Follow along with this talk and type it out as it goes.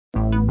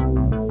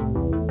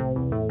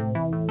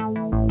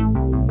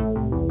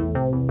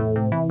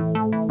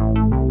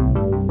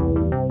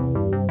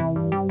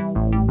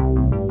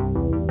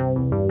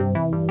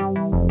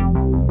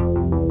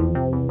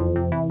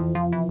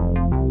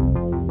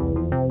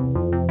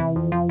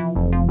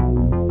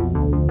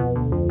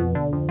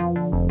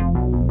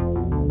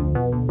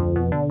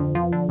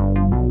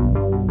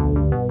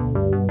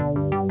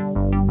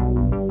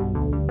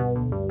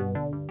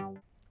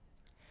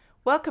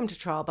Welcome to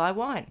Trial by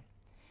Wine.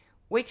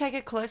 We take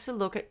a closer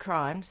look at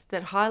crimes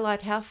that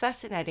highlight how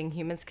fascinating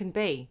humans can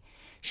be.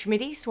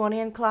 Schmitty, Swanee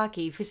and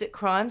Clarkey visit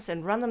crimes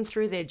and run them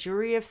through their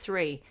jury of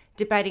three,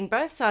 debating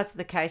both sides of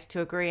the case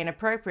to agree an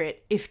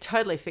appropriate, if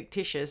totally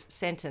fictitious,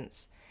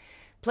 sentence.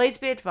 Please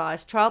be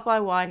advised, Trial by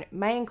Wine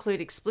may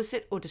include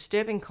explicit or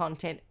disturbing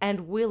content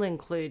and will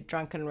include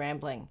drunken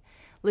rambling.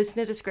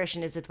 Listener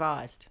discretion is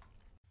advised.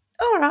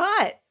 All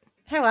right.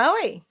 How are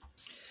we?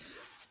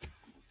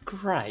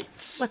 Great.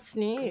 What's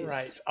news?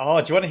 Great. Oh,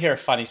 do you want to hear a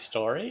funny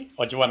story?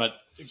 Or do you want to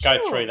go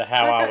through the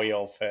how are we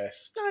all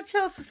first? No,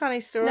 tell us a funny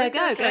story. No,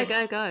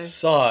 go.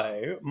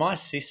 So, my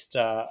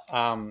sister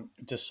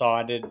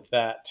decided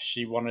that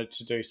she wanted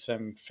to do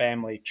some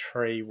family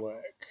tree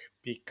work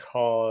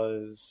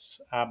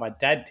because my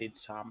dad did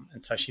some.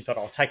 And so she thought,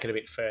 I'll take it a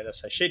bit further.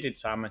 So she did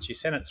some and she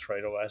sent it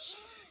through to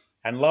us.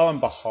 And lo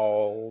and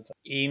behold,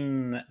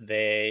 in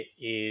there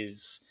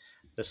is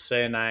the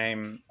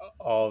surname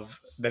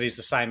that is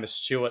the same as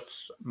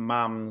Stuart's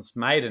mum's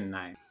maiden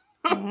name.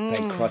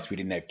 Thank Christ we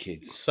didn't have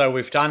kids. So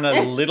we've done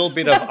a little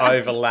bit of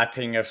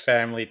overlapping of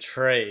family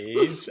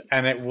trees,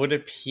 and it would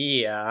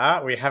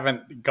appear, we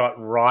haven't got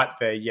right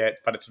there yet,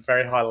 but it's a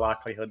very high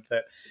likelihood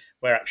that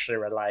we're actually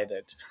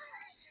related.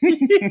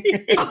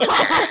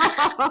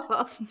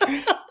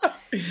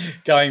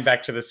 Going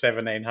back to the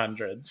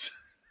 1700s.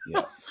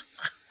 Yeah.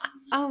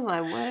 Oh,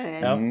 my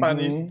word. How fun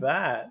is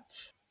that?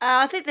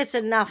 I think that's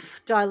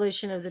enough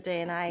dilution of the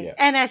DNA. Yeah.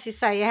 And as you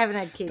say, you haven't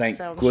had kids. Thank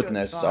so I'm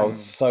goodness. Sure it's I fine.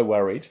 was so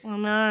worried. Oh,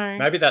 no.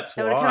 Maybe that's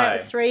They would have come out why.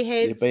 with three Yeah,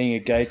 heads. being a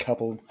gay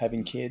couple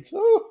having kids.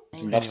 Oh,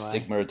 there's enough Anyway.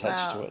 stigma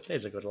attached Wow. to it.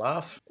 There's a good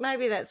laugh.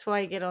 Maybe that's why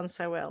you get on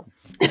so well.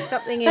 There's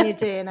something in your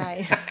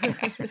DNA.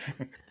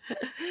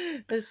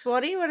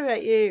 Swatty, what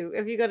about you?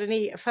 Have you got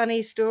any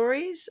funny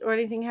stories or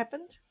anything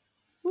happened?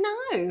 No,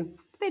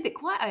 it's been a bit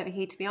quiet over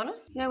here, to be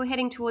honest. You know, we're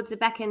heading towards the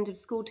back end of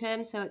school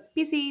term, so it's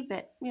busy,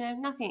 but, you know,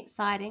 nothing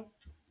exciting.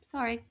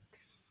 Sorry.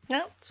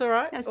 No, it's all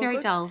right. That was All very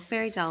good. dull,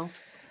 very dull.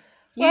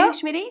 Well,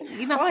 Schmitty,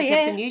 you must oh, have yeah.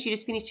 kept the news. You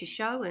just finished your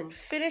show and...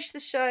 Finished the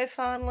show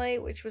finally,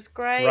 which was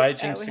great.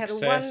 Raging we had a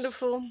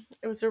success.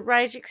 it was a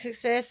raging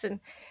success,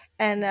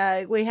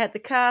 and we had the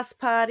cast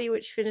party,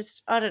 which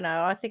finished, I don't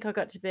know, I think I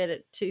got to bed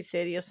at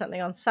 2:30 or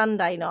something on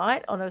Sunday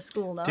night, on a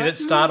school night. Did it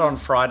start on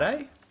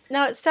Friday?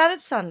 No, it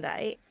started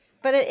Sunday,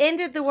 but it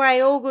ended the way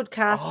all good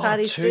cast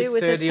parties do,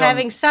 with us 2:30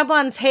 having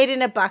someone's head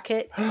in a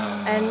bucket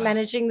and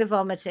managing the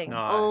vomiting.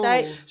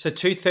 Nice. So,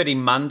 So 2:30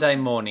 Monday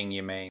morning,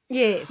 you mean?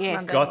 yes. Yes.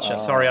 Monday. Gotcha.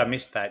 Sorry, I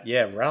missed that.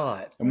 Yeah,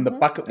 right. And the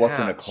bucket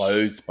wasn't a Ouch.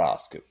 clothes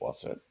basket,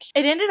 was it?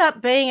 It ended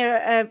up being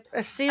a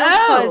sealed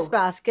Oh. clothes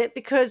basket,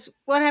 because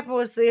what happened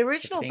was the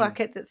original thing.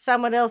 bucket that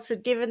someone else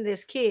had given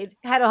this kid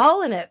had a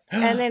hole in it.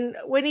 And then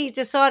when he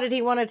decided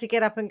he wanted to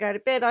get up and go to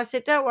bed, I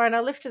said, don't worry. And I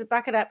lifted the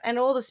bucket up and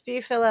all the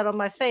spew fell out on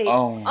my feet.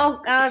 Oh,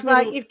 Oh, And I was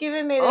like, you've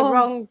given me the Oh.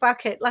 wrong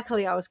bucket.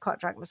 Luckily, I was quite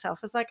drunk myself.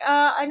 I was like,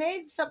 I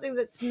need something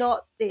that's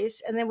not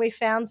this. And then we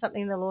found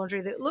something in the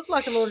laundry that looked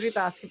like a laundry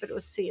basket, but it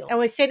was sealed. And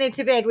we sent him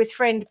to bed with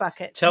friend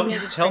bucket. Tell We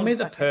needed me friend the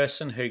bucket.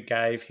 person who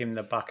gave him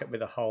the bucket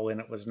with a hole in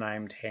it was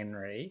named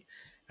Henry,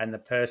 and the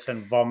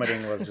person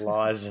vomiting was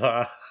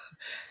Liza.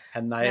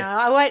 And they No,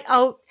 I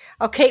won't.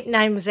 I'll keep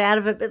names out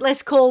of it, but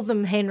let's call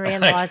them Henry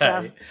and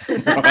Liza.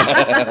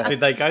 Okay. Did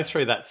they go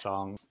through that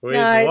song? With No,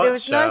 there what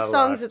was no shall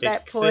songs I at that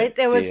fix point. it?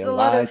 There was dear a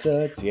lot of.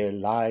 Liza, dear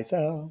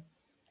Liza.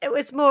 It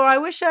was more. I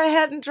wish I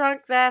hadn't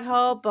drunk that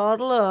whole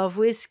bottle of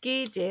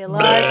whiskey, dear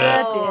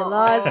Liza, dear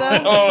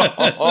Liza.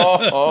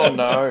 Oh,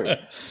 no.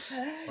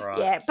 Right.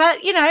 Yeah,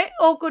 but you know,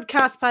 all good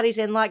cast parties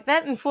end like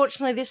that.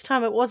 Unfortunately, this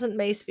time it wasn't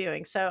me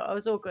spewing, so I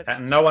was all good.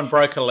 And no one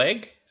broke a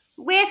leg?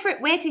 where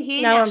to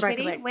here No now, one broke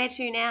a Schmitty? leg. Where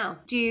to now?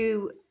 Do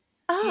you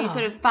Oh,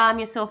 sort of farm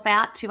yourself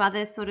out to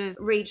other sort of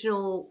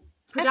regional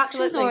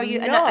productions, or are you,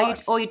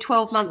 Absolutely or are you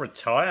 12 It's months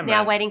retirement.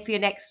 now waiting for your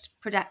next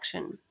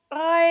production?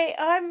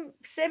 I'm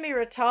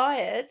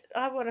semi-retired.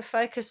 I want to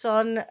focus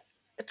on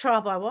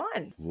Trial by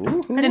Wine.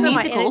 Ooh. The where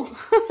my musical.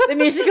 The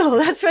musical.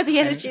 That's where the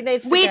energy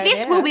needs to go.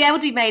 This now. will be able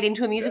to be made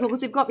into a musical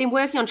because we've been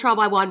working on Trial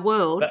by Wine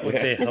World. That would be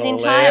There's an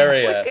entire-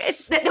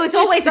 hilarious. There was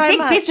always so a big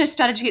much. business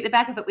strategy at the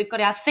back of it. We've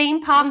got our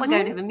theme park. We're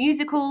going to have a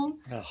musical.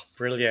 Oh,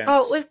 brilliant.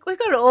 Oh, we've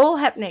got it all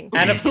happening.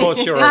 And of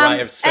course, your Um,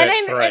 array of cert and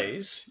then-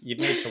 threes. You'd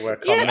need to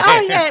work on Yeah, that.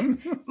 oh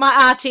yeah, my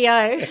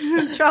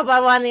RTO, Trial by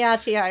Wine, the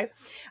RTO.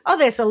 Oh,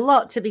 there's a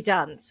lot to be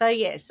done. So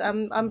yes,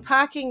 I'm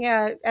parking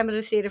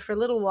amateur theatre for a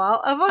little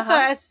while. I've also,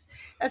 as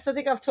I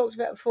think I've talked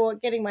about before,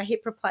 getting my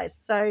hip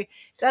replaced. So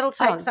that'll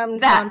take some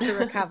time to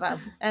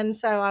recover. And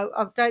so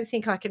I don't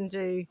think I can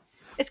do.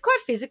 It's quite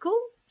physical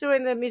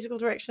doing the musical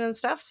direction and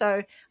stuff.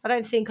 So I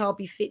don't think I'll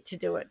be fit to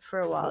do it for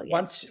a while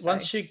yet.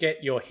 Once you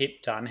get your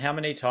hip done, how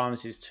many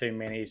times is too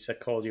many to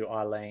call you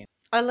Eileen?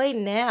 I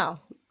lean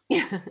now.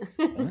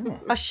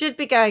 I should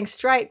be going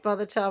straight by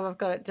the time I've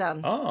got it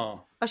done.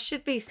 Oh, I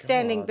should be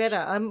standing God. better.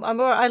 I'm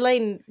more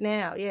Eileen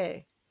now, yeah.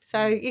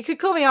 So you could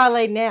call me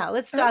Eileen now.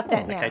 Let's start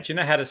that now. okay. Do you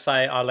know how to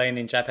say Eileen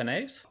in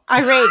Japanese?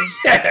 Irene.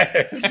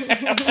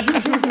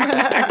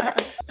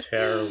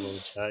 Terrible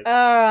joke.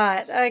 All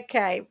right,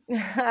 okay.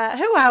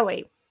 Who are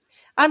we?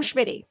 I'm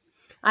Schmitty.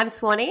 I'm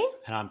Swanee.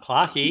 And I'm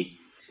Clarky.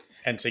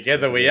 And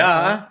together we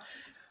are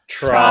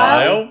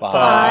Trial Trial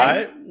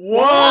by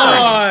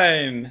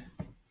Wine.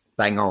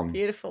 Bang on.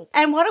 Beautiful.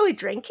 And what are we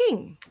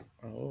drinking?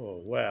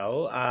 Oh,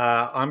 well,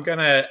 I'm going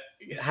to...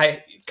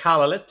 Hey,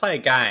 Carla, let's play a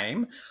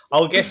game.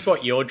 I'll guess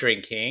what you're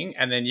drinking,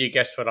 and then you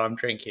guess what I'm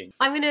drinking.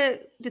 I'm going to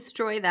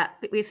destroy that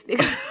with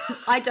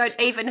I don't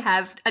even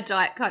have a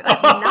Diet Coke. I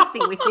have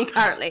nothing with me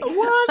currently.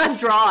 What? I'm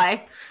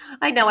dry.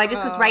 I know. I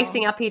just was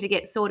racing up here to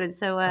get sorted.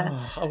 So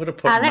I would have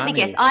put let me money.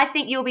 guess. I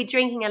think you'll be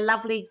drinking a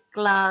lovely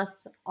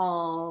glass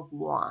of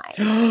wine,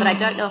 but I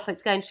don't know if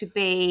it's going to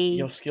be.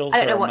 Your skills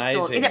I don't are know what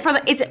amazing.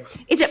 sort.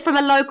 Is it from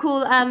a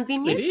local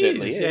vineyard? It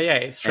certainly is. is. Yeah.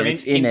 It's from And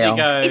it's in our-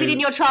 Indigo. Is it in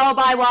your trial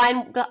by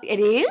wine? It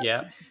is.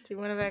 Yeah. Do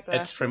one of our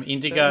glasses? It's from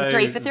Indigo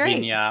 3 for 3.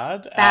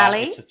 Vineyard.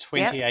 Valley. It's a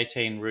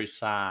 2018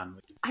 Roussanne.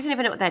 I don't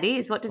even know what that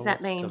is. What does that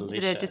it's mean?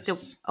 Is it just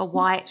delicious. a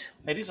white?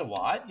 It is a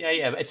white.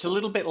 Yeah. It's a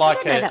little bit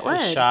like know a that word.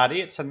 Shardy.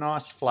 It's a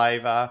nice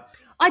flavour.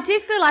 I do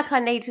feel like I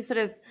need to sort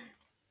of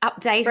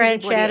update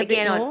Branch everybody out a bit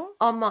again more?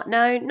 on my,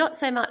 no, not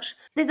so much.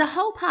 There's a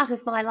whole part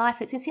of my life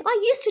that's missing.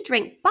 I used to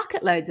drink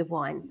bucket loads of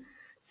wine,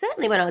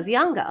 certainly when I was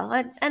younger,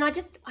 I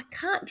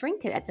can't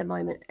drink it at the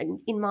moment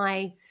in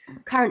my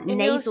current In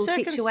your nasal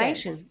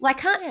situation. circumstance. Well, I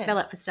can't Yeah. smell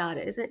it for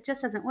starters. It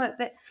just doesn't work.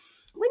 But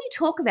when you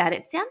talk about it,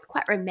 it sounds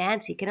quite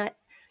romantic, and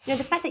the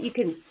fact that you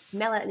can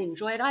smell it and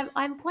enjoy it,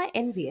 I'm quite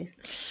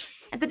envious.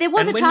 But there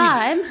was And a when you-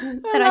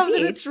 time that I love that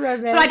did. it's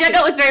romantic. But I don't know,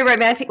 it was very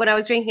romantic when I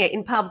was drinking it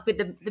in pubs with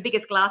the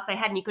biggest glass they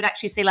had, and you could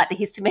actually see like the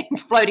histamine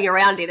floating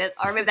around in it.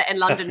 I remember that in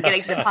London,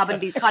 getting to the pub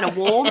and be kind of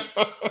warm.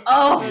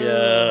 Oh,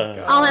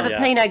 Yeah. I'll have a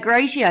Pinot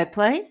Grigio,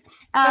 please.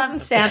 Doesn't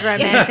sound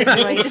romantic to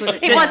me, does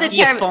it? It wasn't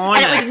You're terrible,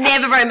 fine, and it was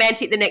Axe. never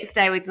romantic the next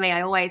day with me.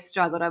 I always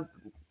struggled. I've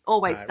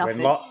always suffered.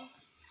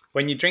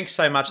 When you drink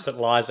so much that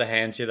Liza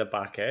hands you the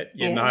bucket,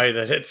 you Yes. know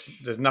that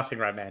there's nothing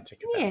romantic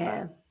about Yeah.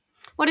 that.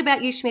 What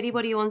about you, Schmitty?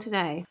 What are you on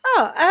today?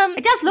 Oh,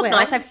 It does look well,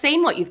 nice. I've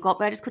seen what you've got,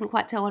 but I just couldn't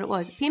quite tell what it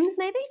was. Pimm's,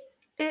 maybe?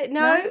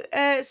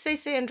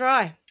 CC and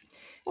Dry.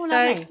 Oh, So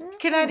lovely.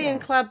 Canadian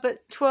club, but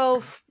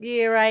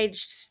 12-year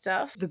aged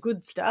stuff, the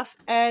good stuff,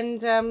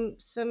 and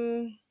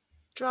some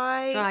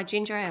Dry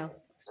ginger ale.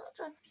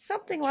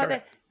 something like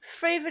that.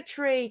 Fever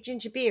Tree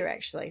ginger beer,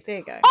 actually. There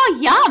you go. Oh,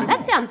 yum.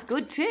 That sounds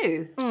good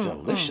too.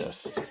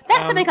 Delicious.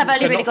 That's something I've only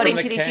so really not got from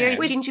into the this year is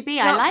can. ginger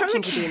beer. I Not like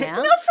from the ginger beer can-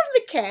 now. Not from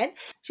the can.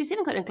 She's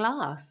even got a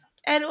glass.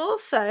 And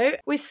also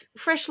with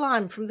fresh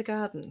lime from the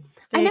garden.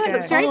 I There know, you it go.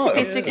 looks very Oh,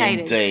 sophisticated.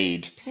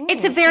 Indeed.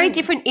 It's a very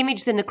different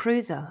image than the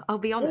cruiser, I'll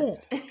be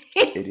honest.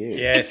 It is.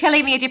 Yes. It's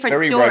telling me a different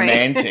Very story.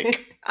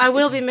 romantic. I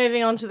will be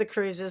moving on to the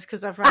cruises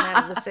because I've run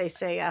out of the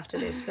CC after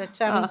this. But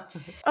I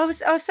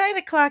was saying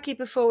to Clarky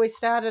before we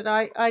started,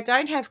 I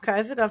don't have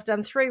COVID. I've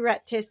done 3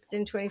 rat tests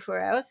in 24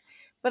 hours,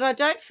 but I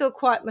don't feel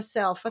quite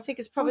myself. I think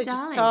it's probably just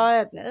darling.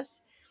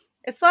 tiredness.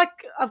 It's like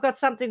I've got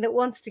something that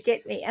wants to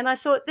get me. And I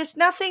thought there's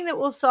nothing that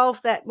will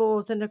solve that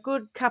more than a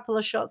good couple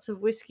of shots of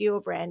whiskey or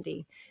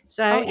brandy.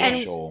 So Oh, Yeah, and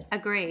sure.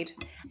 Agreed.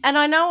 and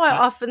I know I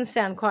often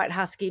sound quite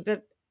husky,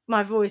 but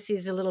my voice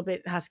is a little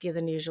bit huskier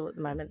than usual at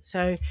the moment.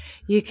 So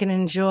you can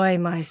enjoy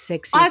my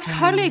sexy I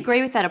totally tones.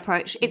 agree with that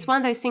approach. It's one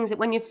of those things that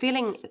when you're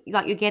feeling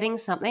like you're getting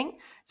something,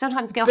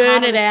 sometimes go Burn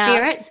hard on it the out.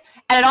 spirits,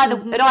 and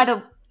it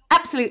either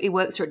absolutely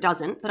works or it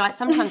doesn't. But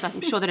sometimes I'm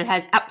sure that it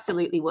has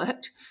absolutely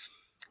worked.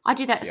 I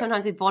do that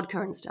sometimes with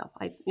vodka and stuff.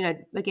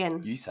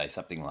 Again, You say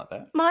something like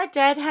that. My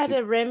dad had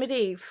a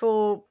remedy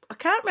for, I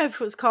can't remember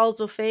if it was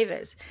colds or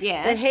fevers,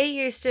 yeah. but he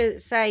used to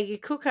say you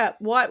cook up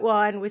white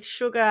wine with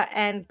sugar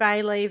and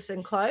bay leaves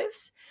and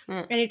cloves.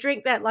 Mm. And you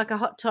drink that like a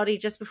hot toddy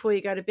just before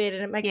you go to bed,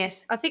 and it makes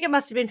Yes. I think it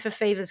must have been for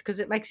fevers because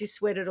it makes you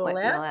sweat it all Wet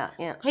it out. all out,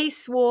 yeah. He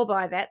swore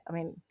by that. I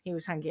mean, he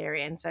was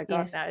Hungarian, so God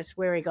Yes. knows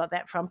where he got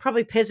that from.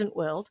 Probably peasant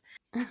world.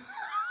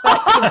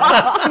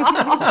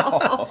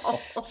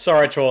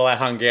 Sorry to all our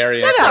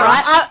Hungarians. That's all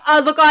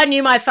right. Look, I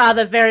knew my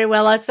father very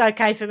well. It's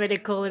okay for me to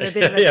call him a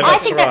bit of a Yeah, I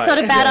that's think that's not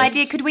a right. bad Yes.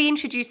 idea. Could we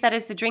introduce that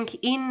as the drink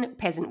in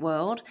Peasant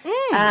World?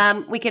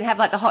 Mm. We can have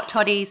like the hot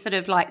toddy sort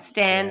of like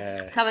stand.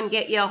 Yes. Come and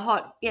get your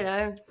hot,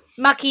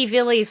 Mucky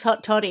Villies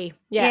hot toddy.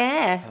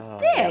 Yeah. Oh,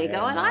 there you yeah,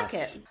 go. I like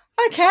nice. it.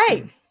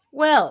 Okay.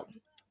 Well,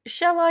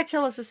 shall I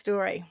tell us a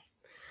story?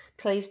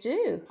 Please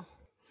do.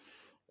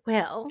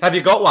 Well, Have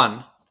you got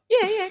one?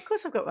 yeah, of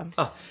course I've got one.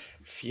 Oh,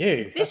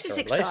 phew. This that's is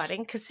a relief.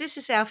 exciting because this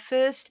is our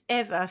first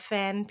ever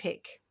fan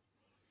pick.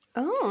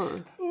 Oh.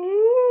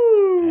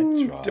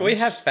 That's right. Do we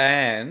have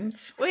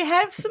fans? We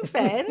have some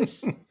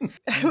fans.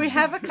 We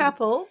have a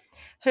couple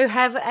who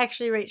have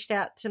actually reached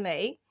out to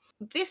me.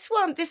 This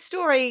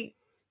story,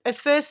 at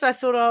first I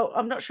thought,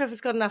 I'm not sure if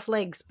it's got enough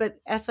legs, but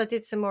as I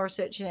did some more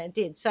research in it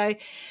did. So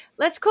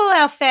let's call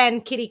our fan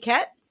Kitty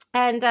Cat.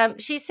 And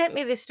she sent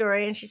me this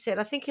story and she said,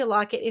 I think you'll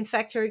like it. In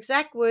fact, her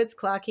exact words,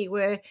 Clarky,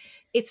 were,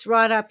 it's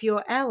right up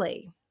your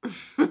alley.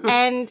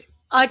 And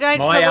I don't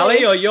My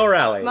alley or your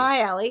alley? My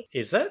alley.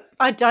 Is it?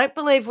 I don't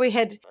believe we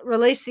had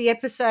released the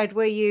episode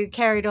where you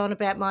carried on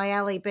about my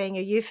alley being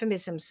a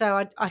euphemism.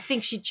 So I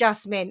think she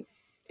just meant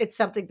it's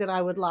something that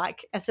I would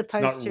like as It's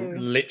opposed not to...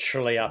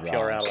 literally up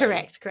your Right. alley.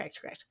 Correct.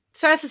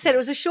 So as I said, it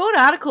was a short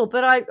article,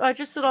 but I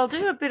just thought I'll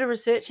do a bit of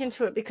research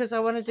into it because I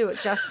want to do it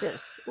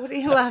justice. What are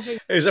you laughing?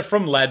 Is it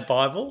from Lad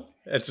Bible?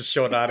 It's a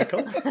short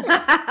article.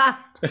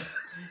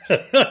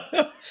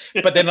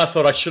 But then I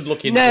thought I should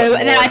look into it. No,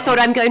 and then more. I thought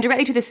I'm going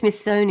directly to the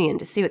Smithsonian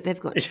to see what they've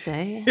got to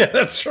say. Yeah,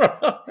 that's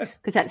right.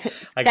 Because that's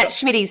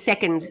Schmitty's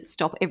second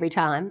stop every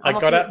time. I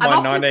got it my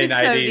I'm off to the 1980s.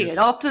 Smithsonian,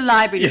 off to the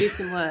library to do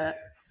some work.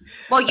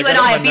 Well, you I and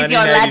got I it are my busy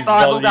on Lad 1980s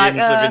Bible going,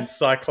 volumes of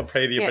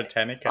Encyclopedia yeah,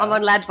 Britannica. I'm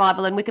on Lad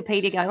Bible and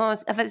Wikipedia going,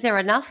 is there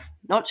enough?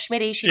 Not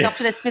Schmitty, she's off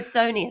to the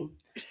Smithsonian.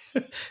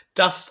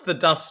 Dust the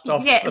dust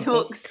off Yeah, the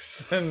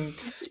books and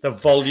the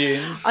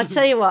volumes. I'll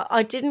tell you what,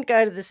 I didn't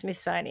go to the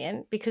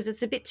Smithsonian because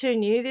it's a bit too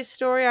new, this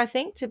story, I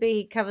think, to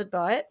be covered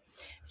by it.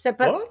 So,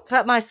 What?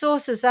 but my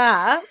sources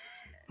are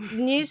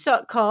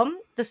news.com,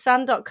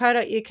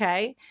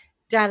 thesun.co.uk,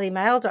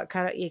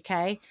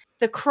 dailymail.co.uk,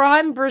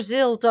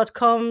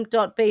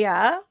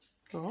 thecrimebrazil.com.br,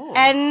 Oh,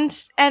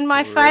 and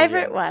my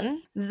favourite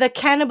Brilliant. one,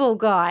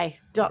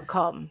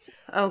 thecannibleguy.com.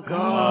 oh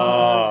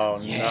God.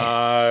 Oh,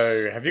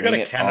 Yes. no. Have you got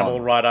Bring a it cannibal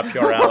on. right up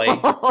your alley?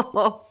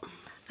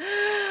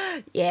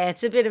 Yeah,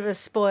 it's a bit of a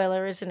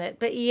spoiler, isn't it?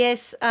 But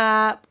yes,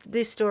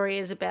 this story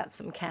is about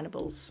some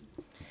cannibals.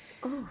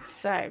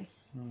 So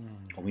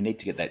We need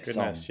to get that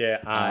Goodness, song. yeah.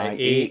 I eat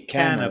eat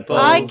cannibals. cannibals.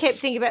 I kept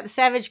thinking about the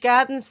Savage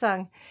Garden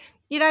song.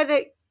 You know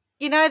the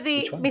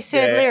Which one?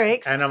 misheard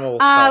lyrics. Animal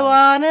I song.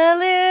 wanna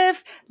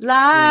live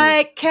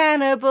like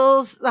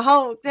cannibals. The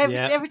whole every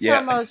Yeah. time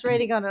Yeah. I was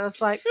reading on it, I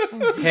was like,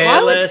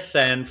 Hairless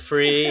and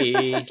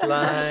free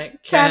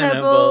like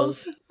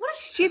cannibals. What a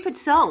stupid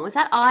song. Was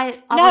that I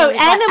No, Wanna Live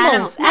Like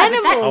Animals, No, but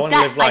Animals. that's, I Wanna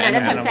that, Live Like I know,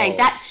 that's what I'm saying.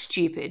 Animals. That's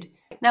stupid.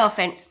 No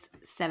offence,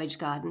 Savage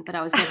Garden, but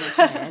I was never a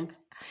fan.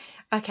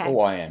 okay. Oh,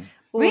 I am.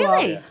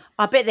 Really?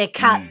 I bet they're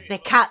cut. They're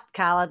cut,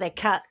 Carla. They're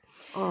cut.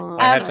 Oh,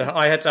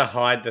 I had to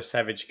hide the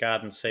Savage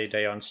Garden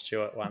CD on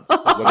Stuart once.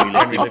 When we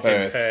lived in lived in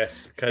Perth.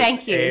 Perth. Because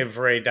Thank you.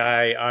 every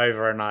day,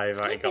 over and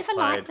over, I it got never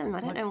liked played. them. I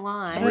don't know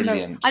why.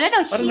 Brilliant. I don't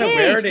know. I don't know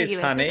where it huge is, the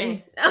US,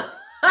 honey.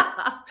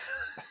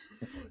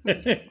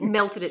 Just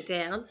melted it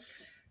down.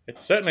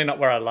 It's certainly not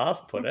where I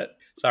last put it.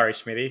 Sorry,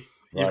 Schmitty.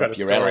 You've Right got a up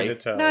your story alley. to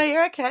tell. No,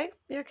 you're okay.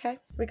 You're okay.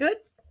 We good?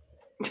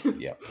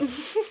 Yep.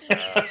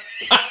 I'm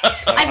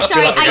I feel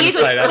sorry. like we're Are gonna you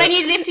say that. when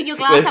you lifted your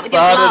glass We're up with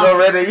your started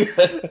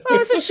glove? already. I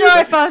wasn't sure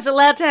if I was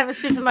allowed to have a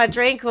sip of my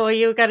drink or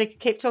you were going to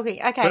keep talking.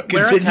 Okay.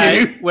 We're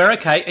Continue. okay. We're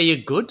okay. Are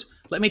you good?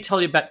 Let me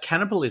tell you about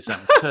cannibalism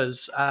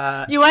because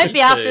You won't be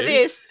after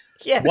this.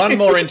 Yeah. One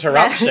more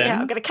interruption. Yeah,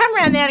 I'm going to come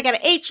around there and I'm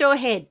going to eat your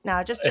head.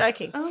 No, just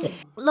joking. Oh.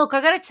 Look, I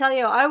got to tell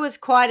you, I was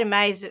quite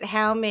amazed at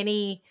how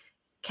many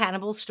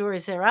cannibal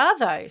stories there are,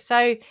 though.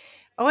 So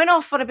I went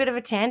off on a bit of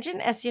a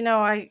tangent, as you know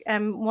I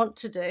want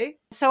to do.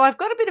 So I've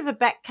got a bit of a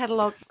back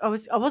catalogue.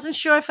 I wasn't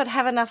sure if I'd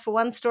have enough for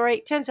one story.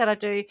 It turns out I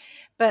do,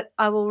 but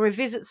I will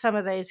revisit some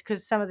of these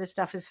because some of this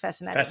stuff is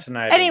fascinating.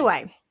 Fascinating.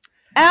 Anyway,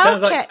 our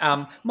Sounds like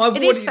cat- my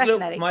It is woody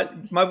fascinating.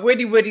 my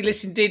woody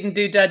listen didn't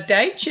do that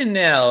day,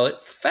 Janelle.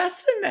 It's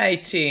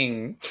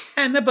fascinating.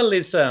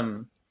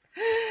 Cannibalism.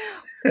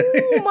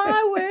 Oh,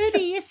 my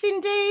wordy, yes,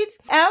 indeed.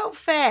 Our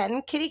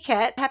fan, Kitty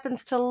Cat,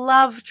 happens to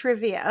love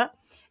trivia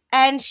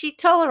and she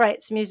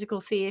tolerates musical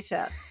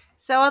theatre.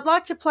 So I'd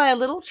like to play a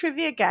little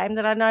trivia game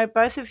that I know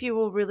both of you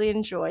will really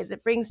enjoy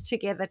that brings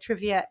together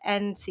trivia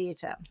and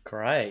theatre.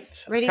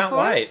 Great. Ready Can't for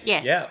it? wait.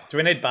 Yes. Yeah. Do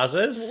we need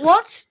buzzers?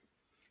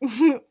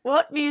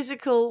 What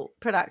musical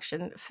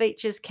production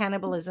features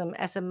cannibalism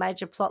as a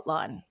major plot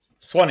line?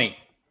 Swanee.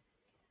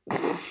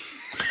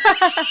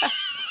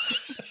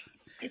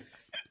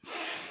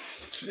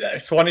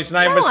 Swanee's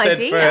name No was said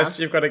idea. first.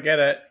 You've got to get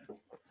it.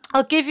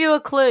 I'll give you a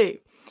clue.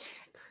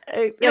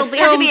 It'll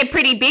have to be a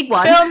pretty big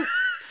one.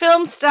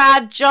 Film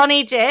star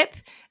Johnny Depp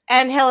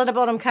and Helena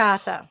Bonham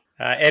Carter.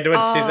 Edward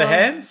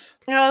Scissorhands.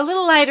 A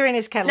little later in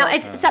his No, catalogue.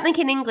 it's something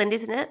in England,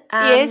 isn't it?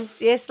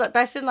 Yes, like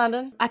based in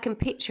London. I can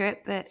picture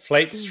it, but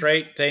Fleet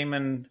Street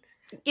Demon.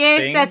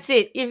 Yes, Thing. that's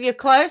it. If you're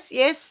close,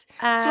 yes.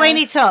 Uh,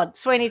 Sweeney Todd.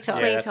 Sweeney Todd.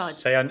 Sweeney that's- Todd.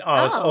 See, I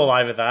was Oh. all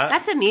over that.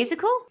 that's a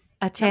musical.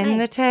 Attend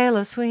the tale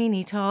of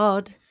Sweeney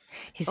Todd.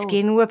 His Oh.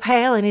 skin were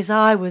pale and his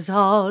eye was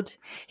odd.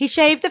 He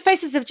shaved the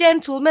faces of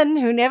gentlemen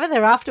who never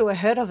thereafter were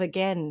heard of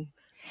again.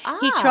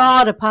 He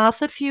trod a path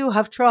that few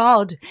have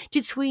trod.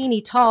 Did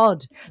Sweeney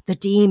Todd, the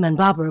demon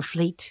barber of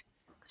Fleet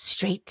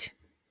Street.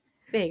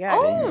 There you go.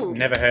 Oh,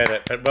 Never heard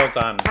it, but well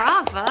done.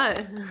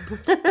 bravo!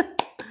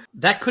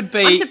 That could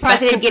be. I'm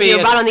surprised that they didn't could give be you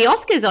a a- run on the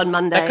Oscars on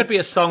Monday. That could be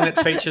a song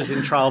that features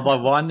in Trial by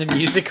Wine, the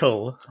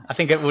musical. I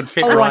think it would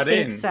fit Oh, right I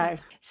think in. so.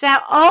 So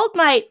our old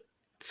mate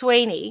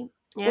Sweeney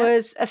Yeah.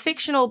 was a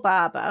fictional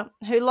barber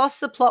who lost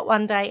the plot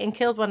one day and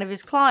killed one of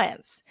his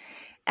clients.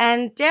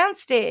 And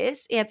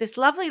downstairs, he had this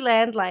lovely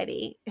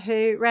landlady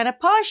who ran a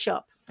pie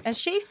shop. And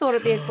she thought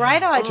it'd be a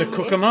great idea To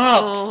cook them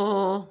up.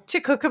 Oh, to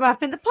cook them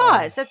up in the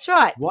pies. That's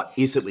right. What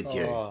is it with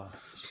you? Oh.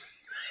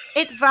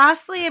 It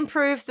vastly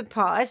improved the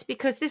pies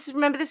because this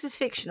is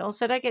fictional,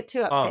 so don't get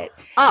too upset.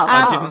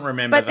 I didn't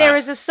remember But that. there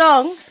is a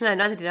song. No,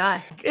 neither did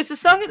I. It's a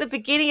song at the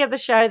beginning of the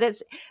show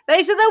these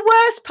are the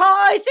worst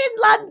pies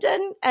in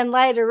London, and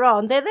later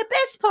on they're the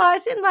best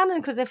pies in London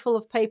because they're full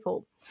of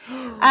people.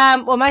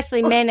 Well,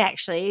 mostly men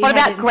actually. What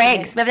about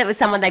Greg's? Maybe that was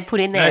someone they put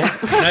in there. No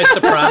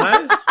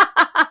Sopranos?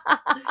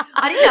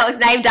 I didn't know it was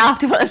named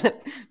after one of the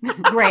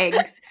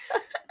Greg's.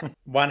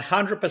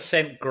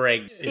 100%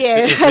 Greg is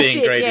that's the it,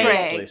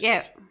 ingredients Greg, list.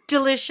 yeah.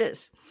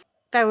 Delicious.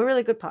 They were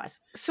really good pies.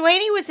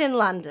 Sweeney was in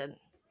London,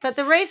 but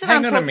the reason Hang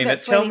I'm on a talking minute.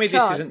 about Tell Sweeney me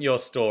this Todd- isn't your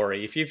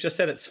story. If you've just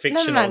said it's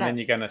fictional, no. then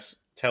you're going to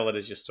tell it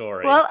as your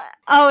story. Well,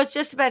 I was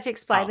just about to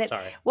explain it.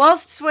 Sorry.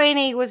 Whilst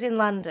Sweeney was in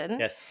London,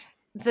 Yes.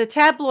 the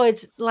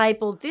tabloids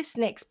labelled this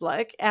next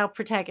bloke, our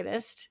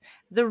protagonist,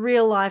 the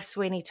real life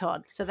Sweeney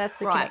Todd. So that's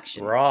the Right.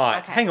 connection. Right.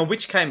 Okay. Hang on.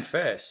 Which came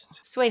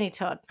first? Sweeney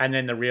Todd. And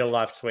then the real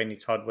life Sweeney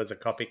Todd was a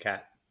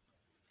copycat.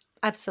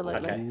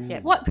 Absolutely. Okay. Yeah.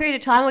 What period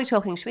of time are we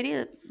talking,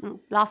 Schmitty?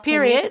 Last 10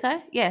 Period? years or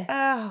so? Yeah.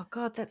 Oh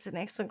God, that's an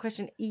excellent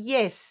question.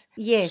 Yes.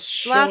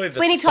 Surely Last the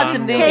Sweeney Todd's a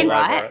sun movie, will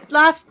right? over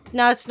it.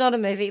 no, it's not a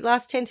movie.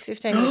 Last 10 to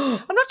 15 years.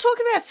 I'm not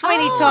talking about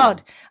Sweeney Oh.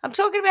 Todd. I'm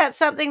talking about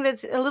something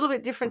that's a little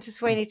bit different to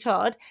Sweeney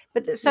Todd.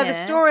 But the Yeah.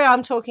 story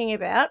I'm talking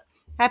about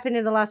happened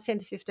in the last 10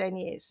 to 15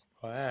 years.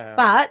 Wow.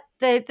 But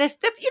the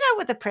you know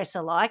what the press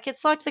are like.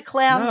 It's like the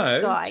clown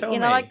No, guy. tell You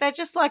know, me. like they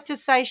just like to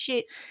say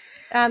shit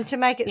to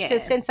make it to Yeah.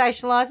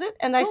 sensationalize it,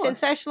 and they Of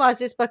course. sensationalize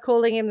this by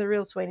calling him the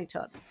real Sweeney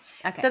Todd.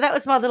 Okay. So that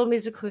was my little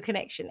musical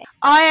connection.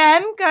 I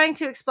am going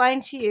to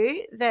explain to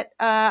you that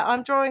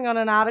I'm drawing on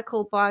an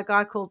article by a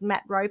guy called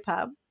Matt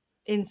Roper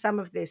in some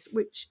of this,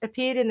 which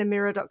appeared in the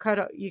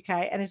mirror.co.uk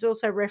and is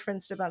also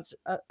referenced amongst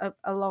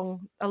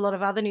along a lot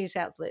of other news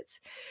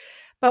outlets.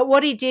 But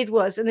what he did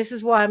was, and this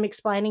is why I'm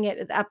explaining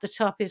it up the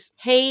top, is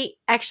he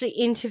actually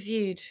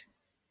interviewed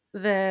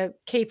the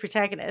key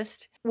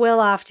protagonist well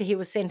after he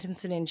was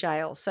sentenced and in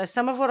jail. So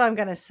some of what I'm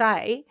going to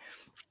say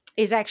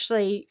is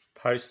actually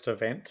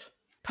Post-event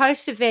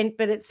post-event,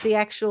 but it's the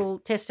actual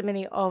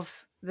testimony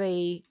of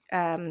the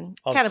of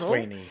cannibal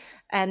Sweeney.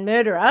 and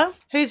murderer,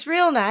 whose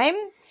real name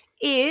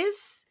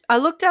is, I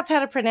looked up how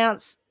to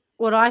pronounce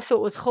what I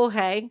thought was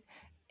Jorge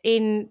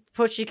in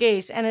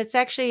Portuguese, and it's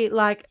actually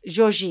like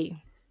Jorge.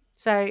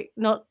 So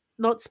not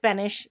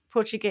Spanish,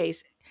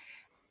 Portuguese.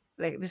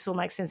 This will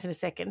make sense in a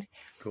second.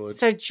 Good.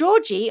 So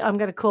Georgie, I'm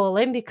going to call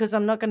him because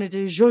I'm not going to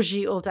do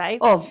Jorge all day.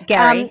 Or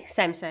Gary.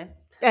 Same.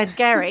 And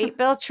Gary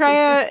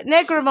Beltrao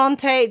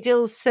Negromonte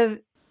del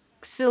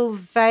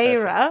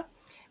Silveira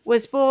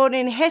was born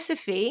in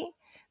Recife,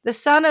 the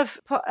son of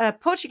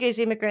Portuguese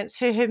immigrants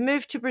who had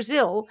moved to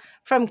Brazil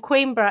from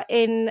Coimbra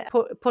in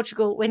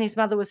Portugal when his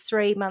mother was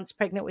 3 months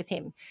pregnant with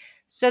him.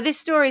 So this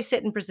story is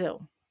set in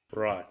Brazil.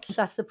 Right.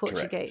 Thus the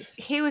Portuguese.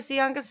 He was the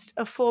youngest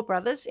of 4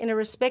 brothers in a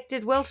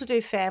respected, well-to-do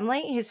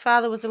family. His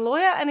father was a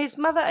lawyer and his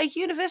mother a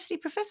university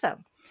professor.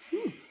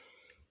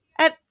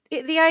 At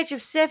the age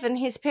of 7,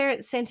 his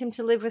parents sent him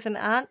to live with an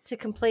aunt to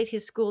complete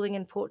his schooling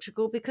in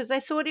Portugal because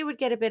they thought he would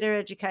get a better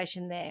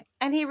education there.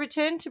 And he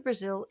returned to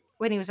Brazil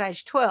when he was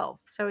age 12.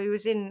 So he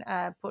was in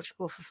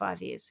Portugal for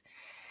 5 years.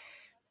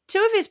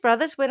 2 of his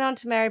brothers went on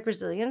to marry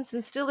Brazilians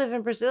and still live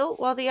in Brazil,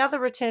 while the other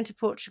returned to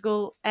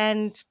Portugal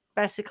and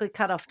basically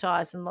cut off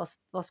ties and lost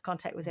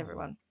contact with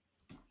everyone.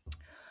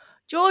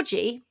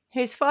 Georgie,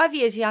 who's 5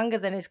 years younger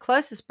than his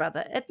closest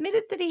brother,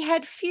 admitted that he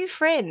had few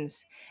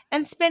friends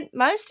and spent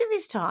most of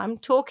his time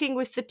talking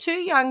with the 2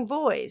 young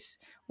boys,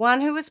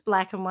 one who was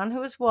black and one who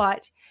was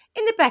white,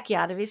 in the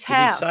backyard of his Did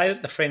house. he say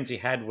that the friends he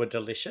had were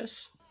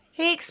delicious?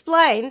 He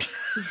explained,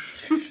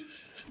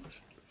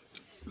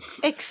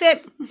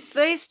 except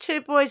these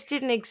 2 boys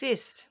didn't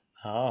exist.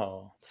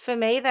 Oh. For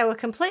me, they were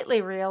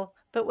completely real,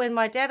 but when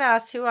my dad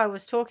asked who I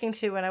was talking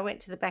to when I went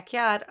to the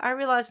backyard, I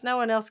realised no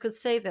one else could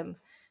see them.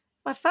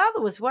 My father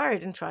was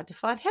worried and tried to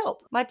find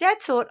help. My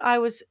dad thought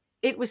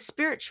it was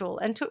spiritual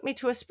and took me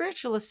to a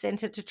spiritualist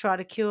centre to try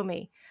to cure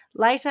me.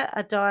 Later,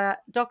 a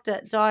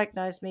doctor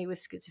diagnosed me with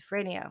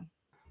schizophrenia.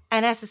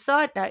 And as a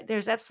side note, there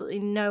is absolutely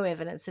no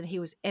evidence that he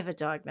was ever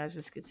diagnosed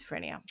with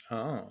schizophrenia.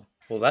 Oh.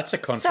 Well, that's a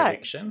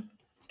contradiction.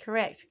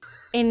 Correct.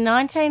 In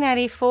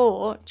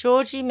 1984,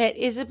 Georgie met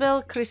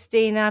Isabel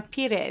Cristina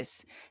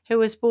Pires, who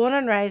was born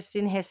and raised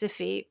in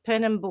Recife,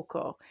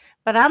 Pernambuco.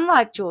 But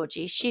unlike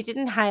Georgie, she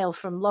didn't hail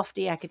from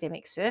lofty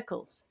academic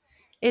circles.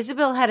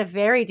 Isabel had a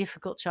very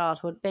difficult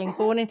childhood, being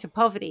born into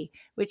poverty,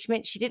 which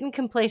meant she didn't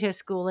complete her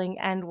schooling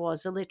and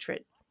was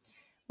illiterate.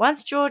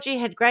 Once Georgie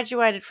had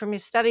graduated from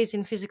his studies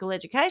in physical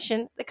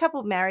education, the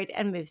couple married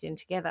and moved in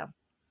together.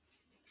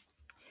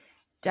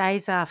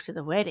 Days after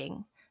the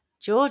wedding,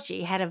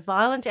 Georgie had a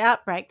violent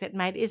outbreak that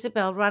made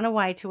Isabel run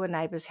away to a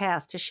neighbour's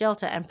house to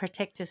shelter and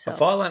protect A herself.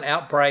 violent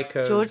outbreak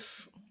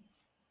of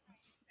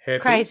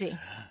herpes? Crazy.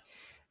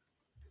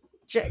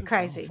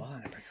 Crazy. Oh,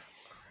 violent outbreak.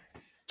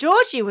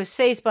 Georgie was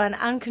seized by an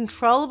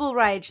uncontrollable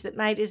rage that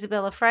made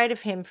Isabel afraid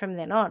of him from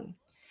then on.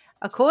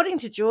 According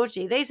to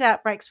Georgie, these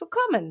outbreaks were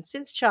common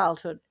since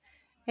childhood.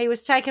 He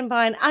was taken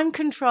by an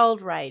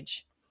uncontrolled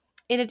rage.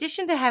 in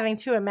addition to having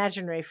two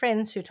imaginary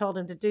friends who told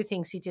him to do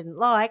things he didn't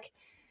like,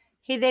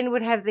 he then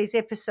would have these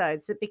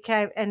episodes that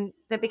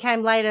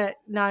became later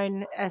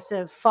known as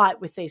a fight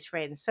with these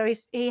friends. So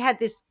he had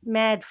this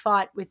mad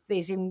fight with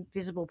these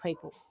invisible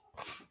people.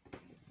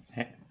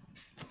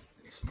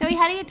 So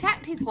had he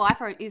attacked his wife,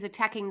 or he was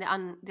attacking the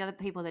other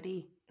people that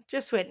he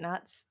just went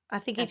nuts? I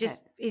think he Okay.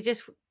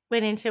 just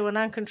went into an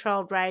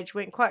uncontrolled rage,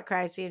 went quite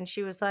crazy, and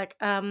she was like,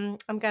 I'm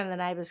going to the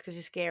neighbours because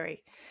you're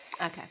scary.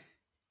 Okay.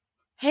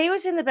 He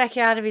was in the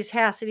backyard of his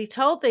house and he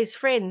told these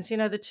friends,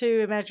 the two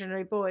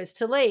imaginary boys,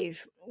 to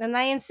leave. And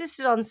they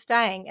insisted on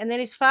staying. And then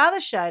his father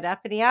showed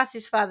up and he asked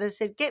his father,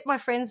 said, get my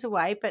friends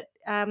away, but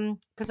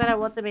because I don't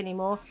want them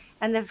anymore.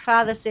 And the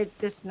father said,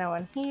 there's no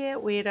one here,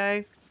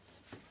 weirdo.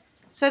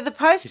 So the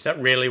post... Is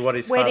that really what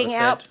his wedding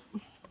father out,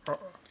 said?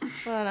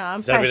 Well, no,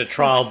 Is that a bit of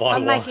trial by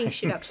I'm making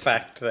shit up.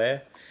 fact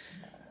there?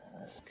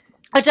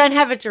 I don't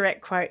have a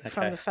direct quote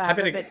from Okay. the father,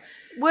 Happy to-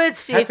 but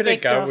words to the happy to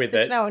effect go of, with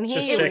there's it. no one here.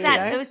 Just It was checking.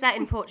 that. It was that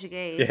in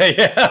Portuguese.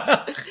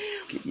 Yeah.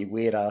 Get your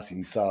weird ass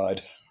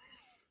inside.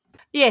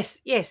 Yes.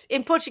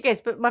 In Portuguese,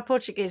 but my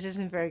Portuguese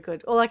isn't very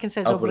good. All I can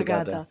say is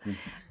obrigado.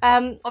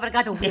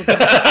 Obrigado.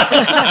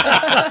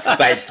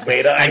 Thanks,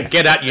 weirdo. And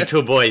get out, you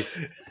two boys.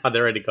 Oh,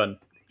 they're already gone.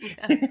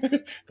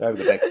 Over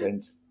the back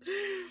fence.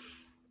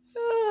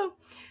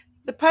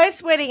 The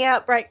post-wedding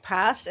outbreak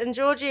passed, and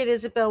Georgie and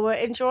Isabel were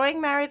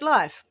enjoying married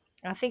life.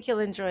 I think you'll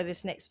enjoy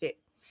this next bit.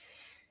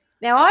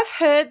 Now, I've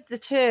heard the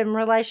term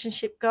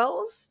relationship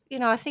goals.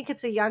 I think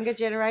it's a younger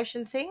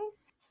generation thing.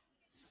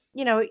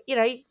 But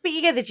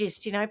you get the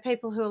gist.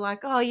 People who are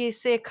like, oh, you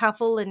see a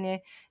couple and you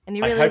I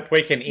really hope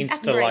we can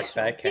Insta like Aspirational.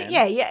 they can.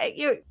 yeah,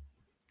 you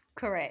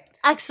Correct.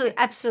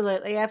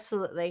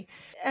 absolutely.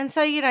 And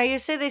so you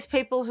see these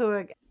people who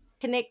are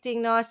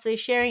connecting nicely,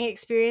 sharing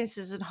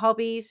experiences and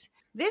hobbies.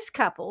 This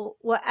couple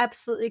were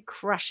absolutely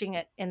crushing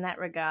it in that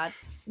regard.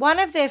 One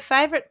of their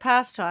favourite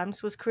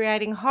pastimes was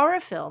creating horror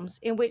films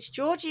in which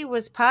Georgie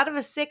was part of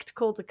a sect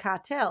called the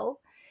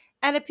Cartel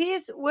and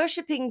appears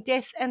worshipping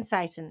death and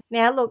Satan.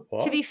 Now, look,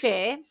 to be What?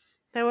 fair,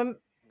 they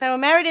were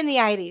married in the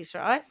 80s,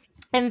 right?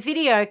 And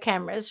video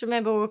cameras,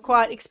 remember, were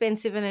quite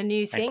expensive and a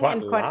new thing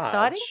and quite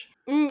exciting.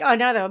 I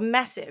know, they were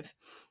massive.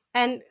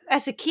 And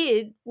as a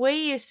kid, we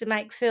used to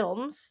make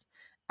films.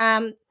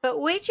 But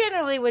we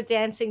generally were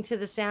dancing to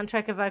the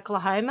soundtrack of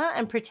Oklahoma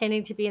and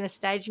pretending to be in a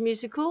stage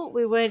musical.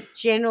 We weren't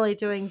generally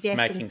doing death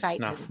Making and Satan.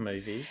 snuff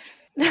movies.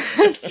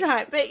 That's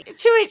right. But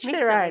to each Missed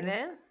their something own.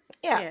 there.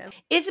 Yeah.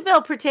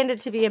 Isabel pretended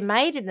to be a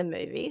maid in the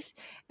movies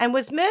and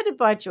was murdered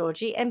by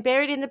Georgie and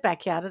buried in the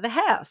backyard of the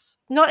house.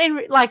 Not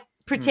in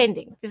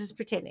pretending. This is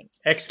pretending.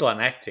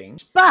 Excellent acting.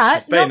 But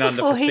She's been not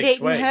under before for he'd 6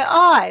 eaten her weeks.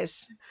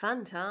 eyes.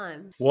 Fun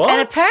time. What?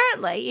 And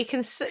apparently you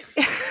can see...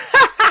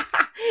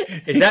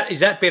 Is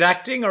that bit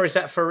acting or is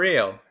that for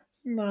real?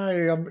 No,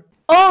 I'm.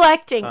 All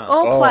acting,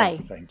 all Oh, play,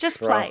 thank just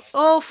Christ.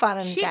 play, all fun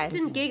and Shits games.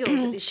 and giggles.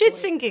 at this Shits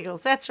point. and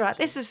giggles. That's right.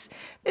 This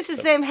is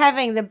them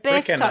having the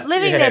best Frickin' time,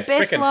 living yeah, their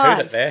best frickin' hoot lives.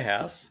 at their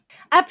house.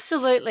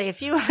 Absolutely.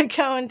 If you want to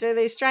go and do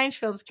these strange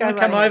films, go Can I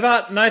come right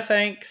ahead. over? No,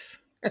 thanks.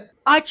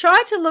 I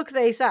tried to look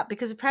these up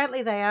because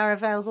apparently they are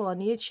available on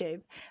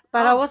YouTube,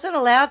 but I wasn't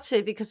allowed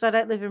to because I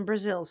don't live in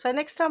Brazil. So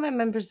next time I'm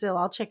in Brazil,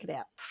 I'll check it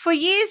out. For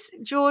years,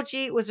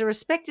 Georgie was a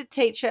respected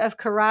teacher of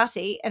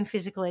karate and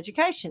physical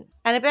education.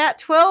 And about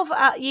 12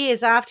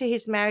 years after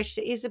his marriage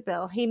to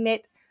Isabel, he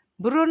met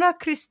Bruna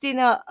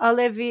Cristina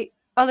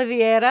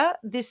Oliveira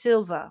de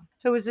Silva,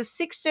 who was a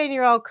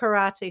 16-year-old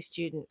karate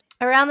student.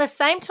 Around the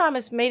same time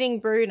as meeting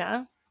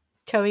Bruna,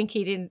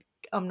 Coinky didn't,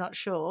 I'm not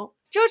sure,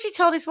 Georgie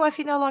told his wife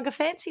he no longer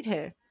fancied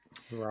her.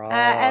 Right.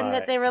 And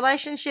that their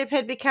relationship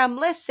had become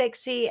less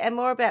sexy and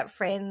more about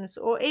friends,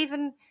 or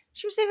even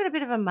she was even a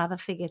bit of a mother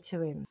figure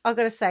to him. I've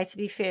got to say, to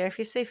be fair, if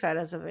you see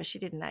photos of her, she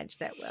didn't age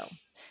that well.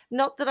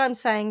 Not that I'm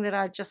saying that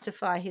I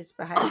justify his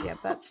behaviour,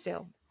 but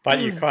still. But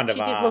you kind of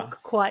She did are.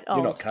 look quite old.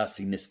 You're not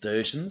casting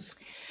nasturtians.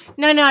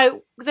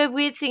 No. The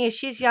weird thing is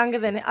she's younger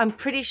than, I'm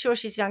pretty sure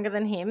she's younger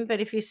than him, but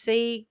if you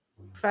see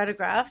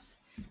photographs,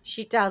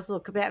 she does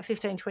look about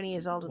 15, 20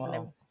 years older than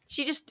him.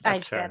 She just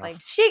That's aged fair badly.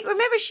 enough.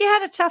 She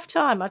had a tough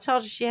time. I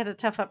told her she had a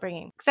tough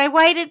upbringing. They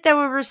waited, they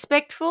were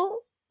respectful,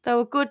 they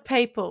were good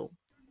people.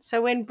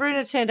 So when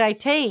Bruna turned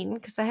 18,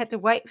 because they had to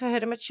wait for her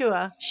to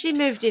mature, she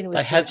moved in with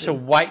They had to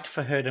Georgie. wait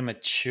for her to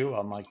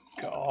mature. My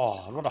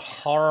God, what a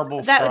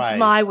horrible That phrase. was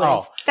my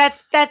words.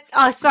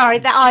 Oh, Sorry,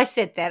 I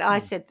said that. I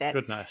said that.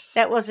 goodness.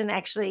 That wasn't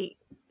actually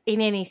in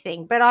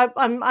anything. But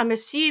I'm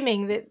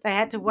assuming that they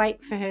had to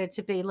wait for her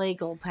to be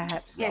legal,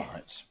 perhaps. Yeah.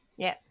 Right.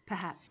 Yeah.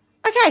 Perhaps.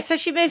 Okay, so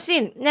she moves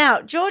in.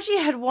 Now, Georgie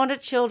had wanted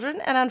children,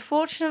 and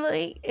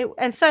unfortunately,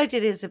 and so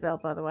did Isabel,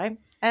 by the way.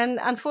 And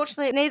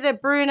unfortunately, neither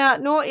Bruna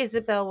nor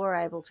Isabel were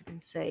able to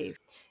conceive.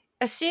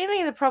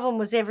 Assuming the problem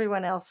was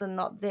everyone else and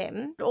not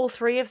them, all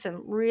three of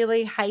them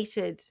really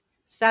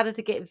started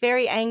to get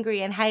very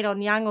angry and hate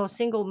on young or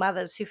single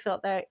mothers who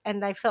felt they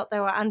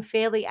were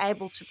unfairly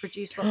able to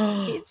produce lots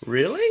of kids.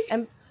 Really?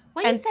 And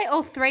When you say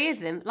all three of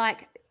them,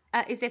 like,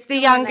 is there still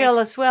the young a girl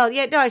as well.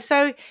 Yeah, no.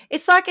 So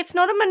it's like it's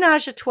not a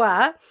menage a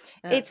trois.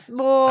 It's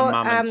more. A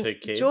mum and two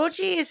kids.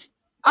 Georgie is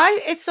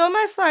It's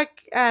almost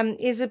like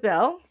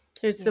Isabel,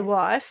 who's the Yes.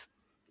 wife,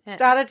 Yeah.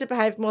 started to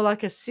behave more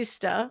like a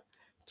sister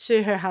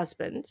to her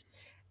husband,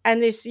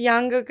 and this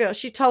younger girl,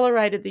 she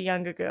tolerated the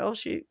younger girl.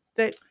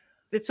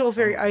 It's all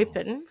very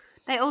open.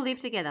 They all live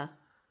together.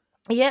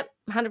 Yep,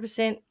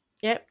 100%.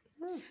 Yep,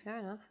 Fair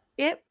enough.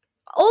 yep.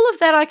 All of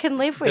that I can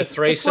live The with. It's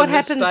threesome what that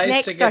happens stays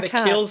next. together, I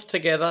can't. kills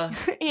together.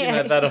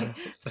 Yeah. That'll...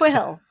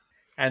 Well,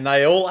 And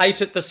they all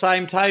ate at the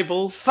same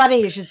table.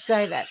 funny you should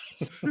say that.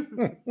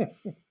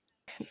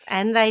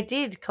 And they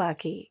did,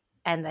 Clarky.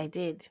 And they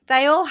did.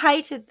 They all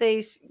hated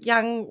these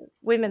young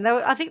women.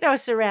 I think they were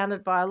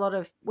surrounded by a lot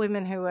of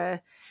women who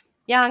were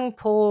young,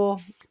 poor,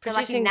 They're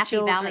like producing in Nappy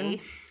children.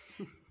 Valley.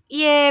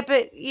 Yeah,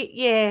 but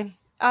yeah,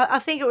 I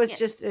think it was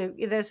just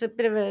there's a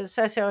bit of a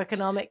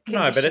socioeconomic.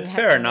 No, but it's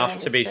fair happening enough around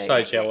to the be street.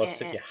 so jealous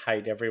yeah. that you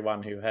hate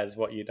everyone who has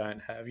what you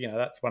don't have.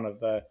 That's one of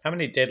the... How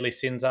many deadly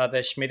sins are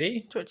there,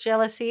 Schmitty? That's what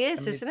jealousy is,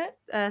 How many- isn't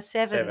it?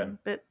 7.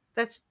 But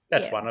that's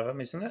yeah. One of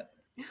them, isn't it?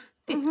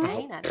 15,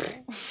 I don't know.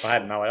 I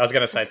had no idea. I was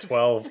going to say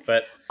 12,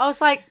 but I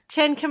was like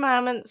 10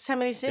 commandments. How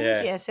many sins?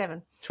 Yeah. Yeah,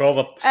 7.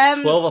 12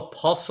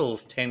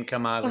 apostles, 10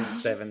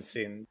 commandments, 7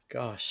 sins.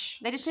 Gosh.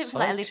 They just do it for so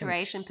like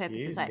alliteration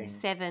purposes, like confusing.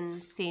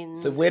 7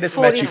 sins. So where does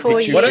Machu 44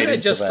 Picchu Why fit don't they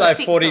into just that?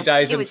 say 40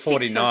 days It and was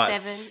 40 6 or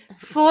nights? 7.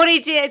 40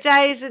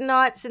 days and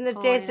nights in the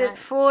 40 desert, nights.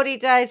 40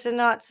 days and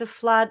nights of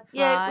flood.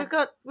 Yeah,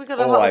 Flood. we've got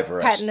a All whole over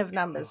it. pattern of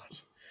numbers.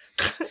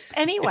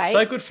 Anyway, It's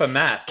so good for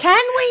math. can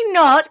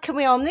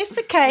we on this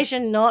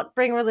occasion not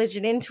bring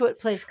religion into it,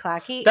 please,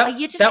 Clarky?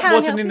 You just that can't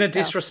wasn't help in a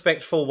yourself.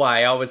 disrespectful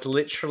way. I was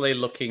literally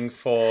looking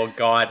for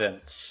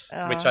guidance,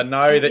 Oh, which I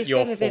know you that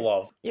you're seem a bit- full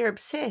of. You're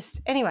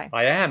obsessed. Anyway.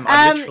 I am.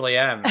 I Um, literally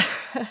am.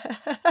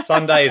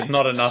 Sunday is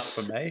not enough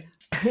for me.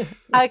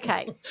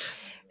 Okay.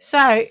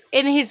 So,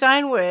 in his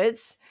own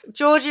words,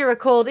 Georgie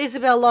recalled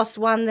Isabel lost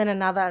one, then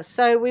another.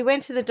 So we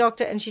went to the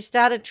doctor and she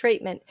started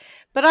treatment.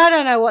 But I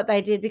don't know what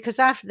they did because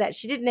after that,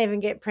 she didn't even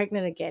get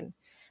pregnant again.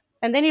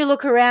 And then you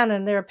look around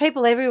and there are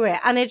people everywhere,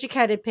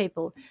 uneducated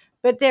people,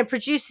 but they're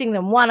producing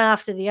them one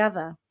after the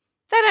other.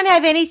 They don't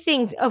have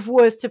anything of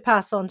worth to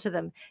pass on to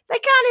them. They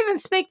can't even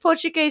speak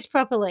Portuguese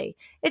properly.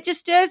 It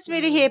disturbs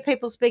me to hear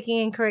people speaking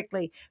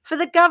incorrectly. For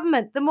the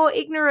government, the more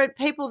ignorant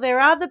people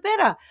there are, the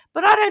better.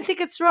 But I don't think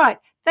it's right.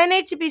 They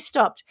need to be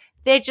stopped.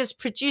 They're just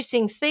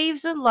producing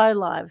thieves and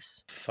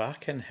lowlives.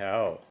 Fucking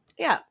hell.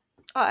 Yeah.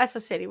 Oh, as I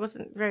said, he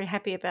wasn't very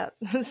happy about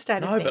the state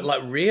of No, things. but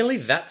like, really?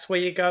 That's where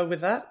you go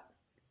with that?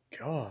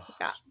 God.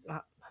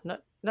 I'm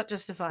not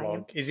justifying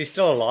him. Is he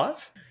still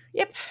alive?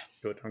 Yep.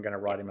 Good. I'm going to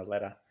write him a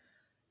letter.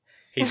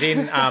 He's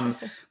in,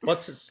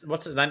 what's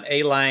his name?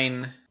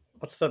 Elaine.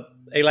 What's the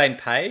Elaine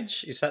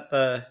Page? Is that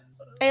the...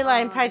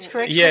 Elaine Page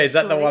Correctional Yeah, is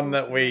that the Facility. one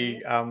that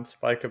we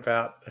spoke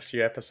about a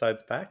few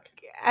episodes back?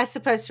 As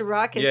opposed to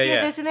Rikers. Yeah, Yeah,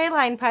 yeah. there's an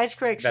Elaine Page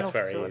Correctional That's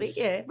where he Facility. is.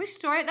 Yeah. Which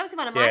story? That was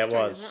one of my Yeah, it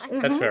stories, was. wasn't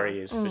it? That's where he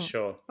is, for Mm.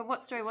 sure. But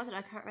what story was it?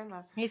 I can't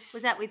remember. He's-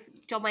 Was that with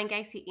John Wayne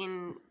Gacy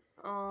in...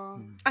 Oh,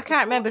 I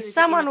can't remember. he was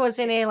Someone in- was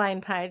in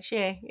Elaine Page.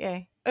 Yeah, yeah.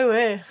 Oh,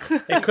 yeah.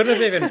 It could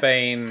have even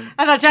been...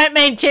 And I don't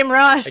mean Tim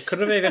Rice. It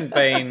could have even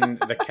been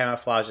the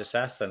camouflage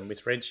assassin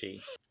with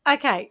Reggie.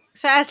 Okay,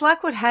 so as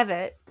luck would have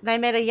it, they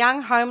met a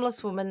young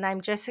homeless woman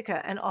named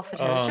Jessica and offered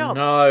her a Oh job.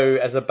 no,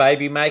 as a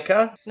baby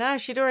maker? No,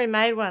 she'd already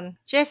made one.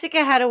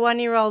 Jessica had a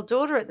 1-year-old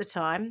daughter at the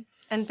time,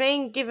 and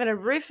being given a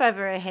roof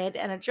over her head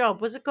and a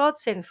job was a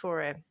godsend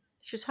for her.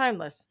 She was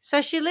homeless. So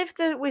she lived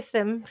with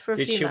them for a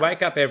Did few she months.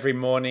 wake up every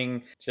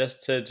morning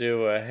just to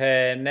do her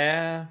hair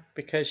now?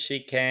 Because she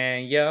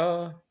can,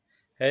 yo.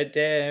 Her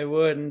day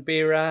wouldn't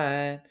be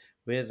right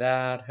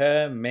without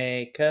her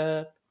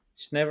makeup.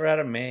 She's never had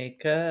a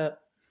makeup.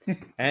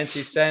 And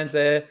she stands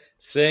there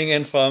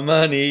singing for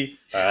money.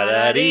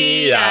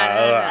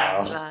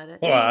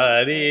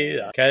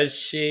 Because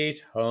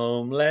she's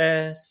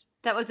homeless.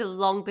 That was a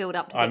long build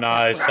up to I get to know,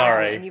 that point,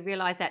 sorry. and you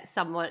realise that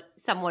somewhat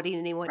in,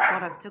 and you went,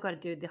 God, I've still got to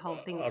do the whole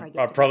thing before I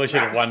get I to probably that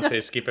should have part." won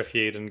to skip a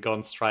feud and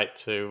gone straight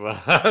to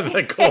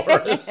the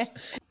chorus.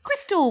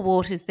 Crystal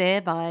Waters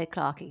there by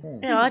Clarkey.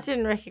 Yeah, I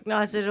didn't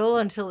recognise it at all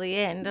until the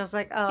end. I was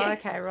like, oh,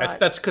 Yes. okay, right.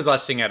 That's because I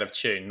sing out of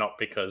tune, not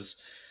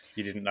because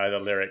you didn't know the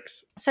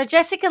lyrics. So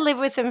Jessica lived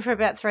with them for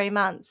about 3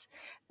 months,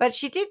 but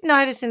she did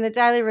notice in the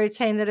daily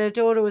routine that her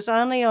daughter was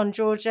only on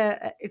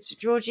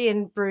Georgie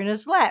and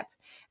Bruna's lap,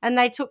 and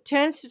they took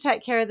turns to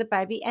take care of the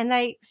baby, and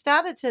they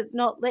started to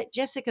not let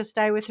Jessica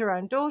stay with her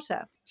own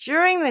daughter.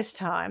 During this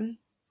time,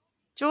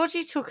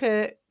 Georgie took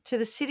her to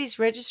the city's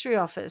registry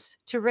office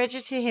to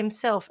register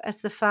himself as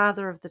the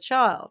father of the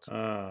child.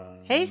 Oh,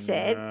 He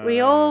said, no.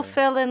 we all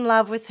fell in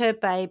love with her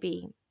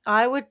baby.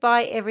 I would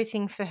buy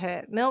everything for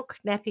her. Milk,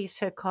 nappies,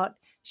 her cot.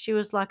 She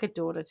was like a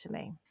daughter to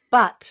me.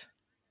 But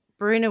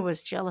Bruna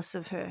was jealous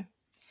of her.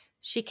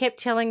 She kept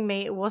telling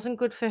me it wasn't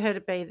good for her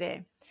to be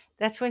there.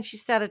 That's when she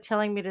started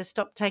telling me to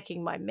stop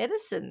taking my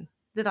medicine,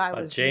 that I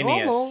A was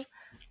genius. normal.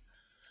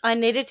 I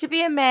needed to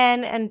be a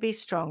man and be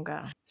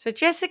stronger. So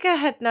Jessica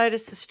had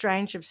noticed the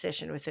strange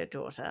obsession with her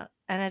daughter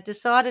and had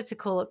decided to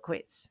call it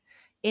quits.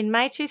 In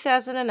May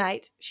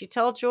 2008, she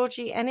told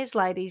Georgie and his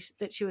ladies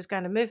that she was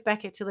going to move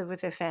back to live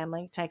with her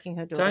family, taking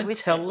her daughter Don't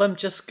with tell her. them,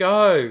 just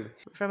go.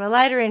 From a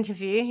later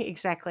interview,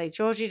 exactly,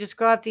 Georgie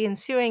described the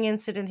ensuing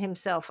incident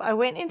himself. I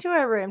went into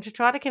her room to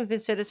try to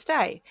convince her to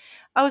stay.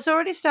 I was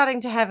already starting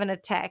to have an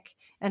attack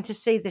and to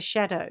see the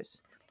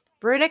shadows.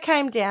 Bruna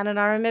came down and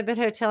I remembered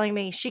her telling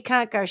me, she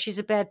can't go, she's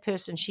a bad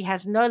person, she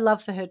has no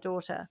love for her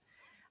daughter.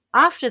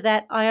 After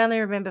that, I only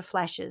remember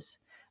flashes.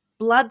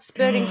 Blood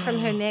spurting from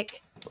her neck,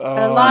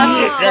 her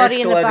lifeless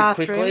body in the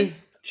bathroom.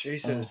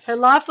 Jesus. Her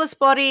lifeless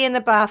body in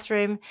the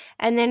bathroom,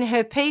 and then her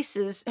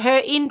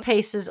in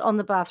pieces on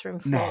the bathroom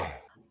floor. No.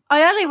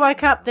 I only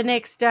woke up the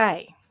next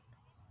day,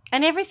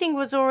 and everything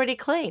was already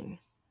clean.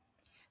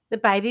 The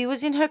baby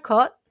was in her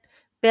cot.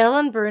 Belle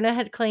and Bruna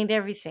had cleaned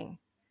everything.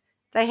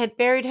 They had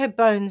buried her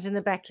bones in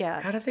the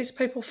backyard. How do these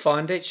people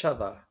find each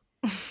other?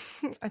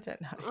 I don't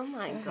know. Oh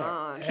my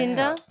God.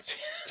 Tinder?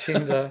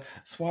 Tinder.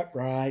 Swipe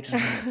right.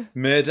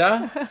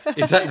 Murder?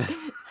 Is that...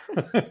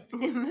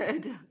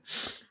 Murder.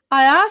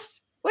 I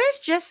asked, where's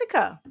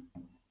Jessica?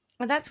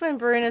 And that's when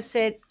Bruna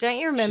said, don't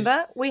you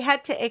remember? We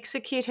had to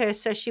execute her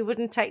so she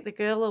wouldn't take the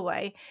girl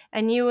away,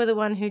 and you were the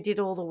one who did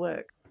all the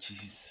work.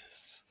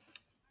 Jesus.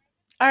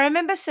 I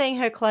remember seeing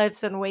her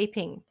clothes and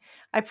weeping.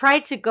 I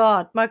prayed to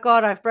God, my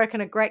God, I've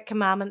broken a great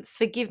commandment.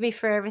 Forgive me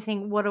for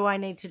everything. What do I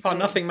need to do? Oh,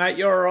 nothing, mate.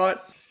 You're all right.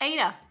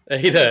 Ada.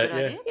 Ada, Good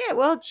yeah. idea. Yeah,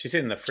 well, She's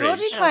in the fridge.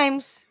 Georgie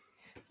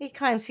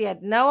claims he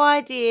had no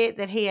idea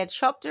that he had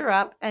chopped her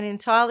up and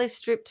entirely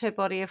stripped her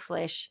body of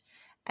flesh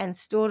and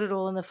stored it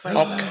all in the freezer.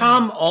 Oh,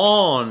 come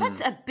on. That's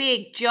a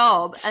big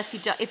job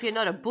if you're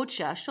not a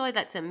butcher. Surely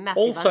that's a massive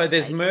Also,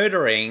 there's undertaking.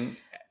 murdering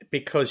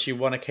because you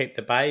want to keep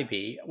the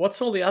baby.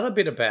 What's all the other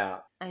bit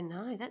about? I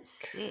know, that's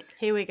sick.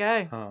 Here we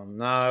go. Oh,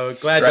 no.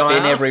 Glad Strap I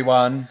in, asked.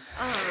 everyone.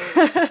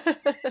 Oh,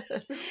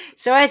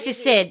 So as you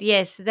said,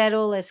 yes, that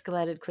all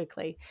escalated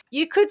quickly.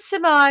 You could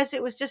surmise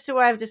it was just a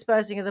way of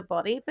disposing of the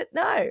body, but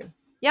no.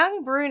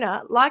 Young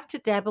Bruna liked to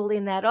dabble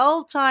in that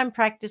old-time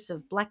practice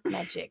of black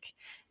magic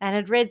and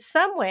had read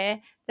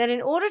somewhere that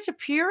in order to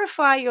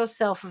purify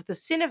yourself of the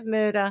sin of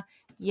murder,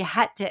 you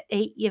had to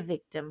eat your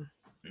victim.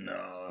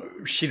 No.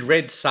 She'd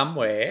read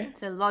somewhere.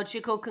 it's a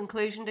logical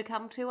conclusion to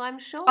come to, I'm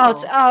sure.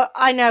 Oh,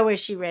 I know where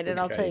she read it.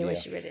 I'll tell you where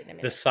Wikipedia. she read it in a The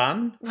minute.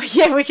 Sun.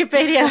 Yeah,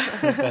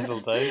 Wikipedia. That'll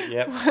do,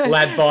 yep.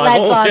 Lad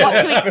Bible.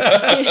 Lad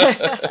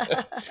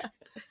Bible.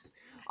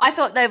 I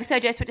thought they were so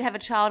desperate to have a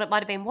child, it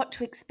might have been what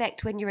to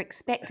expect when you're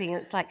expecting.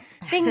 It's like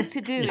things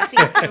to do,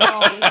 things to roll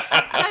with.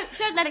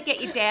 Don't let it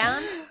get you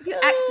down. If you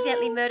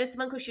accidentally murder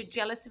someone because you're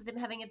jealous of them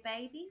having a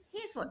baby,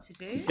 here's what to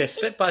do. Yeah,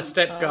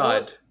 step-by-step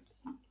guide.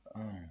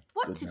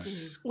 What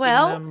Goodness. to do.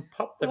 Well,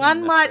 Pop them one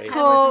in the might freezer.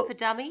 call- Cannibalism for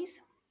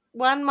dummies.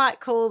 One might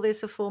call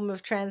this a form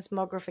of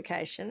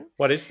transmogrification.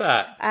 What is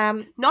that?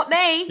 Not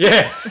me.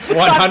 Yeah,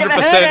 100%.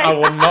 heard it. I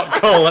will not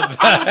call it I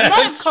would that.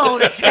 not have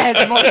called it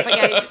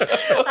transmogrification.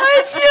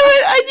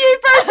 I knew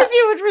both of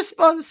you would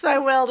respond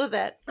so well to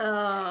that.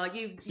 Oh,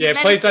 you Yeah,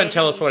 let please us don't in,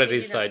 tell us what it you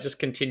is, know. though. Just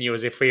continue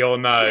as if we all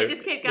know. Yeah,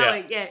 just keep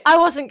going. Yeah. I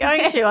wasn't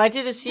going to. I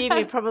did assume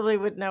you probably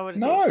would know what it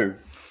is. No.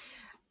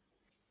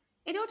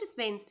 It all just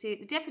means the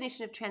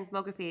definition of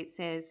transmography, it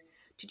says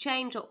to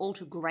change or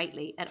alter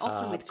greatly and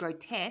often with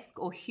grotesque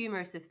or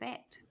humorous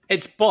effect.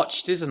 It's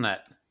botched, isn't it?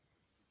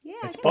 Yeah,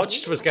 It's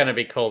botched was going to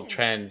be called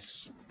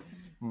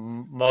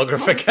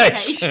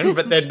transmogrification,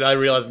 but then I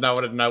realised no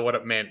one would know what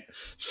it meant.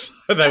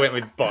 So they went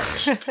with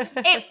botched.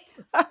 It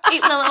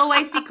will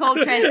always be called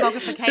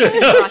transmogrification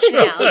for us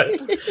now.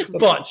 Right.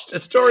 Botched. A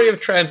story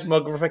of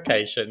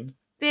transmogrification.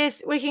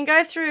 We can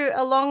go through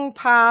a long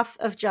path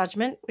of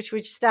judgment, which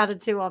we started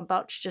to on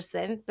botch just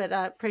then, but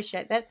I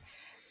appreciate that.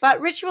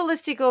 But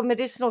ritualistic or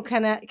medicinal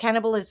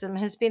cannibalism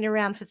has been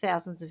around for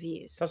thousands of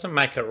years. Doesn't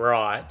make it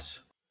right.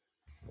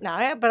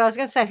 No, but I was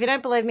going to say, if you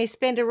don't believe me,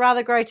 spend a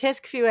rather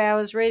grotesque few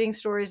hours reading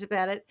stories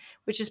about it,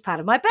 which is part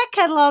of my back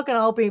catalogue, and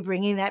I'll be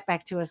bringing that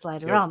back to us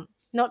later You're on.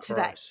 Not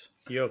today. Gross.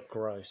 You're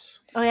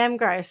gross. I am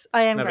gross.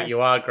 I am No, gross. but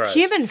you are gross.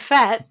 Human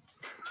fat.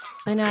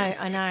 I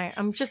know.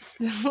 I'm just,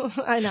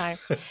 I know.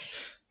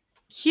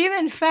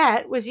 Human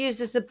fat was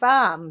used as a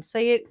balm. So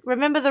you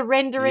remember the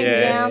rendering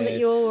down that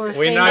you all were We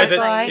seeing know that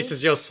by? this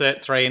is your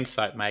cert 3 in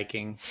soap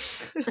making.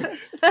 No,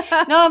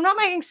 I'm not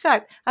making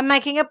soap. I'm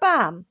making a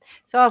balm.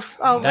 So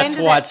I'll That's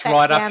render why that it's fat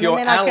right down up your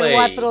and then I can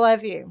wipe alley. it all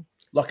over you.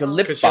 Like a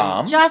lip 'Cause you're-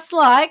 balm. Just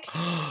like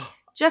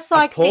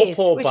paw this,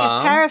 paw which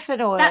balm. is paraffin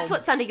oil. That's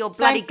what's under your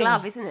Same bloody thing.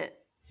 glove, isn't it?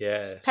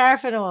 Yeah.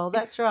 Paraffin oil,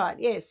 that's right.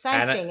 Yes,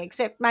 same And thing,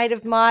 except made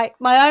of my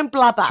own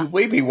blubber. Should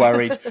we be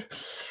worried?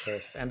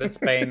 Yes. And it's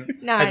been.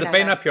 No, has no, it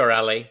been no. up your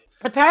alley?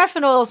 The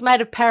paraffin oil is made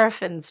of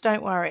paraffins,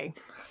 don't worry.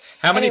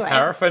 How many Anyway,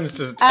 paraffins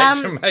does it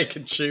take to make a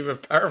tube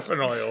of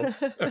paraffin oil?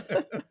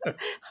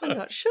 I'm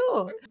not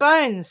sure.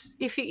 Bones.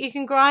 If you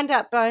can grind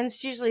up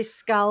bones, usually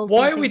skulls.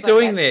 Why and are we things like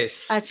doing that,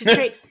 this? to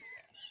treat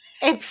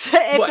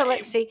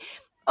epilepsy.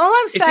 All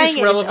I'm Is this saying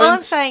is,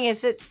 relevant?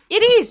 that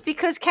it is,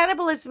 because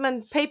cannibalism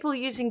and people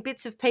using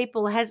bits of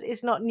people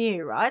is not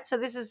new, right? So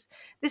this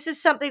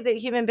is something that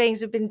human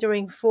beings have been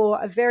doing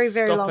for a very,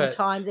 very Stop long it.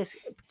 time. There's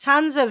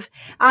tons of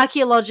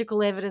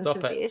archaeological evidence Stop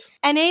of it. this,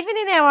 and even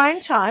in our own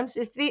times,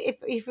 if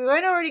we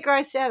weren't already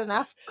grossed out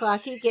enough,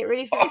 Clarky, get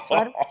ready for this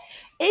one.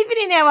 Even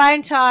in our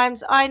own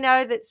times, I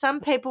know that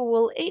some people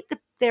will eat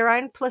their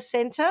own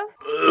placenta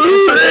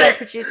that they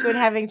produce when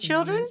having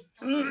children,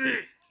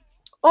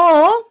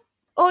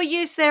 or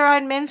use their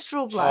own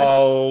menstrual blood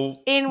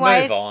Oh, in move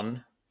ways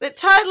on. that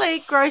totally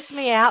gross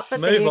me out.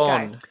 But there Move you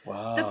on. go.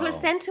 Wow. The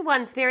placenta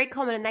one's very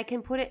common, and they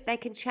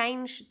can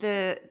change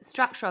the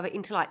structure of it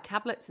into like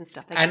tablets and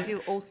stuff. They And can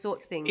do all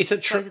sorts of things. is it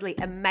It's true- supposedly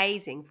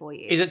amazing for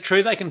you. Is it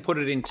true they can put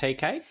it in tea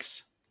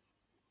cakes?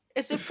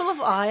 Is it full of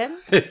iron?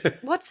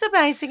 What's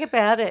amazing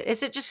about it?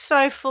 Is it just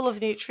so full of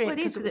nutrients? Well,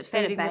 it is, it 'cause was it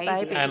fed a feeding the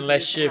baby. baby. And-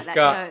 Unless something you've like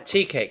got that. So-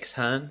 tea cakes,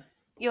 hun.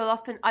 You'll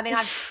often, I mean,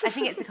 I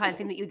think it's the kind of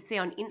thing that you'd see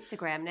on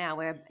Instagram now,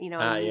 where any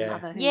yeah.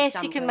 mother who's Yes,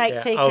 you some can point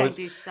make tea I cakes. was-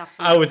 do stuff.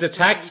 I was with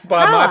attacked Instagram.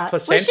 by my Ah, we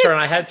placenta should and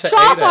I had to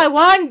Try eat by it.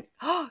 one.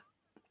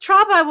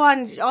 Try by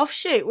one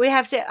offshoot. We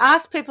have to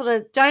ask people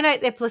to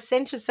donate their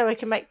placenta so we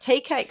can make tea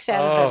cakes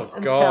out of them. Oh,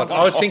 and God. sell them.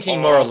 I was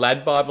thinking more a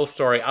lad Bible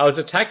story. I was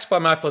attacked by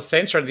my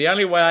placenta and the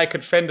only way I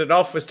could fend it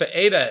off was to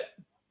eat it.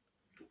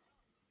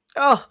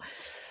 Oh,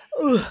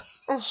 ugh.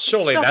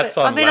 Surely Stop that's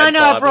it. on I mean, Lad I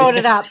know I Bible. brought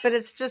it up, but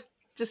it's just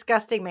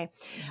disgusting me.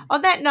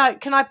 On that note,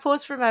 can I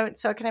pause for a moment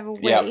so I can have a wee?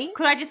 Yeah.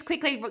 Could I just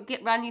quickly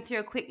run you through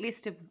a quick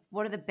list of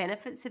what are the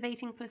benefits of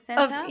eating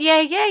placenta?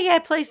 Yeah,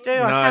 please do.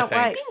 No, I can't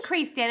thanks. wait.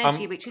 Increased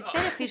energy, which is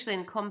beneficial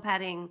in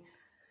combating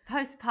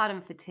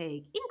postpartum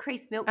fatigue,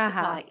 increased milk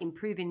supply,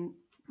 improving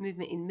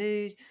movement in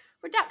mood,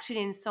 reduction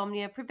in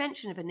insomnia,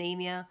 prevention of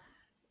anemia,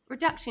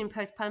 reduction in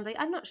postpartum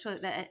bleeding. I'm not sure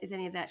that is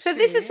any of that. So true.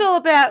 this is all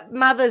about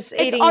mothers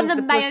It's eating on the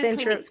the Mayo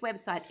placenta. Clinic's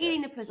website.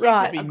 Eating the placenta,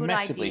 Right. a Be good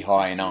massively idea.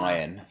 high in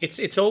iron.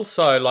 It's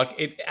also like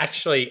it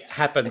actually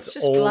happens It's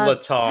just all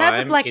blood. the Have a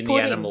time black in pudding.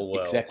 the animal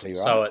world. Exactly right.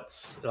 So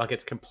it's like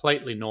it's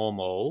completely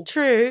normal.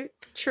 True.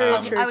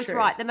 I was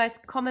right. The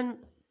most common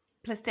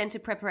placenta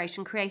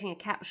preparation, creating a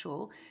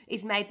capsule,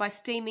 is made by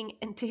steaming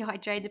and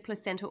dehydrating the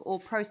placenta or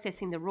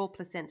processing the raw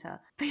placenta.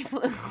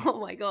 People, oh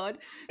my God,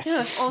 who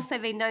have also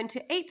been known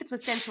to eat the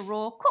placenta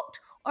raw, cooked,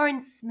 or in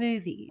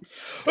smoothies.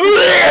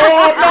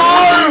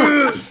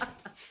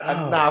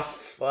 Enough.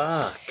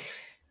 Fuck.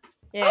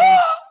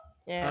 Yeah.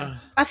 Yeah.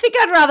 I think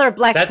I'd rather a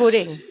black That's-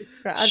 pudding.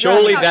 I'd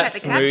surely rather- that I'll try the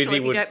capsule smoothie if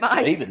you would- don't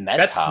mind. Even That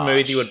that's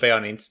smoothie harsh. would be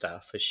on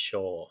Insta for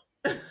sure.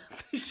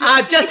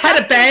 I just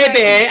had a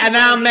baby and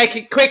now I'm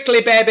making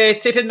quickly, baby.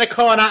 Sit in the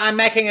corner. I'm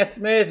making a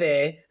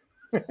smoothie.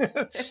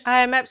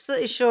 I am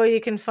absolutely sure you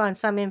can find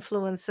some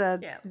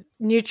influencer Yeah.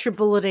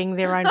 nutribulleting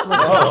their own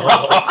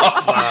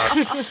placenta.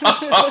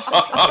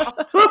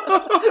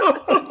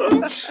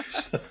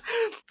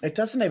 It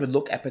doesn't even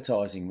look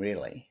appetizing,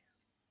 really.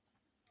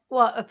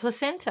 What, a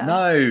placenta?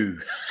 No.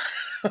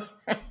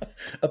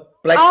 A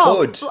black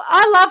pud.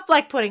 I love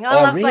black pudding. I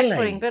Oh, love really? black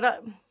pudding, but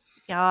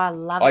I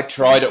love it. I It's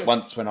tried delicious. it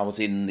once when I was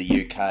in the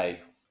UK.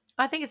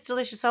 I think it's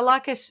delicious. I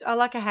like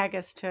a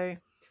haggis too.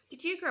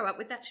 Did you grow up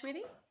with that,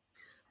 Schmitty?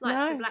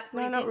 No, the black no,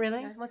 pudding not thing?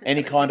 really. No, it wasn't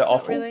Any something kind of you-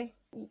 offal? Really?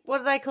 What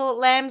do they call it?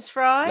 Lamb's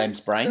fry?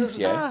 Lamb's brains,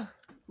 yeah. Ah.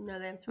 No,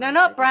 lamb's No, fries,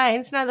 not is it?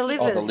 brains. No, the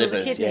livers. the or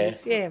livers, the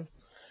kidneys. Yeah.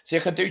 See, I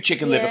can do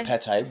chicken liver Yeah.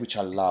 pate, which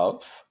I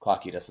love.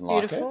 Clarky doesn't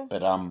like Beautiful. it,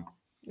 but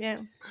Yeah.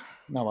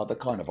 no other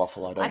kind of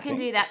offal. I don't I can think.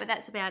 do that, but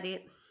that's about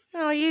it.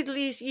 Oh, you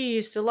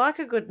used to like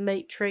a good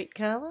meat treat,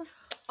 Carla.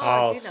 Oh,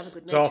 I Oh, do love a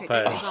good stop meat treat,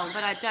 don't get me it. wrong,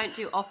 but I don't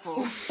do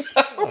offal.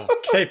 Oh,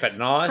 keep it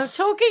nice.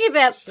 I'm talking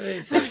about.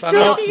 Jesus, I'm I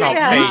know it's talking not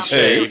about-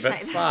 PG, Me but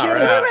too. far You're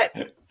talking out.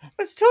 about- I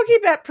was talking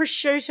about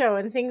prosciutto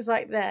and things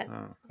like that.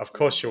 Oh, of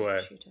course you were.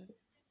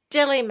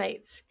 Deli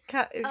meats.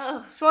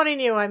 Oh. Swanee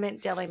knew I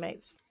meant deli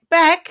meats.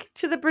 Back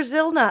to the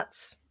Brazil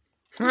nuts.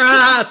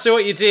 Ah, see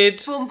what you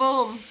did. Boom,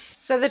 boom.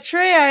 So the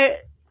trio,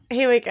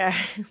 here we go.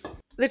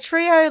 The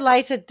trio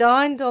later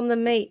dined on the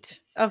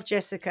meat of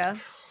Jessica,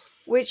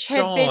 which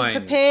had been Dined.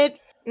 prepared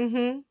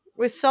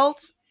with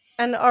salt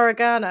and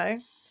oregano,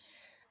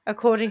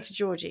 according to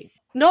Georgie.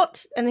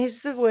 Not, and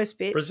here's the worst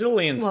bit.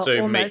 Brazilians Well,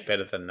 do almost. meat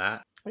better than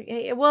that.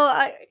 Yeah, well,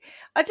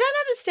 I don't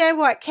understand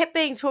why it kept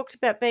being talked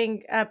about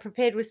being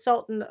prepared with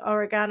salt and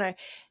oregano.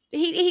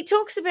 He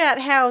talks about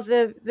how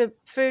the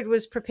food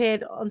was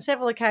prepared on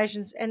several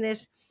occasions, and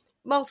there's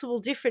multiple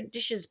different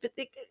dishes, but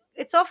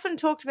it's often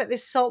talked about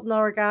this salt and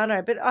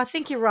oregano. But I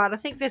think you're right. I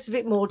think there's a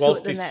bit more to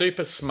Whilst it than he's that.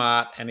 super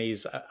smart and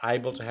he's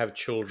able to have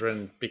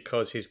children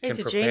because he can He's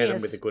a prepare them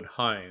genius. with a good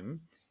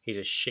home, he's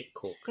a shit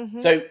cook.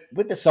 So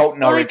with the salt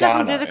and Well, he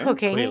oregano, doesn't do the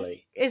cooking.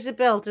 Clearly.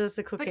 Isabel does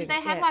the cooking. But did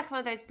they have yeah. like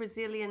one of those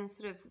Brazilian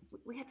sort of?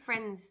 We had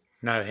friends.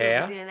 No who were hair.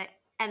 Brazilian,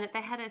 and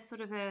they had a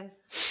sort of a.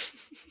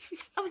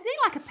 It was nearly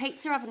like a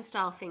pizza oven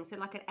style thing, so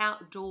like an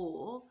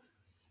outdoor,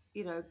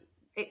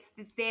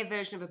 It's their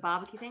version of a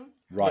barbecue thing.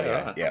 Right,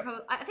 Yeah. yeah.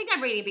 I think I'm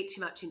reading a bit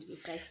too much into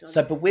this based on.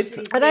 So, but with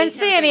these I don't details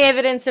see any of-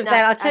 evidence of No,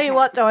 that. I'll tell you okay.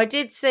 what, though, I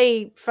did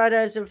see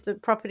photos of the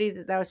property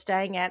that they were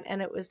staying at,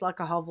 and it was like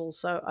a hovel,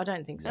 so I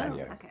don't think so. Oh,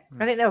 Yeah. okay.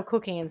 I think they were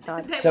cooking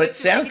inside. So it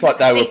sounds like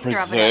they were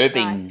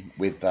preserving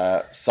with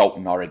salt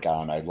and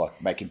oregano,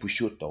 like making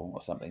prosciutto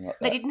or something like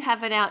They that. didn't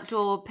have an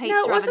outdoor pizza No,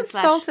 it oven wasn't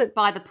slash salted.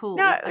 by the pool.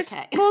 No, it's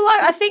okay. more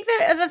like I think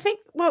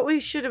what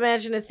we should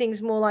imagine are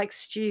things more like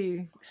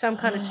stew, some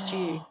kind of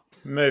stew.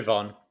 Move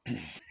on.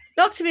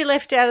 Not to be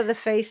left out of the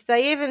feast,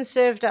 they even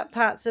served up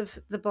parts of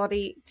the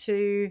body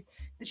to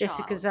The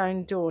Jessica's child.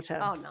 own daughter.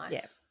 Oh, nice.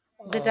 Yeah,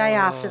 the day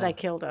after Oh. they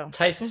killed her.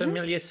 Tastes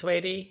familiar,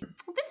 sweetie?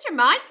 This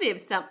reminds me of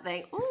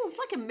something. Oh, it's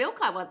like a milk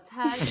I once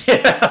had.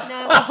 Yeah.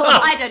 No,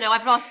 I don't know.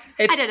 I've lost.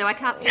 I It's- don't know. I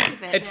can't think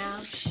of it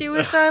it's- She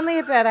was only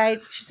about 8.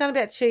 She's only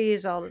about 2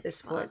 years old at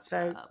this point,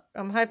 so Oh.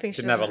 I'm hoping she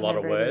Didn't have a doesn't lot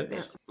of remember any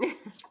words. this.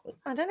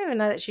 I don't even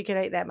know that she could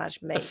eat that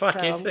much meat. The fuck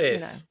so, is you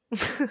this?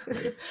 know.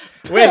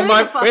 Where's Who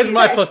my the fuck Where's is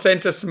my this?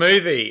 placenta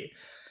smoothie?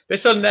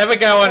 This will never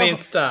go on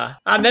Insta.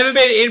 I'll never be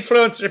an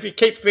influencer if you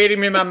keep feeding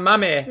me my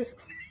mummy.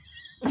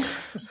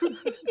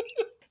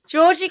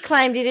 Georgie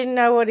claimed he didn't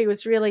know what he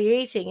was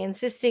really eating,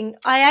 insisting,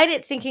 I ate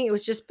it thinking it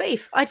was just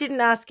beef. I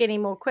didn't ask any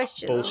more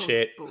questions.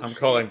 Bullshit. I'm bullshit.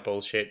 calling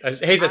bullshit.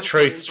 He's a I'm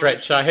truth calling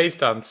stretcher. bullshit. He's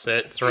done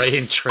set 3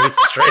 in truth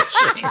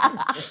stretching.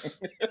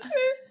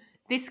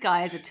 This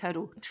guy is a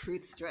total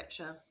truth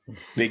stretcher.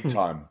 Big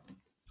time.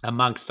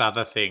 Amongst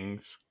other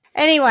things.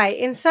 Anyway,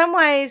 in some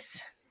ways,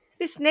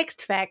 this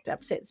next fact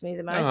upsets me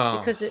the most Oh.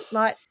 because it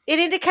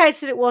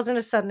indicates that it wasn't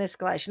a sudden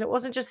escalation. It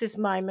wasn't just this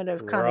moment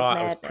of kind Right,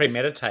 of it was madness.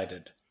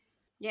 premeditated.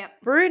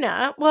 Yep.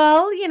 Bruna,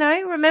 well, you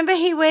know, remember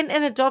he went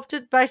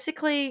and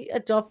basically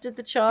adopted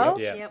the child?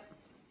 Yeah. Yep.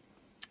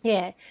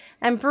 Yeah.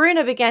 And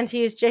Bruna began to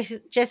use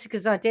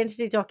Jessica's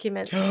identity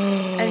documents,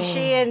 and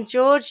she and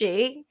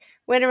Georgie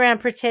went around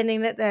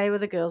pretending that they were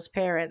the girl's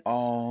parents.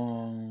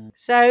 Oh,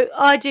 So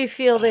I do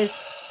feel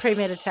there's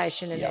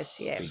premeditation in Yeah. this,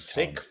 yeah. Big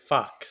Sick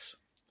fucks.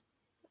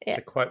 Yeah.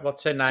 To quote,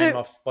 what's her name So-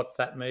 off? What's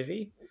that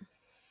movie?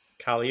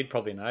 Carly, you'd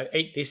probably know.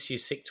 Eat this, you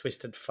sick,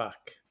 twisted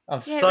fuck.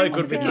 I'm Yeah, so rings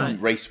a good with bell.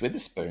 names. Reese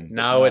Witherspoon.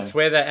 No, it's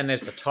where and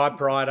there's the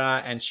typewriter,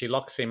 and she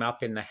locks him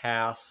up in the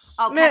house.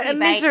 Oh, Kathy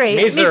Bates. Misery.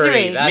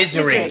 Misery, that's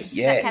Misery. it. Is that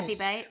Yes. Kathy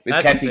Bates? With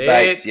That's Kathy it.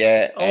 Bates,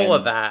 yeah. all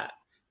of and- that.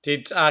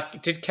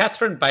 Did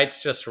Catherine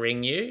Bates just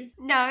ring you?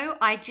 No,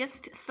 I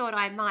just thought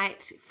I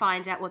might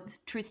find out what the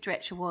truth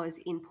stretcher was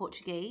in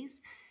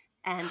Portuguese,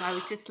 and I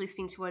was just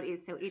listening to what it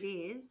is. So it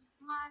is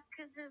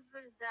Marca de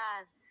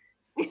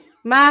verdade.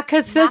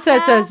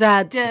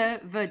 Maca de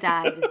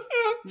verdade.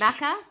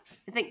 Maca?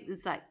 I think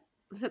it's like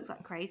it looks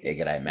like crazy. Yeah,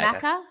 g'day,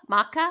 mate.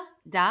 Maca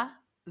da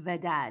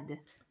verdade.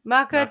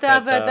 Marca da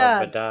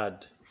verdade.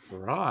 Verdad.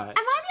 Right. Am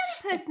I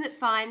the only person that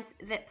finds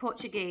that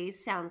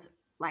Portuguese sounds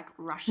like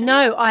Russian?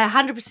 No, I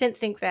 100%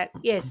 think that.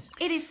 Yes,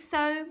 It is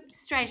so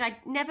strange. I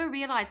never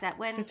realised that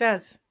when it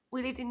does.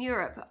 we lived in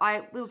Europe.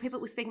 We were people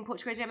who were speaking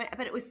Portuguese,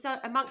 but it was so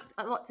amongst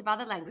lots of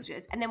other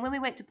languages. And then when we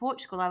went to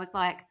Portugal, I was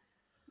like,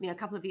 a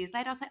couple of years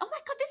later, I was like, oh my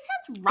God, this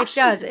sounds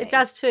Russian. It does. to me. It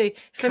does too.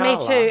 For me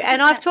Carla. too.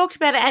 And I've talked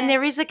about it, and Yes.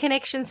 there is a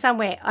connection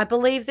somewhere. I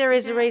believe there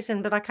is a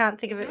reason, but I can't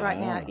think of it right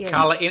now. Yes.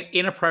 Carla,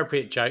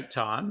 inappropriate joke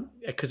time,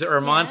 because it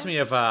reminds me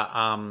of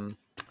a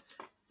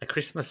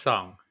Christmas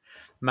song.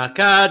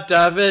 Maca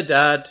da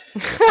verdad.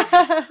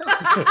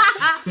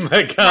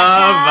 Maca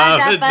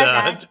da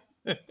verdad.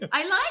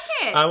 I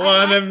like it. I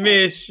want to like it.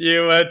 miss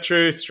you a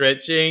truth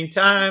stretching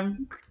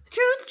time.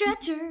 True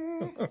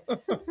stretcher.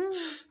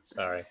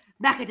 Sorry.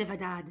 Maca de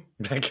verdade.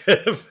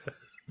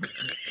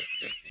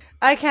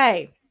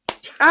 Okay.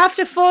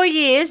 After 4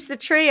 years, the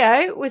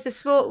trio with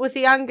the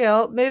young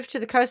girl moved to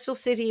the coastal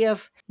city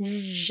of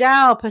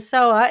João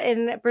Pessoa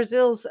in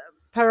Brazil's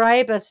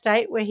Paraíba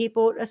state, where he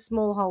bought a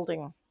small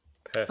holding.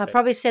 I Perfect.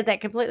 probably said that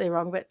completely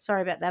wrong, but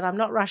sorry about that. I'm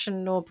not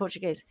Russian nor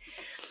Portuguese,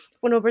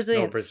 nor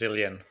Brazilian. Nor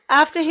Brazilian.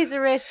 After his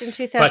arrest in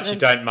 2000, But you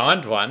don't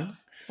mind one.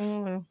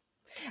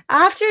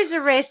 After his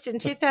arrest in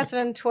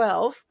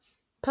 2012,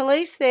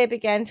 police there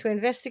began to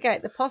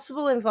investigate the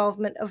possible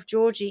involvement of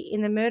Georgie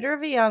in the murder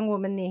of a young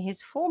woman near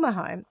his former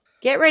home.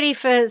 Get ready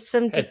for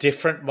some A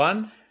different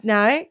one.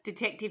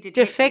 Detective.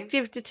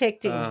 defective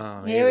detecting.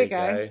 Oh, Here we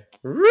go.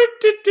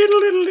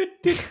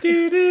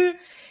 go.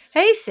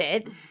 He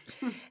said,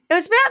 it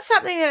was about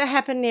something that had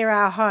happened near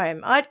our home.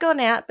 I'd gone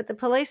out, but the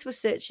police were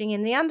searching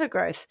in the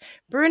undergrowth.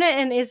 Bruna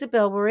and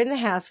Isabel were in the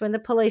house when the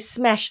police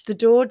smashed the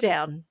door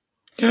down.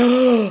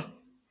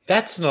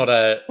 That's not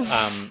a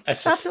Subtle.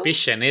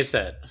 suspicion, is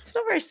it? It's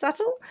not very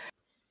subtle.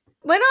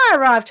 When I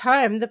arrived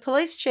home, the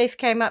police chief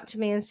came up to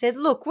me and said,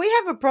 look, we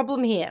have a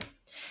problem here.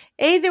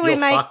 Either we You're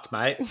make fucked,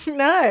 mate.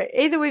 No,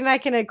 either we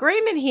make an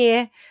agreement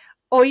here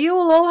or you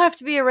will all have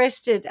to be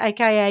arrested,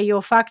 aka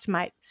you're fucked,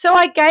 mate. So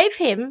I gave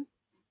him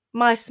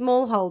my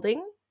small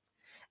holding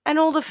and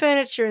all the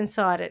furniture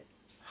inside it.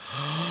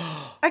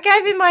 I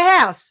gave him my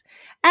house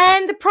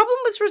and the problem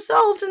was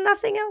resolved and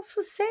nothing else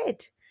was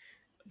said.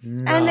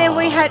 And then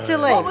we had to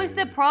leave. What was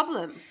the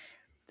problem?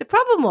 The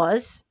problem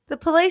was the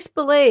police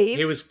believed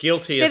He was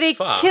guilty that as he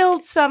fuck.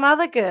 killed some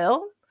other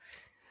girl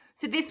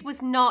So this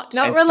was not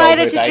Not And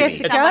related to stole her baby.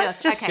 Jessica. Someone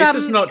else. Just Okay. some.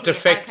 This is not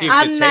defective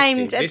okay. detective.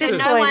 Unnamed at This this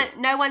is point.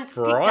 No one's picked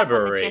up on the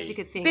Bribery.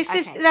 Jessica thing. This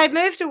is Okay. they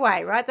moved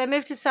away, right? They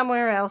moved to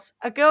somewhere else.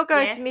 A girl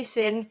goes Yes,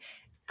 missing.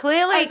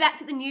 Clearly, Oh,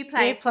 that's at the new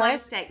place. My place.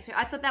 mistake. So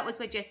I thought that was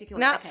where Jessica was.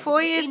 no. Okay, 4 so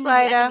years at the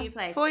later, new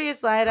place. 4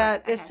 years later,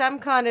 Correct, there's okay. some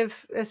kind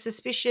of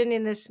suspicion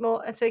in the small,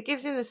 and so it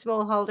gives him the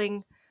small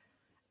holding,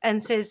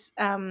 and says,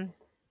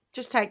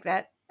 "Just take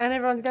that," and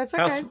everyone goes,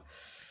 "Okay."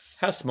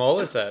 How small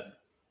is it?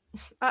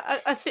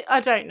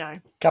 I don't know.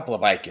 Couple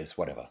of acres,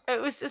 whatever.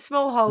 It was a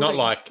small holding. Not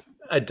like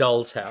a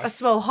doll's house. a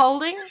small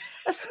holding.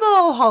 A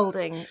small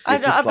holding.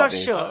 I'm just not like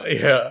this. sure.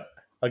 Yeah.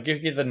 I'll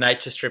give you the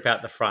nature strip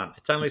out the front.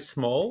 It's only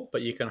small,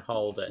 but you can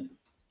hold it.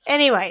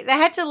 Anyway, they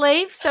had to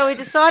leave, so we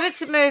decided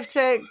to move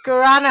to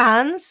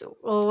Garanahans,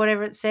 or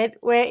whatever it said,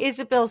 where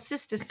Isabel's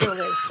sister still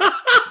lived.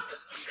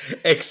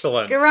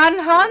 Excellent.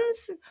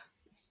 Garanhans?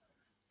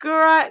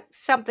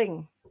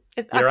 Something.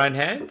 Your own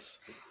hands?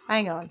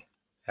 Hang on.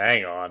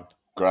 Hang on.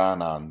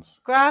 Granans.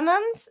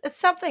 Granans? It's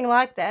something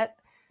like that.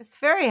 It's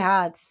very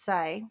hard to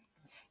say.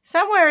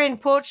 Somewhere in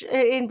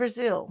in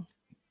Brazil.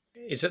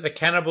 Is it the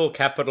cannibal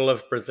capital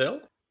of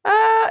Brazil?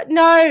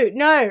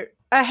 No.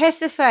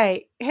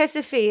 Recife.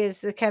 Recife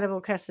is the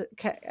cannibal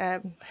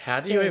How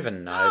do you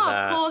even know Oh,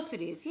 that? of course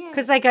it is. Yeah.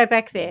 because they go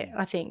back there,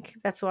 I think.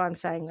 That's why I'm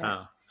saying that.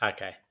 Oh,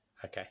 okay.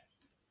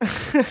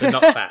 So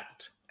not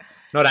fact.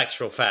 Not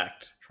actual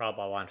fact. Trial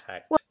by one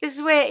fact. Well, this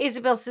is where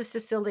Isabel's sister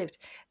still lived.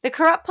 The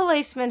corrupt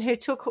policeman who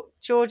took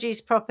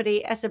Georgie's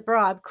property as a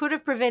bribe could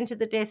have prevented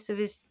the deaths of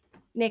his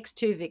next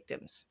two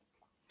victims.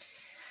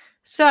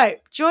 So,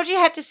 Georgie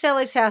had to sell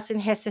his house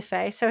in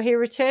Recife, so he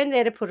returned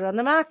there to put it on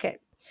the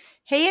market.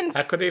 He and...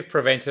 How could he have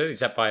prevented it? Is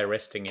that by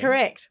arresting him?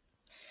 Correct.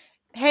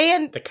 He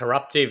and... The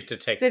corruptive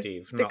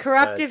detective, the not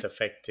corruptive- the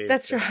defective.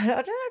 That's right. I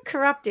don't know,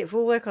 corruptive.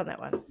 We'll work on that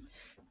one.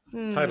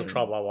 Total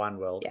trial by one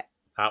will. Yeah.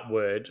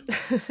 Word.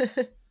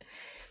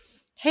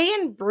 He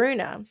and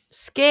Bruna,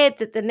 scared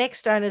that the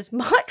next owners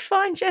might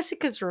find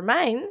Jessica's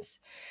remains,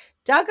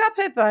 dug up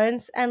her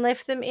bones and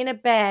left them in a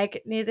bag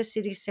near the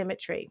city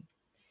cemetery.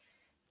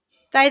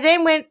 They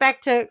then went back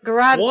to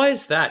Garan. Why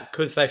is that?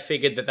 Because they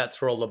figured that that's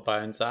where all the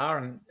bones are,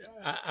 and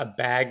a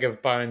bag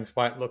of bones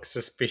won't look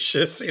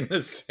suspicious in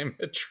the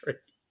cemetery.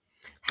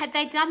 Had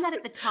they done that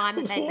at the time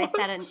that they left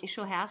that What?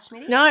 initial house,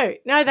 Schmitty? No,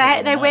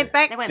 they no. went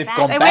back. They went They've back.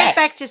 gone They back. went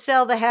back to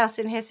sell the house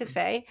in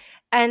Recife,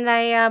 and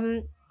they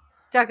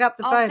dug up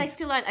the Oh, so they bones.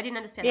 still own. I didn't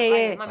understand. Yeah, that.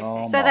 yeah. My Oh,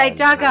 mistake. So they my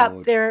dug up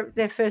Lord.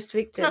 their first So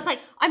victim. I was like,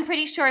 I'm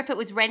pretty sure if it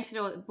was rented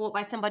or bought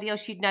by somebody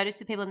else, you'd notice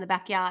the people in the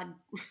backyard.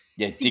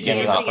 Yeah, Dig digging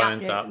it everything up.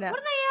 Bones Yeah, up. no. What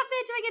are they out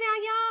there doing in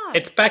our yard?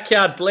 It's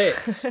backyard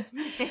blitz.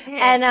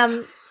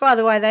 And by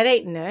the way, they'd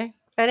eaten her.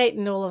 They'd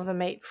eaten all of the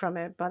meat from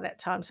her by that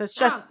time. So it's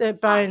just the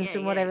bones yeah,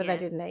 and whatever yeah. they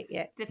didn't eat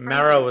yet. The freezer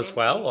Marrow was as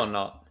well, empty. or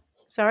not?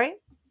 Sorry?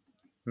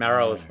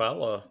 Marrow as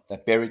well, or They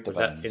buried the was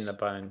bones. that in the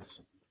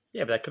bones?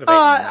 Yeah, but they could have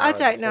Oh, eaten the marrow I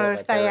don't know before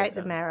if they buried ate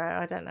the them. marrow.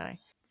 I don't know.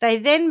 They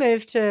then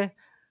moved to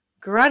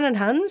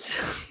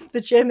Granenhans, the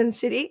German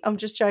city. I'm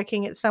just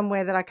joking. It's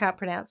somewhere that I can't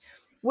pronounce.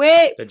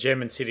 Where The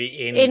German city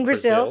in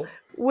Brazil,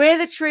 where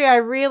the trio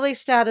really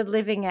started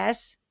living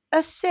as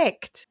a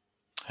sect.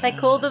 They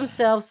called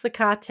themselves the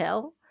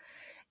Cartel,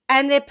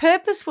 and their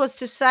purpose was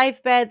to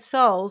save bad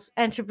souls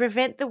and to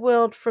prevent the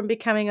world from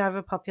becoming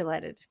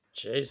overpopulated.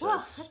 Jesus. Whoa,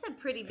 that's a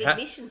pretty big Ha-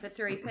 mission for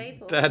 3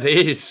 people. That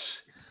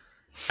is.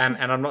 And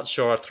I'm not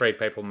sure if 3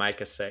 people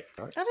make a sect.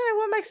 I don't know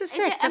what makes a Is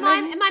sect. it, am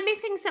I mean, I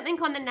missing something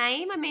on the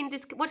name? I mean,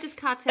 what does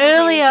cartel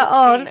mean?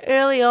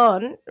 early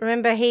on,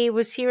 remember he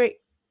was hearing.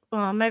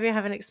 Oh, maybe I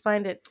haven't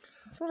explained it.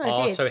 I thought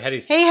I did. So he had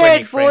his He 20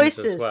 heard friends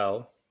voices. as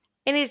well.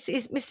 And his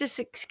Mr.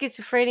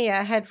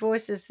 Schizophrenia had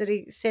voices that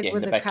he said Yeah, were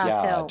in the the cartel.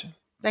 backyard.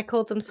 They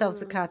called themselves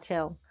the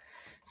cartel.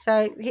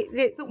 So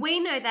But we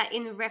know that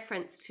in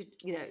reference to,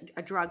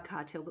 a drug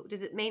cartel, but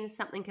does it mean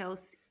something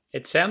else?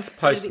 It sounds A little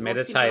bit more simple,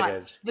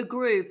 post-meditated. like the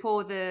group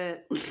or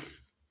the...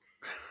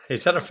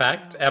 Is that a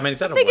fact? I mean, is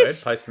that a think word,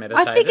 it's-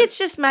 post-meditated? I think it's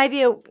just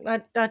maybe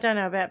I don't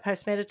know about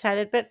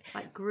post-meditated, but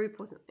like group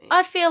wasn't it?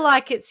 I feel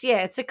like it's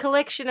a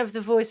collection of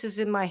the voices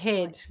in my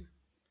head.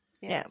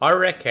 Yeah. I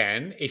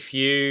reckon if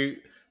you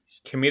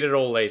committed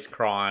all these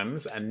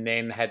crimes and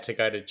then had to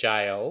go to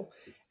jail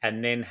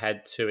and then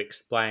had to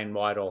explain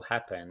why it all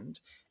happened,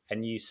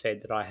 and you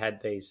said that I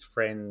had these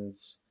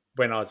friends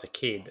when I was a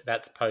kid,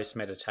 that's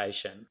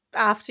post-meditation.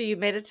 After you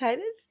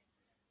meditated?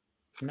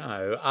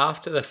 No,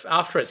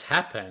 after it's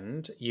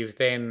happened, you've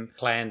then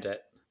planned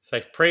it. So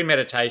if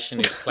premeditation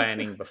is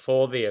planning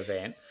before the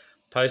event,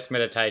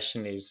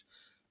 post-meditation is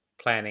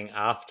planning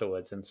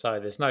afterwards. And so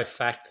there's no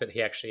fact that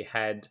he actually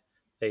had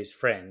these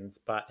friends,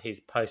 but he's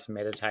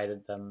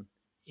post-meditated them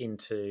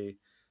into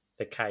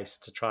the case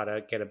to try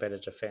to get a better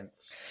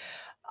defense.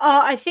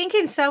 Oh, I think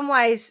in some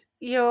ways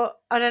I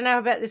don't know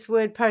about this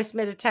word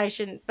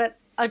post-meditation, but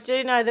I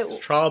do know that It's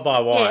trial by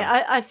one.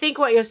 Yeah, I think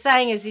what you're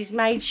saying is he's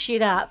made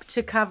shit up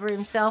to cover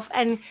himself.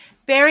 And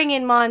bearing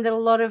in mind that a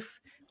lot of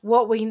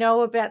what we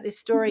know about this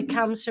story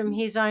comes from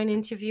his own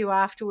interview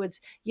afterwards,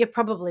 you're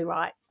probably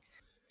right.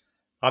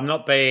 I'm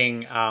not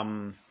being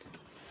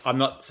I'm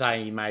not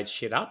saying he made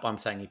shit up. I'm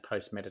saying he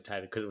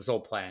post-meditated because it was all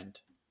planned.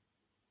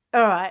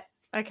 All right.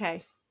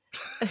 Okay.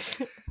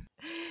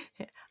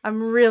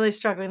 I'm really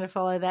struggling to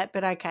follow that,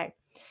 but okay.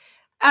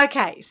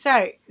 Okay,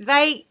 so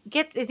they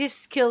get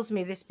this kills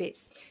me, this bit.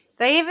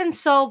 They even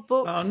sold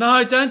books. Oh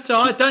no! Don't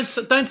die! Don't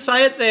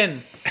say it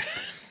then.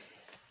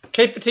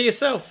 Keep it to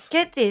yourself.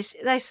 Get this.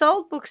 They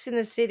sold books in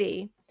the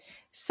city,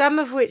 some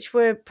of which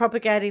were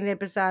propagating their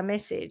bizarre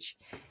message.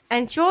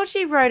 And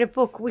Georgie wrote a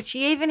book which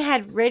he even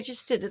had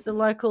registered at the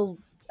local,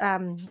 I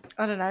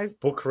don't know,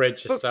 Book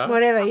register.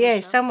 whatever,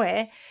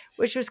 somewhere,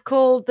 which was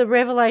called The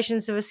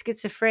Revelations of a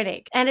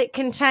Schizophrenic. And it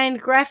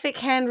contained graphic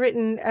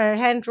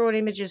hand-drawn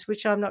images,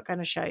 which I'm not going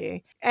to show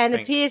you, and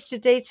appears to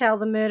detail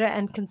the murder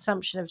and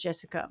consumption of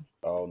Jessica.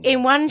 Oh, no.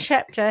 In one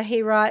chapter,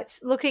 he writes,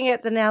 looking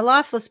at the now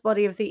lifeless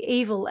body of the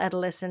evil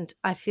adolescent,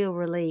 I feel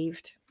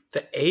relieved.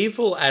 The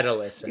evil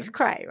adolescent. It's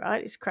cray,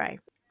 right? It's cray.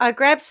 I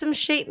grabbed some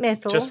sheet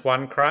metal. Just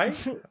one cray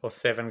or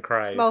 7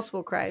 crays? It's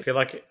multiple crays.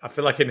 I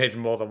feel like it needs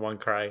more than one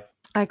cray.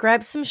 I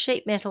grabbed some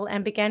sheet metal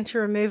and began to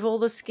remove all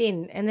the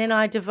skin, and then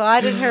I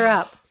divided her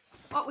up.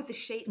 What with the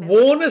sheet metal?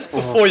 Warn us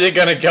before you're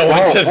going to go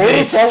into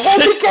this.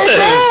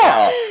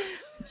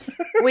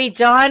 We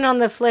dine on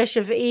the flesh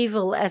of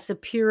evil as a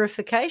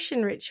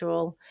purification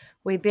ritual.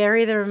 We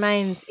bury the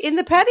remains in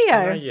the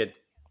patio. No, you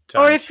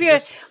don't.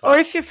 Or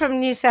if you're from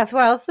New South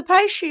Wales, the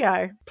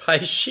patio.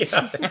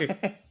 Patio.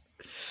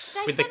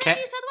 With the cat.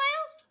 New South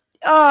Wales?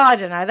 Oh, I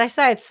don't know. They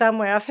say it's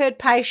somewhere. I've heard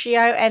patio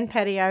and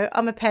patio.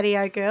 I'm a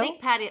patio girl.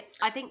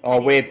 I think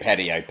Oh, we're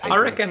patio people. I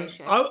reckon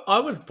I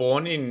was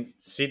born in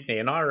Sydney,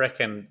 and I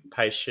reckon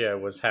patio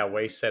was how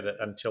we said it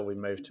until we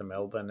moved to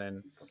Melbourne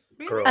and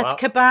grew That's up.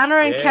 Cabana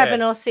and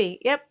Cabanossi.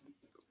 Yep.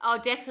 Oh,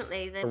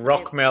 definitely.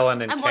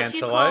 Rockmelon and what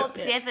cantaloupe.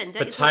 do you call Devon?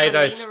 Don't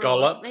potato you call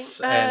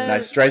scallops and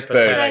No,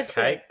 Strasbourg. potato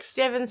cakes.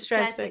 Devon,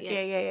 Strasbourg.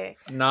 Strasbourg, Yeah.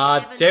 Nah,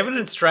 Devon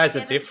and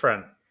Stras are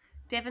different.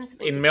 Devon's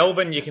In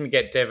Melbourne, you can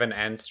get Devon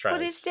and Stras.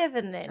 What is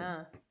Devon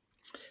then?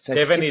 So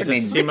Devon it's is a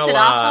different in-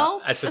 similar.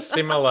 It's a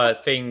similar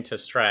thing to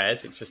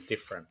Stras. It's just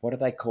different. What do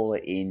they call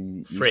it in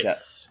New South?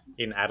 Fritz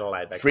in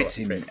Adelaide. They Fritz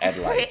call it in Fritz.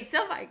 Adelaide, Fritz,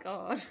 oh my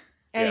god.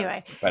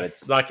 Anyway. but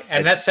it's Like,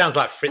 and that sounds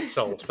like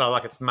Fritzel. So,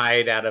 like, it's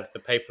made out of the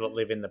people that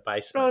live in the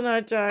basement. Oh, no,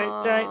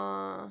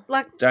 don't.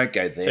 Like, don't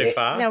go there. Too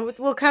far. no,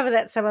 we'll cover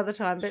that some other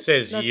time. But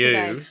Says not you.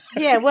 today.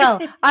 Yeah, well,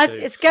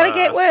 it's going to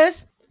get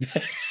worse.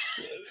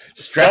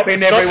 Strap in,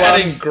 Stop everyone.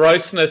 adding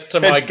grossness to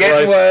my It's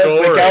getting gross worse.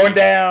 story. We're going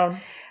down.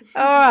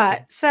 All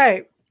right.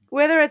 So,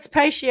 whether it's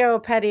patio or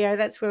patio,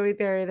 that's where we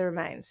bury the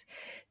remains.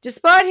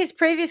 Despite his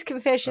previous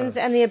confessions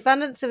and the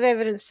abundance of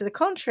evidence to the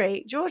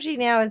contrary, Georgie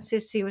now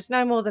insists he was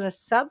no more than a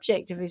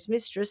subject of his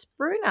mistress,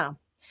 Bruna.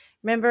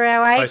 Remember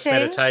our 18?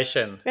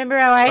 Post-meditation. Remember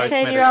our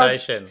 18-year-old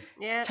Post-meditation.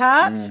 Yeah.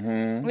 tart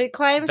Mm-hmm. who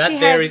claims he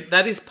had...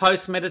 That is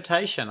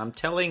post-meditation. I'm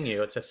telling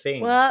you, it's a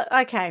thing. Well,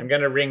 okay. I'm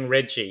going to ring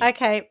Reggie.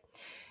 Okay.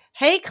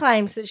 He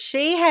claims that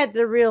she had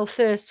the real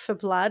thirst for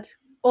blood,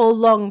 or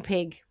long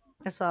pig,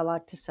 as I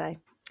like to say.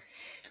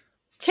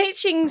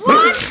 Teachings...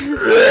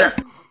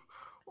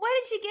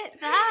 Where did you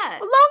get that?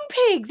 Long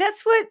pig,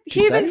 that's what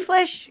human say?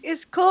 flesh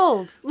is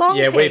called. Long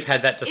Yeah, pig. we've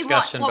had that In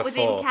discussion what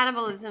before. within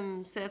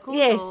cannibalism circles?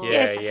 Yes, or-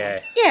 yes.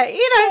 Yeah. Yeah,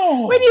 you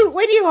know, when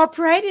you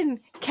operate in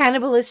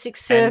cannibalistic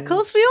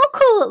circles, we all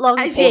call it long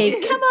As you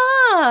pig. do. Come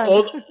on.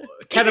 Or Is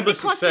it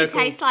cannibalistic because circles.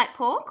 we taste like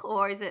pork,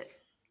 or is it?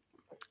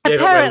 Yeah,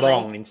 but Apparently. we're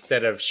long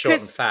instead of short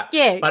and 'Cause, fat.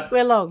 yeah, but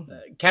we're long.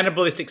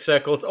 cannibalistic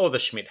circles or the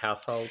Schmidt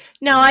household.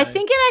 No, I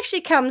think it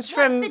actually comes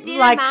from for dinner,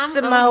 like Mum?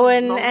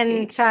 Samoan long and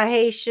pig.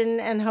 Tahitian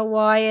and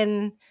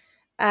Hawaiian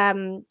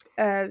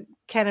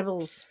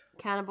cannibals.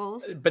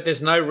 Cannibals. But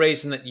there's no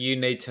reason that you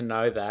need to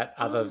know that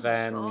other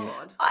than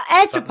God.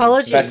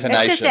 Anthropology. It's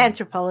Fascination. just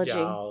anthropology.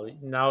 Oh,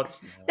 no,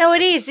 it's No,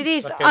 it is. It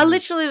is. fucking- I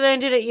literally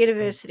learned it at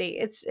university.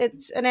 It's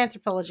an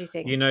anthropology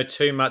thing. You know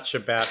too much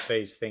about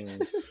these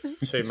things.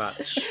 Too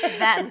much.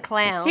 That and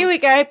clowns. Here we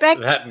go. Back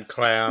That and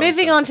clowns.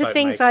 Moving and on to soap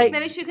things making.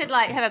 Maybe she could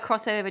have a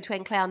crossover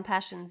between clown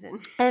passions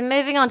and and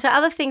moving on to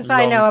other things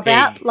I Long know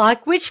about, pig,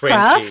 like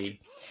witchcraft. 20.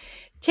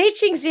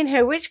 Teachings in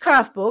her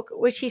witchcraft book,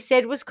 which he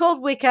said was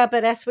called Wicca,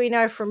 but as we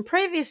know from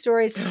previous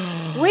stories,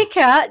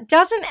 Wicca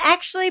doesn't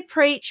actually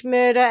preach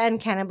murder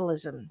and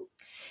cannibalism.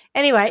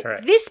 Anyway,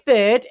 Correct. this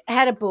bird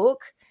had a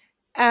book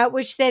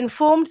which then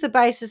formed the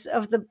basis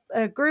of the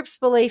group's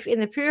belief in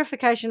the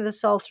purification of the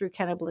soul through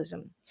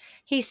cannibalism.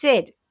 He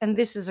said, and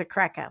this is a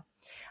cracker,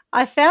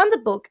 I found the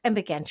book and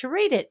began to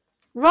read it.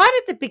 Right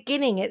at the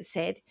beginning, it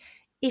said,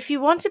 if you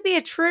want to be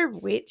a true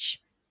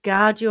witch,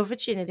 guard your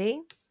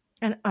virginity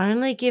and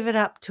only give it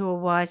up to a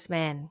wise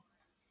man.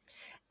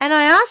 And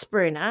I asked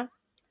Bruna,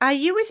 are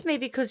you with me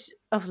because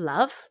of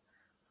love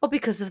or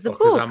because of the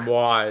Because book? I'm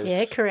wise.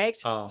 Yeah, correct.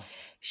 Oh,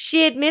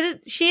 She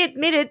admitted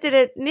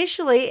that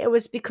initially it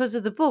was because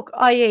of the book,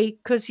 i.e.,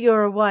 because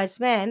you're a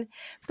wise man,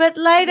 but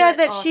later Yeah,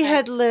 that she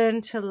had thanks.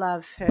 learned to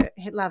love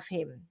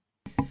him.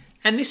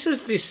 and this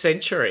is this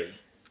century.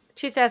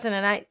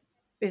 2008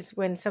 is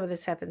when some of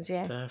this happens,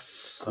 yeah. The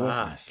fuck.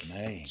 Goodness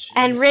me.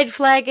 And red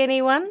flag,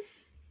 anyone?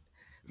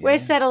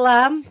 Where's that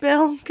alarm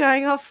bell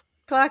going off?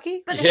 Clarky?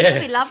 But I Yeah,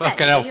 think we love that.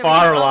 fucking hell, You're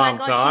fire right. alarm Oh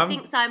my God, time. she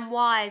thinks I'm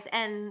wise,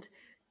 and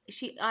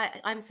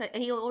I'm so.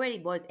 And he already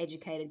was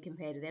educated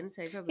compared to them,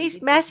 so he probably He's did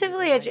think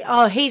massively he was educated.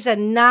 wise. Oh, he's a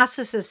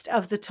narcissist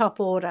of the top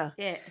order.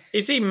 Yeah,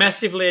 Is he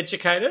massively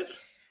educated?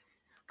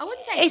 I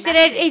wouldn't say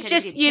He's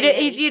just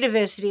he's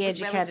university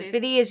It's educated, relative.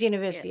 but he is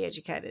university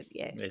educated.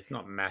 Yeah. It's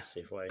not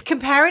massively.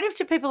 Comparative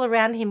to people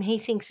around him, he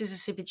thinks he's a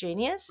super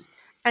genius,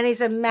 and he's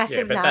a Yeah,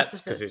 massive but that's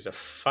because narcissist. he's a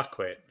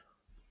fuckwit.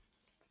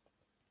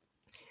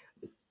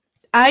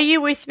 Are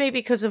you with me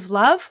because of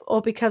love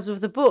or because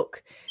of the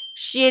book?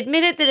 She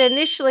admitted that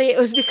initially it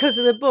was because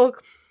of the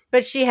book,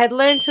 but she had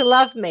learned to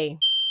love me.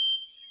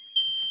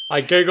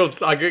 I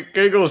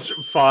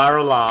googled fire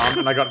alarm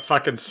and I got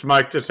fucking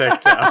smoke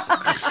detector.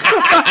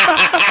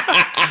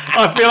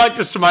 I feel like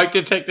the smoke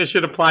detector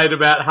should have played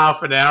about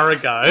half an hour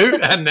ago,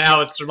 and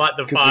now it's like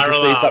the Because we fire can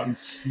alarm. see something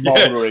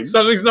smouldering. Yeah,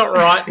 something's not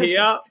right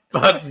here,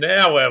 but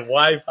now we're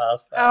way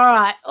past that. All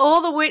right,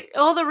 all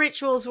the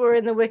rituals were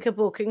in the Wicca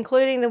book,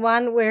 including the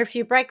one where if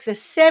you break the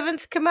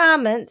 7th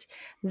commandment,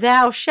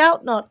 thou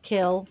shalt not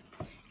kill,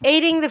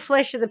 eating the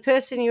flesh of the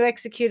person you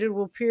executed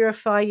will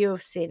purify you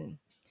of sin.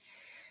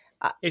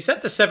 Is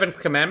that the 7th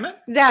commandment?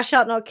 Thou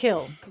shalt not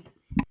kill.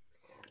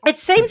 It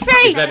seems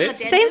very Is that it?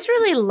 seems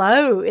really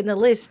low in the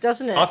list,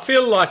 doesn't it? I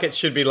feel like it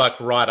should be like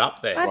right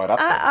up there. Right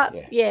up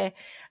there, yeah.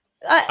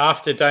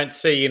 After don't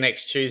see you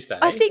next Tuesday.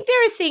 I think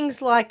there are things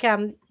like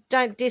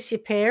don't diss your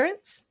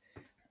parents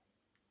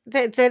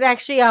that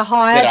actually are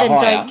higher That are than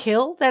higher. don't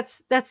kill.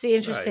 That's the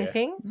interesting yeah.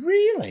 thing.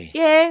 Really?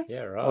 Yeah.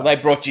 Yeah, right. Well, they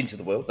brought you into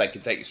the world. They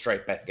can take you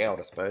straight back out,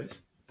 I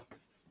suppose.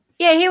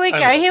 Yeah, here we go.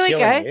 Only Here we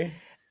killing go. you.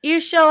 You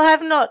shall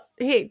have not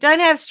don't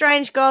have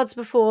strange gods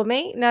before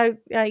me. No,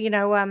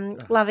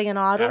 loving an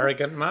idol.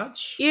 Arrogant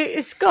much?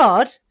 It's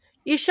God.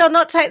 You shall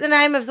not take the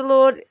name of the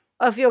Lord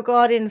of your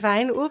God in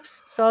vain.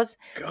 Oops, soz.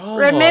 God.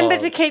 Remember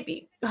to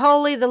keep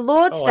holy the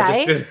Lord's Oh, I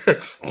day. just did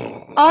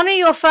it. Honor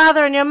your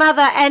father and your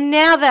mother, and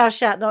now thou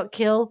shalt not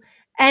kill,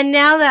 and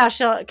now thou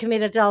shalt not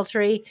commit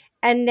adultery,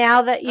 and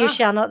now that you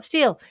shall not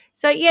steal.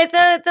 So yeah,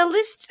 the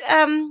list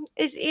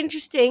is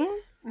interesting.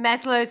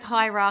 Maslow's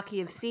hierarchy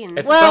of sins.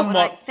 It's What I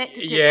somewhat,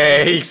 expected to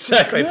yeah,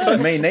 exactly. It's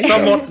me neither.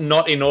 somewhat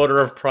not in order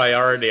of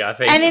priority, I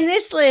think. And in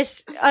this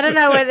list, I don't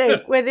know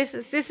where this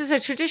is a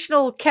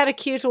traditional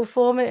catechetical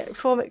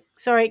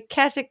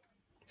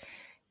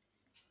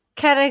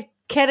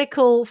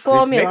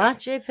formula.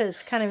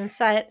 Jeepers, can't even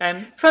say it.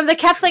 And From the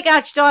Catholic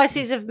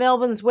Archdiocese of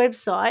Melbourne's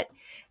website,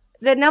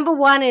 the number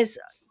one is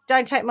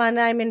don't take my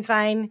name in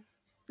vain.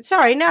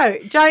 Sorry, no,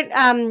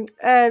 don't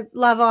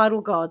love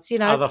idol gods.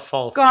 other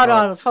false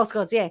Idols, false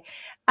gods. Yeah,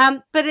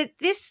 but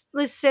this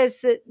list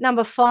says that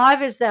number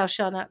 5 is thou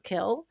shalt not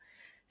kill.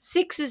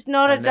 6 is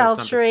not And there's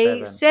number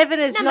adultery. 7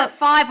 is Number not.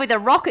 5 with a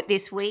rocket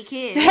this week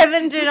is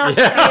 7 do not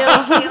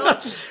steal.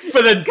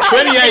 for the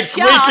 28th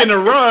week in a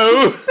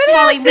row.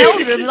 Molly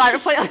Meldrum,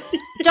 like,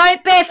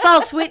 Don't bear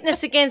false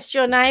witness against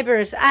your neighbour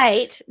is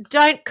 8.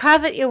 Don't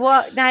covet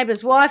your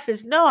neighbour's wife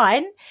is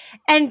 9.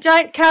 And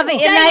don't covet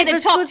your Staying in the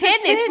neighbour's top goods 10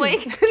 is this 10.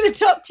 week. The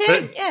top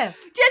 10, But- yeah.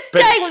 just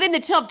staying within the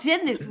top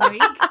 10 this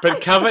week. But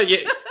covet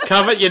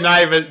your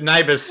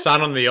neighbour's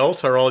son on the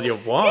altar all you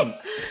want.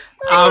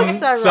 You're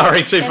so right.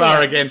 Sorry, too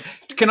far again.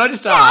 Can I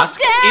just ask?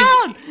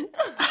 Down!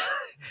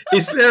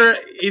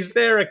 Is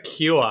there a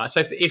cure?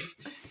 So if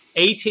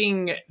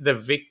eating the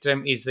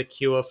victim is the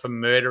cure for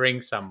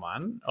murdering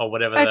someone or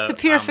whatever, It's the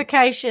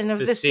purification of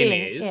the sin.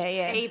 is.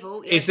 Yeah.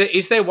 Evil. Yeah.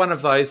 Is there one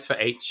of those for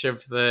each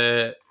of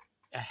the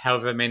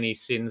however many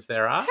sins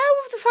there are? How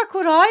the fuck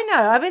would I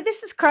know? I mean,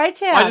 this is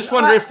Craytown. I just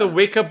wonder if the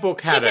Wicca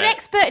book had She's an it.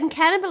 expert in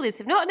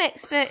cannibalism, not an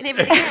expert in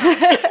everything else.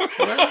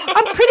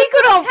 I'm pretty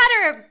good on. Had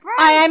her a brain.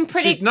 I am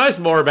pretty. She knows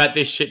more about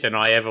this shit than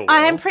I ever will.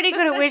 I am pretty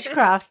good at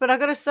witchcraft, but I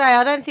got to say,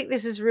 I don't think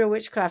this is real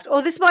witchcraft.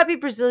 Or this might be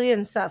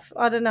Brazilian stuff.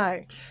 I don't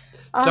know.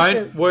 I'll have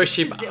Don't to-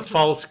 worship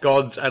false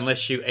gods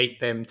unless you eat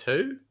them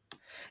too.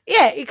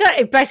 Yeah, you got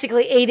to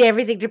basically eat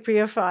everything to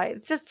purify.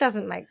 It just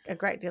doesn't make a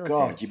great deal of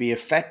God, sense. you be a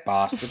fat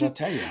bastard, I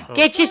tell you.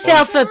 Get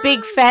yourself a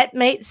big fat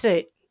meat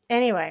suit.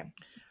 Anyway,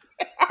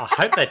 I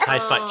hope they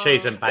taste like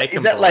cheese and bacon.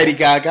 Is that balls. Lady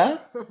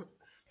Gaga?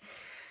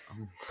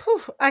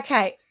 Whew,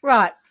 okay,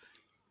 right.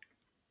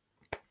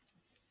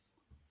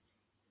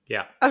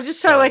 Yeah, I was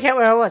just trying to work out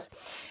where I was.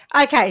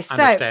 Okay,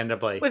 so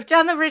understandably. we've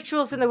done the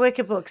rituals in the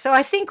Wicca book. So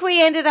I think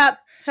we ended up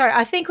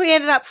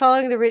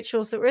following the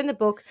rituals that were in the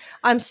book.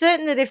 I'm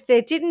certain that if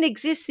there didn't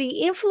exist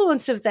the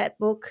influence of that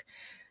book,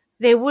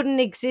 there wouldn't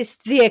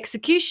exist the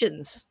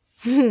executions.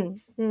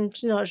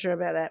 Not sure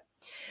about that.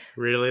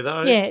 Really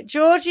though? Yeah,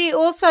 Georgie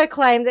also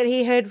claimed that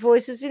he heard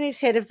voices in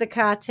his head of the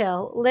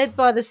cartel, led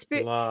by the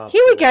spirit. Blah,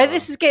 Here we go. blah.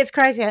 Gets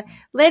crazier.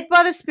 Led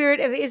by the spirit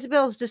of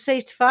Isabel's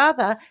deceased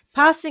father,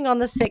 passing on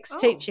the sex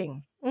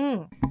teaching.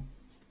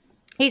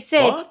 He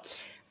said,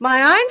 What?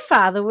 "My own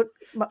father would."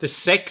 The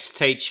sex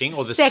teaching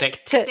or the sex?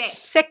 Sectus.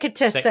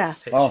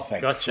 Sex teaching. Oh,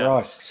 thank Gotcha.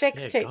 Christ.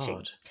 Sex Yeah, teaching.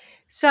 God.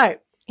 So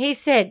He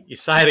said, You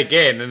say it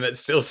again and it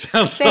still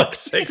sounds like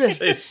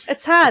sexish.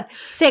 It's hard.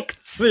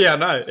 Sects. Yeah, I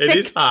know. It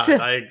is Sects.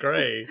 hard. I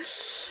agree.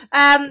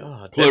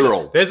 God,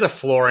 Plural. There's a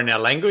flaw in our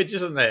language,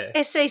 isn't there?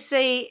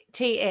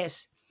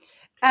 SECTS.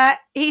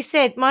 He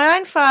said, my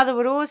own father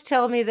would always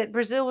tell me that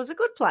Brazil was a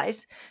good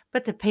place,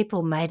 but the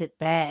people made it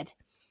bad.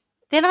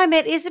 Then I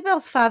met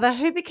Isabel's father,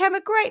 who became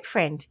a great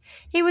friend.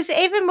 He was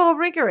even more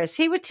rigorous.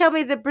 He would tell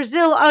me that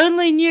Brazil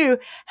only knew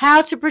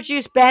how to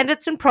produce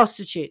bandits and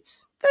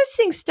prostitutes. Those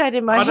things stayed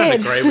in my I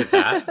head. don't agree with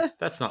that.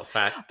 That's not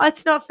fact.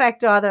 It's not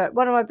fact either.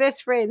 One of my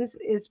best friends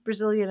is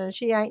Brazilian, and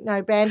she ain't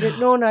no bandit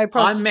nor no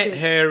prostitute. I met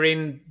her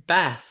in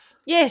Bath.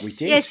 Yes, We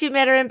did. yes, you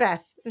met her in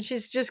Bath. And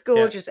she's just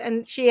gorgeous.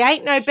 And she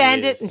ain't no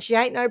bandit is. and she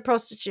ain't no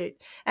prostitute.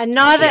 And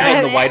neither She's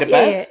on the way to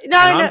Bath? No,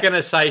 And no. I'm going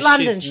to say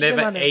London. she's She's in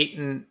never London.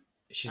 eaten.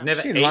 She's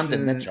never She's in eaten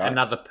London, that's right.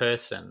 another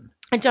person.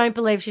 I don't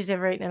believe she's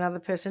ever eaten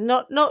another person.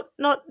 Not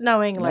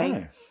knowingly.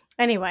 No.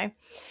 Anyway,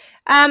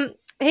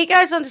 he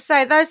goes on to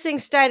say, those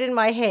things stayed in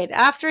my head.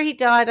 After he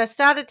died, I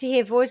started to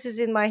hear voices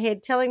in my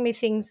head telling me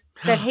things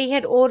that he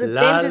had ordered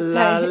them to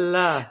say.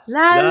 la.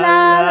 La,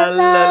 la,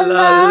 la,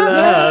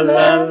 la,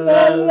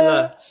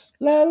 la.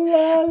 La,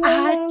 la, la,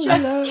 I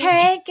just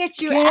can't get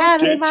you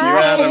out get of my you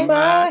out head. of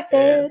my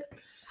head.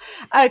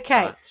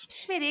 Okay. Right.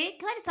 Schmitty,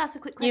 can I just ask a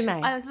quick You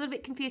question? may. I was a little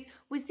bit confused.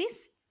 Was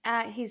this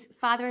his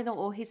father-in-law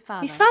or his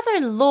father? His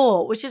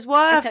father-in-law, which is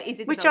why, Oh, so is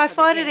which Isabel's I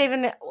find father, it yeah.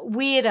 even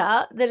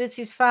weirder that it's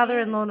his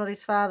father-in-law, not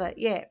his father.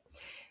 Yeah,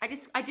 I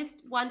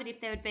just wondered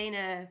if there had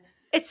been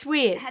it's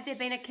weird. had there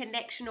been a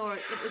connection, or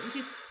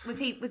was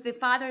the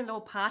father-in-law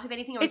part of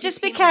anything? Or It was this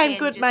just him became again,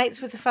 good just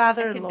mates with the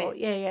father-in-law. second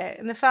bit? Yeah,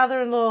 and the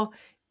father-in-law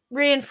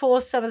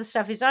reinforced some of the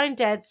stuff his own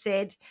dad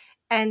said,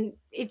 and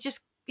it just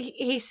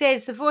he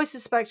says the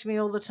voices spoke to me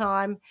all the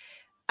time.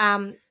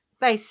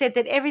 They said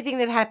that everything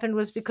that happened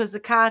was because the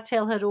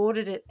cartel had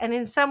ordered it, and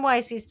in some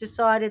ways he's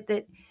decided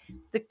that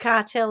the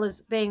cartel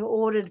is being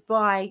ordered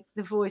by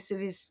the voice of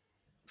his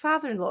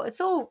father-in-law. It's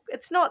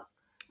not.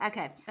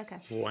 Okay.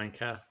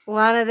 Wanker.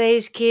 One of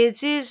these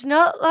kids is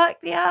not like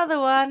the other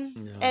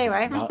one.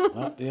 Anyway, Not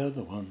like the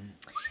other one. and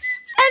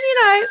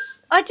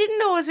I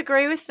didn't always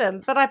agree with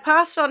them, but I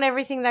passed on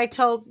everything they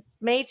told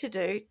me to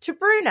do to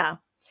Bruna,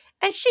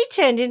 and she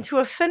turned into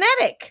a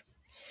fanatic.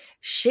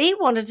 She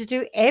wanted to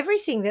do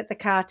everything that the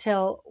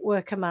cartel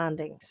were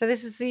commanding. So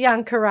this is the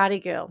young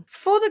karate girl.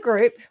 For the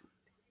group,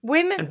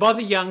 women... And by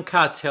the young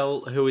cartel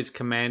who is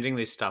commanding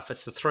this stuff,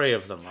 it's the three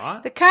of them,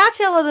 right? The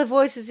cartel are the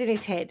voices in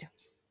his head.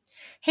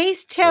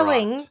 He's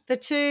telling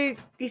Right.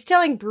 he's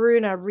telling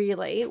Bruna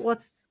really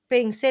what's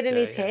being said in Yeah,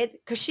 his yeah. head,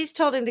 because she's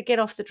told him to get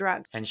off the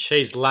drugs. And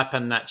she's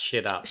lapping that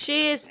shit up.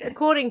 She is,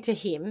 according to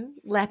him,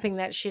 lapping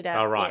that shit up.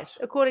 Oh, right. Yes,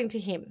 according to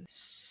him.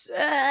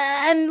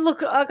 And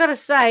look, I got to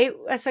say,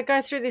 as I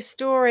go through this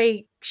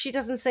story, she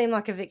doesn't seem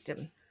like a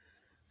victim.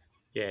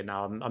 Yeah,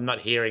 no, I'm not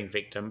hearing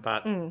victim,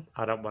 but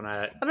I don't want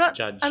to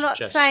judge. I'm not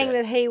just saying yet.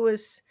 that he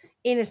was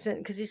innocent,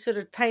 because he sort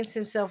of paints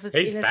himself as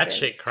He's innocent.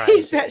 batshit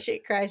He's crazy.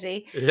 batshit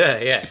crazy,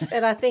 Yeah.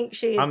 and I think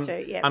she is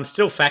too. Yeah. I'm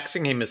still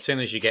faxing him as soon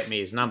as you get me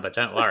his number.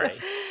 Don't worry.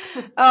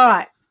 All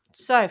right.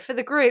 So, for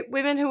the group,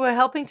 women who were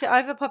helping to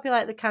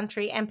overpopulate the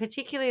country, and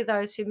particularly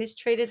those who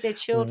mistreated their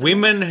children.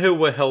 Women who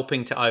were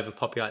helping to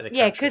overpopulate the country.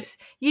 Yeah, because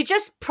you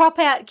just prop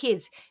out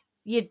kids.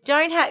 You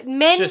don't have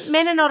men.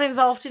 Men are not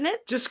involved in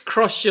it. just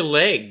cross your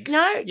legs.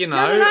 No,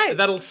 no.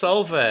 That'll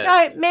solve it.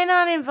 No, men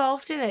aren't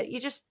involved in it. You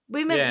just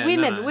women. Yeah,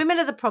 no. Women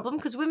are the problem,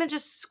 because women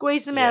just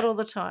squeeze them out all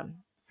the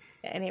time.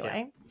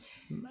 Anyway,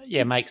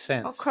 Yeah, makes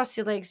sense. I'll cross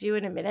your legs. You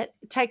in a minute.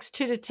 It takes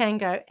two to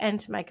tango and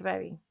to make a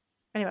baby.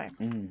 Anyway.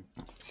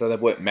 So they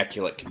weren't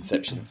immaculate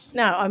conceptions.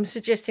 No, I'm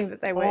suggesting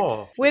that they weren't.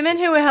 Oh. Women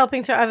who were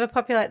helping to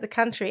overpopulate the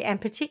country, and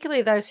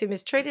particularly those who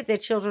mistreated their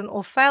children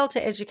or failed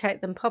to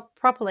educate them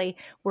properly,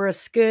 were a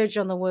scourge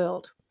on the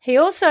world. He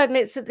also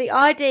admits that the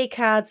ID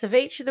cards of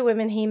each of the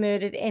women he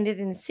murdered ended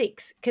in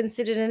 6,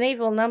 considered an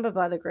evil number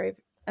by the group,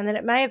 and that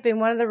it may have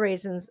been one of the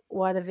reasons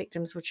why the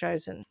victims were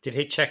chosen. Did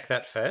he check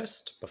that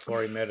first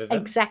before he murdered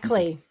them?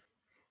 Exactly.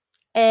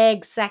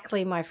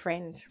 Exactly, my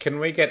friend. Can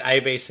we get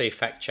ABC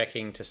fact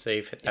checking to see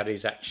if that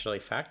is actually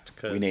fact?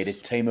 'Cause We need a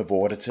team of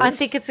auditors. I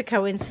think it's a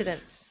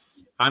coincidence.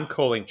 I'm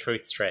calling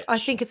truth stretch. I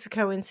think it's a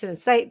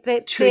coincidence.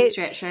 True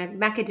stretch, right?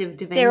 Macadam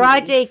Their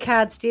ID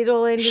cards did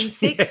all end in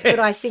 6, but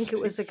I Yes, think it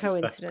was a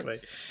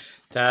coincidence. exactly.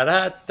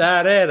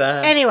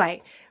 Da-da-da-da-da.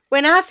 Anyway,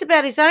 when asked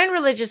about his own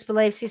religious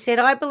beliefs, he said,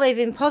 I believe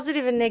in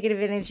positive and negative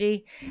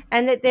energy,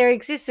 and that there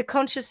exists a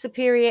conscious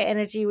superior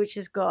energy, which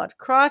is God.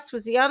 Christ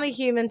was the only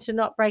human to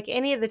not break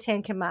any of the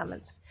 10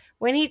 commandments.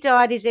 When he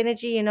died, his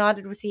energy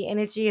united with the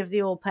energy of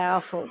the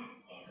all-powerful,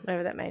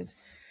 whatever that means.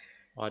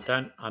 I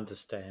don't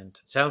understand.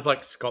 It sounds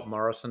like Scott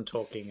Morrison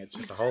talking. It's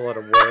just a whole lot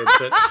of words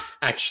that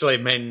actually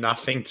mean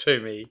nothing to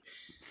me.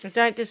 I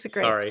don't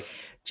disagree. Sorry.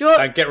 George,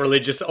 Don't get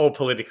religious or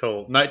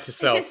political. Note to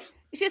self.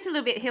 It's just a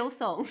little bit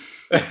Hillsong.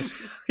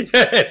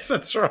 Yes,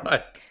 that's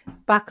right.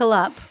 buckle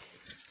up.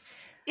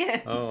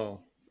 Yeah. Oh.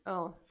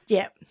 Oh.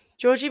 Yeah.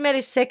 Georgie met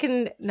his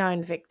second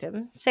known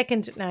victim,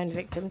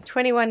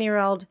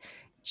 21-year-old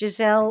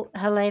Giselle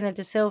Helena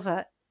da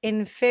Silva,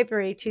 in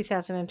February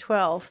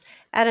 2012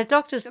 at a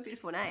doctor's. It's a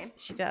beautiful name.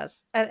 She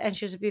does, and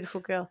she was a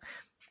beautiful girl.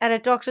 At a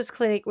doctor's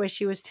clinic where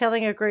she was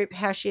telling a group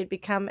how she had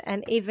become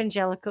an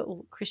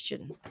evangelical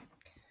Christian.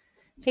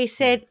 He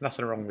said,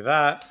 Nothing wrong with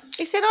that.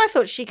 I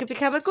thought she could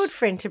become a good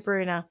friend to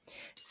Bruna.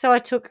 So I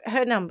took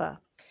her number.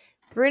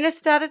 Bruna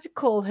started to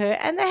call her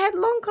and they had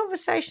long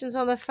conversations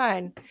on the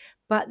phone.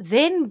 But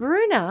then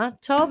Bruna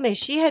told me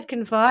she had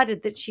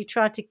confided that she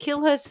tried to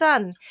kill her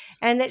son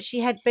and that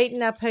she had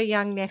beaten up her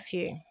young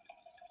nephew.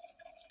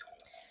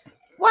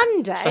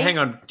 One day... So hang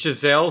on,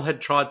 Giselle had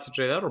tried to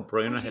do that or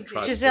Bruna had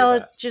tried to do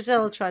that?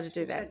 Giselle tried to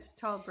do that. So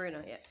told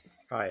Bruno, yeah.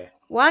 Oh, yeah.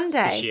 One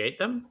day... Did she eat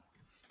them?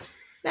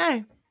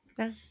 No.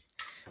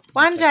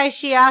 One day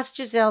she asked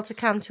Giselle to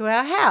come to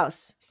our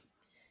house.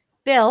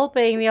 Belle,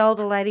 being the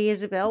older lady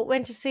Isabel,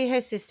 went to see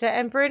her sister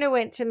and Bruna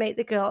went to meet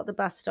the girl at the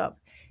bus stop.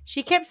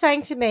 She kept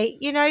saying to me,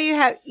 you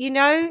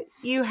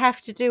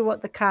have to do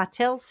what the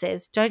cartel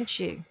says, don't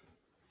you?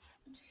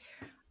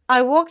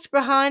 I walked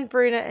behind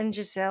Bruna and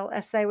Giselle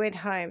as they went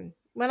home.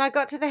 When I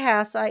got to the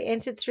house, I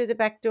entered through the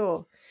back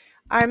door.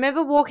 I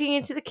remember walking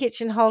into the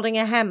kitchen holding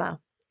a hammer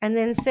and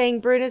then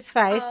seeing Bruna's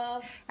face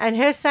and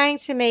her saying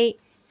to me,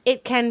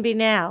 "It can be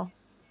now."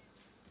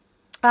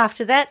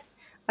 After that,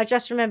 I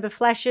just remember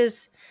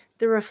flashes,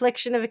 the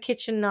reflection of a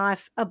kitchen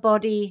knife, a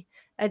body,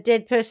 a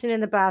dead person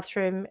in the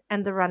bathroom,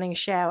 and the running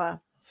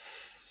shower.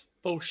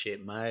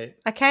 Bullshit, mate.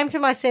 I came to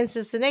my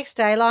senses the next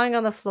day, lying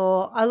on the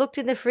floor. I looked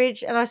in the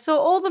fridge and I saw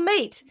all the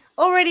meat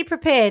already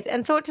prepared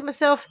and thought to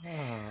myself,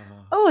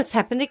 oh, it's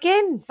happened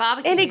again.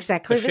 Barbecue. In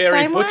exactly the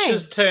Fairy same way.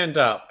 butchers turned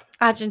up.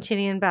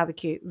 Argentinian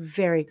barbecue.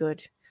 Very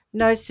good.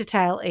 Nose to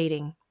tail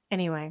eating.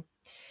 Anyway.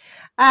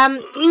 I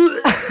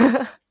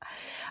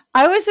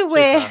was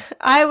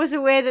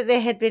aware that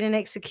there had been an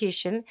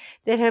execution,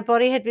 that her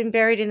body had been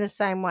buried in the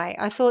same way.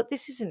 I thought,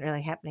 this isn't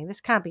really happening.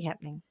 This can't be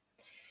happening.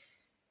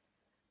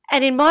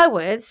 And in my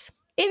words,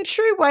 in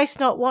true waste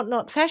not, want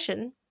not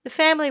fashion, the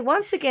family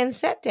once again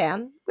sat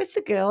down with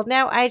the girl,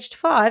 now aged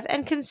 5,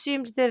 and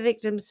consumed their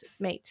victim's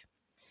meat.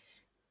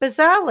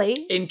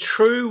 Bizarrely... In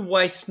true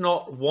waste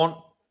not, want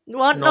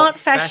not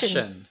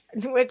fashion.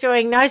 We're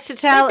doing nose to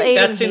tail eating.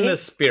 That's in here. the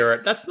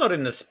spirit. That's not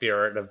in the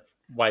spirit of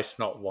waste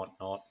not, want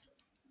not.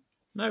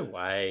 No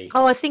way.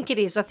 Oh, I think it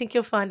is. I think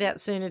you'll find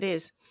out soon it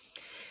is.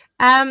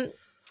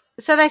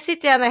 So they sit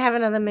down, they have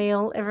another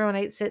meal, everyone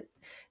eats it.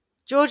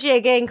 Georgie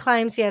again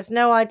claims he has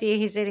no idea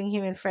he's eating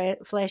human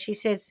flesh. He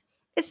says,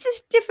 it's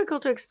just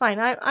difficult to explain.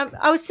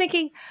 I was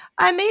thinking,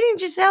 I'm eating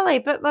Giselle,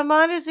 but my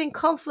mind is in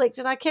conflict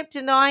and I kept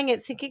denying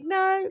it, thinking,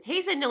 no.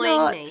 He's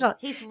annoying me. It's not.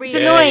 He's It's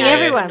annoying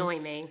everyone.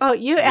 Annoying me. Oh,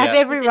 you have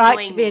every He's right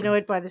annoying to be me.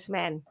 annoyed by this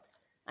man.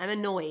 I'm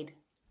annoyed.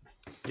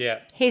 Yeah.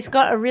 He's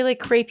got a really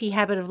creepy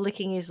habit of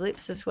licking his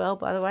lips as well,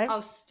 by the way.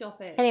 Oh, stop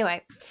it.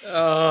 Anyway.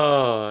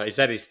 Oh, is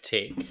that his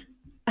tick?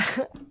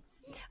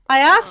 I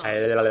asked,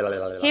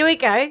 here we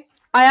go.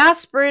 I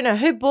asked Bruna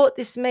who bought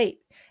this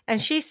meat,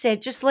 and she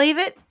said, just leave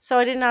it, so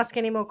I didn't ask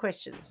any more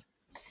questions.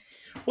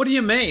 What do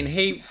you mean?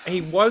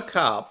 He woke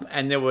up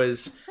and there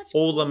was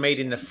all the meat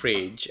in the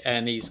fridge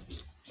and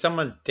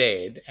someone's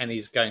dead and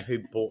he's going, who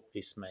bought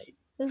this meat?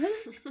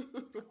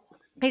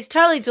 He's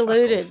totally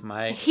deluded. Off,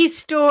 mate. His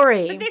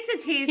story. But this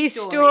is His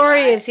story,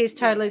 story right? is he's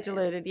totally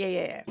deluded.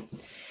 Yeah.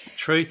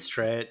 Truth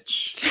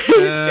stretch.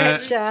 Truth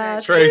stretch.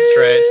 Truth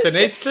stretch. There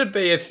needs to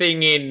be a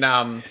thing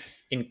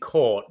in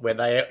court where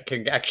they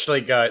can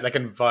actually go, they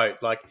can vote,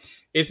 like,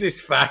 is this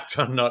fact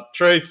or not?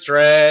 Truth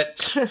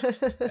stretch.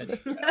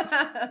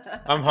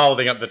 I'm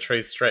holding up the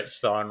truth stretch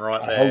sign right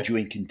there. I hold you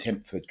in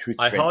contempt for truth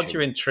I stretching. hold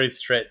you in truth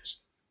stretch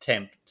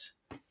tempt.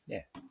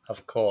 Yeah.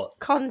 Of court. I'll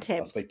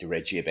Contempt. speak to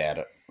Reggie about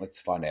it. Let's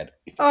find out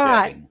if it's All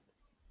right. happening.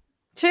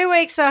 2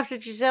 weeks after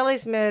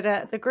Giselle's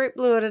murder, the group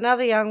lured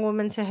another young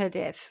woman to her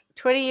death.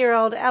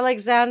 20-year-old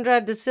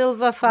Alexandra de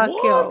Silva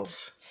Falcao,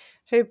 What?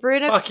 who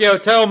Bruna... Fuck you,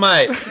 tell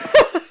mate.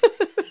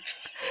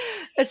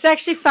 It's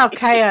actually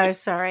Falcao,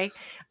 sorry.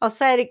 I'll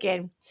say it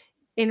again.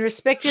 In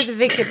respect of the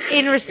victim.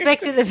 In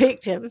respect of the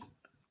victim.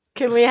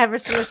 Can we have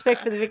some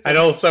respect for the victim? And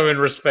also in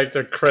respect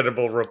of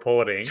credible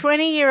reporting.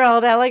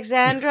 20-year-old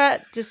Alexandra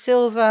de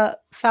Silva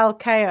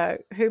Falcao,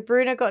 who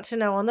Bruna got to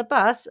know on the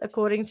bus,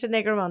 according to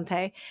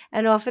Negromonte,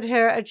 and offered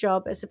her a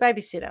job as a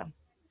babysitter.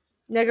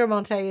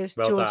 Negromonte is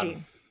Well Georgie.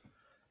 done.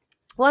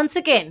 Once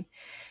again,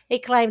 he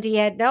claimed he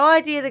had no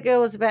idea the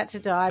girl was about to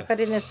die, but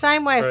in the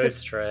same way as Truth the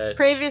stretch.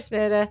 previous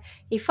murder,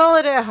 he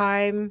followed her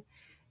home,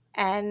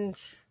 and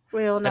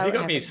we all know Have you what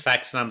got me his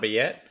fax number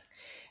yet?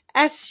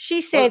 As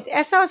she said,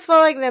 as I was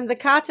following them, the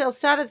cartel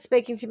started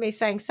speaking to me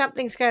saying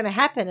something's going to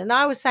happen. And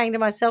I was saying to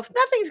myself,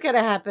 nothing's going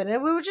to happen.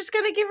 And we were just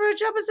going to give her a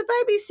job as a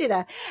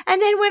babysitter.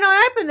 And then when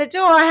I opened the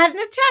door, I had an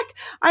attack.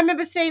 I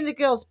remember seeing the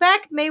girl's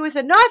back, me with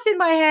a knife in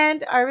my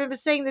hand. I remember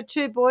seeing the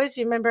two boys,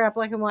 you remember our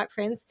black and white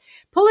friends,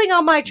 pulling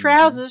on my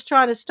trousers,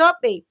 trying to stop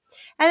me.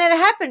 And then it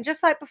happened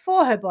just like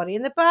before, her body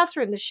in the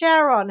bathroom, the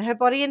shower on, her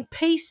body in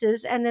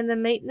pieces, and then the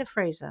meat in the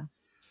freezer.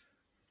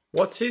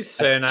 What's his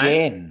surname?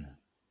 Again.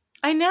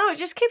 I know, it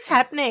just keeps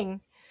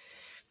happening.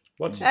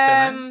 What's his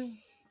surname?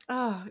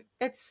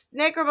 It's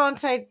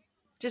Negromonte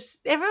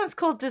Just everyone's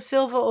called De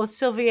Silva or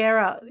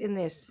Silviera in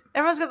this.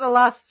 Everyone's got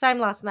the same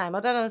last name. I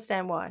don't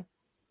understand why.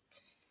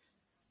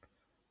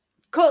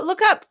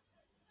 Look up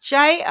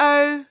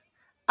Jorg.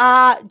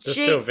 De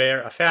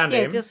Silveira. I found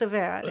him. De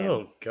Silveira. Yeah.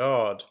 Oh,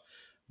 God.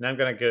 Now I'm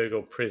going to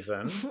Google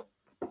prison.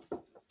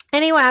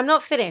 Anyway, I'm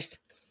not finished.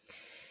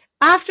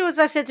 Afterwards,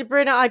 I said to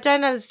Bruna, I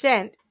don't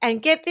understand.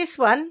 And get this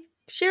one.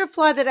 She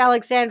replied that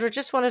Alexandra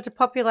just wanted to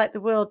populate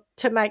the world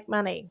to make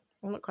money.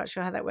 I'm not quite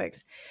sure how that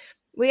works.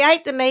 We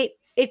ate the meat.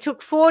 It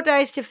took 4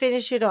 days to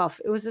finish it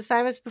off. It was the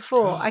same as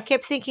before. I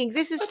kept thinking,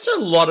 That's a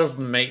lot of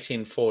meat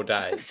in 4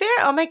 days. It's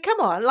I mean, come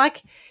on.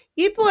 Like,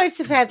 you boys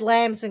have had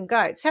lambs and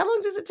goats. How long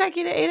does it take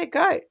you to eat a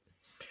goat?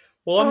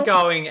 Well, I'm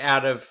going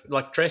out of,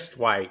 like, dressed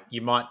weight.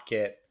 You might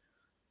get,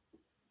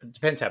 it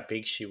depends how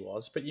big she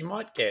was, but you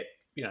might get,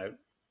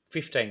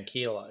 15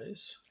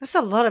 kilos. That's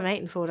a lot of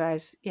meat in 4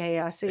 days.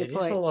 Yeah, I see your point.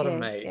 It is a lot of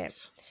meat. Yeah.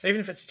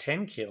 Even if it's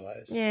 10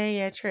 kilos.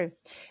 Yeah, true.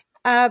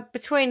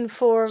 Between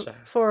four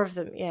of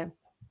them, yeah.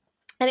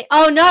 And it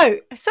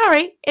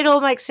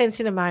all makes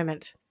sense in a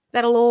moment.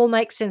 That'll all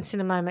make sense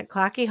in a moment,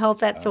 Clarky. Hold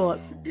that thought.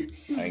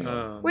 Hang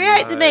on. We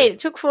ate the meat. It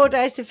took 4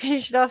 days to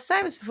finish it off.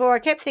 Same as before. I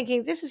kept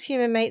thinking, this is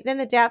human meat. Then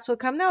the doubts will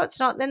come. No,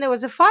 it's not. Then there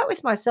was a fight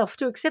with myself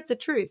to accept the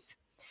truth.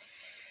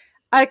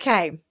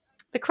 Okay.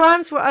 The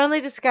crimes were only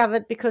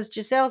discovered because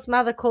Giselle's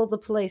mother called the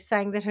police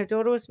saying that her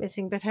daughter was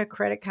missing, but her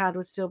credit card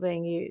was still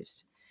being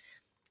used.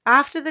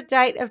 After the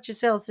date of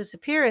Giselle's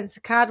disappearance,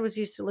 the card was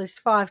used at least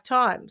 5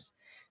 times.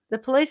 The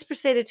police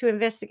proceeded to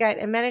investigate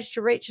and managed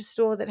to reach a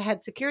store that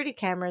had security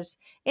cameras.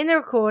 In the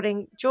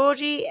recording,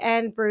 Georgie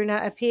and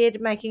Bruna appeared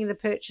making the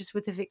purchase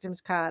with the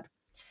victim's card.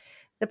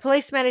 The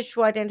police managed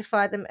to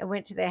identify them and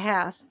went to their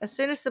house. As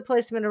soon as the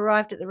policeman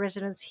arrived at the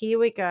residence, here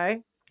we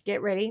go,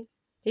 get ready,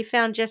 he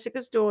found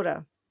Jessica's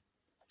daughter,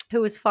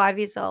 who was 5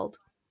 years old.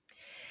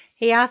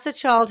 He asked the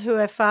child who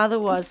her father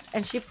was,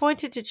 and she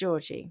pointed to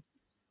Georgie.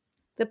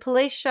 The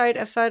police showed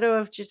a photo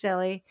of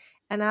Giselle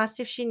and asked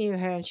if she knew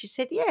her, and she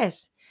said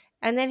yes.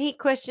 And then he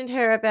questioned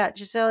her about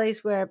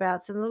Giselle's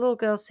whereabouts, and the little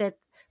girl said,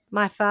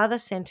 my father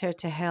sent her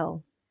to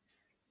hell.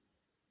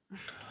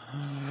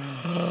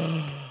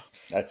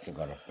 That's not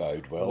going to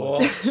bode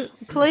well.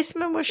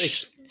 Policeman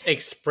was...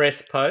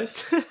 Express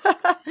Post.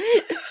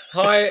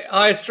 Hi,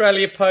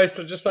 Australia Post.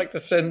 I'd just like to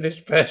send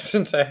this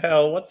person to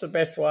hell. What's the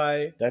best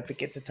way? Don't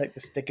forget to take the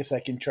sticker so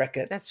I can track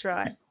it. That's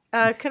right.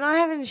 Can I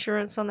have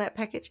insurance on that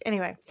package?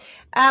 Anyway,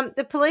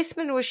 the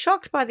policeman was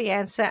shocked by the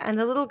answer, and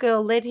the little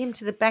girl led him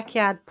to the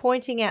backyard,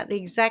 pointing out the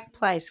exact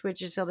place where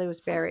Giselle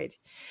was buried.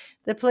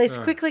 The police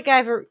quickly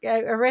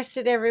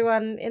arrested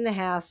everyone in the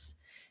house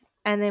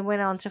and then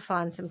went on to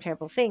find some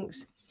terrible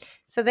things.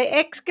 So they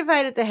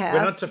excavated the house.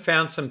 Went on to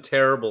found some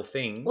terrible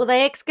things. Well,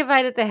 they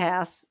excavated the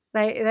house.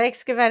 They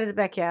excavated the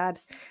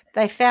backyard.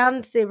 They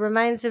found the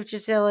remains of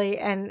Giselle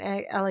and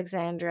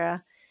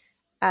Alexandra.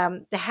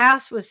 The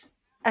house was,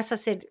 as I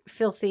said,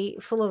 filthy,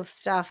 full of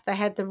stuff. They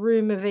had the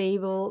room of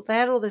evil. They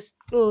had all this.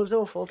 Oh, it was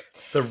awful.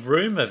 The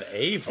room of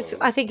evil?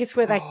 I think it's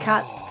where they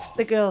cut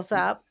the girls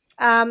up.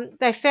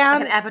 They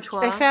found like an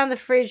abattoir. They found the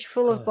fridge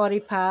full of body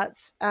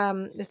parts,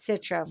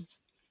 etc.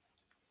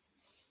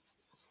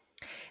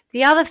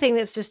 The other thing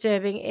that's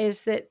disturbing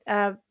is that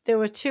there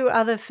were 2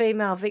 other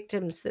female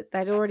victims that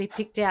they'd already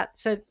picked out.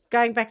 So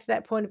going back to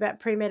that point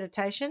about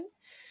premeditation,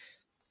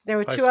 there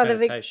were 2 other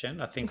victims.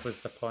 I think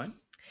was the point.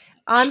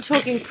 I'm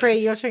talking pre,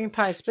 you're talking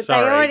post. But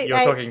Sorry,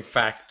 you're talking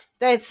fact.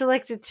 They had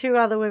selected 2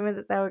 other women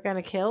that they were going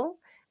to kill,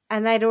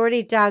 and they'd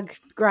already dug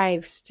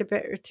graves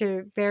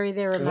to bury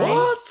their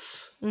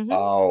remains. What? Mm-hmm.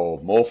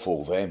 Oh, more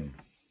fool them.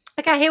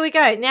 Okay, here we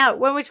go. Now,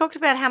 when we talked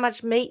about how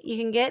much meat you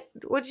can get,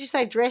 what did you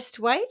say, dressed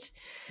weight?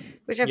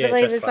 Which I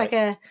believe is like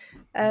a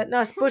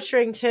nice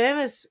butchering term,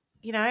 as,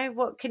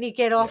 what can you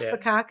get off a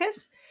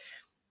carcass?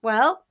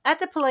 Well, at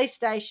the police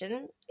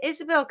station,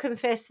 Isabel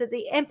confessed that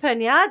the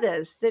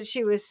empanadas that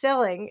she was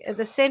selling at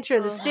the centre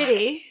of the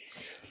city...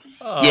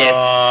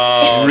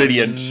 Yes,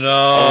 brilliant.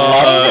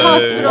 No. In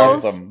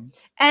hospitals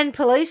and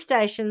police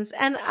stations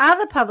and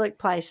other public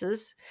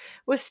places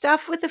were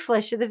stuffed with the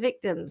flesh of the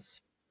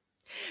victims.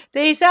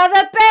 These are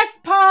the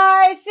best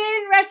pies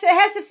in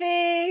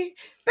Hessefi.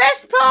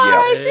 Best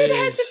pies in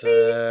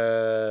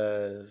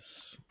Hessefi.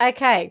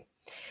 Okay.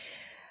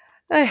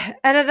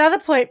 At another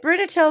point,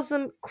 Bruna tells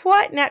them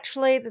quite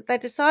naturally that they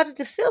decided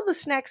to fill the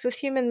snacks with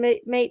human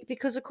meat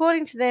because,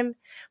 according to them,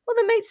 well,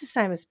 the meat's the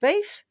same as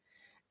beef.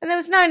 And there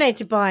was no need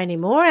to buy any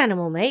more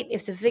animal meat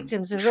if the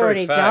victims have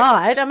already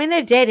died. I mean,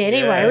 they're dead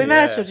anyway. We may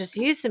as well just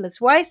use them. It's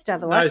waste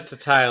otherwise. Nose to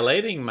tail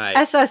eating, mate.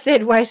 As I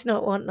said, waste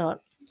not, want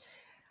not.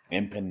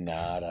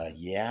 Empanada,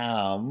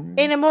 yum.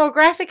 In a more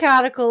graphic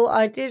article,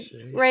 I did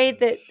read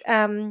that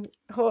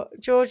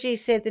Georgie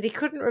said that he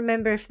couldn't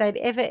remember if they'd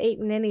ever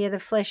eaten any of the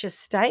flesh of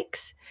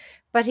steaks,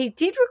 but he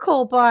did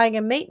recall buying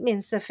a meat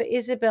mincer for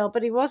Isabel,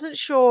 but he wasn't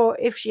sure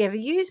if she ever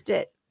used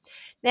it.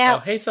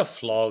 Now, he's a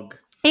flog.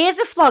 He is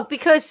a flog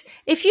because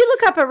if you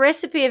look up a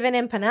recipe of an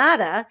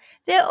empanada,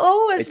 they're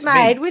always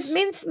made with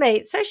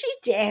mincemeat. So she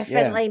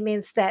definitely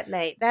minced that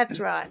meat. That's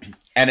right.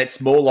 And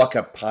it's more like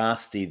a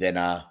pasty than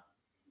a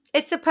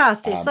It's a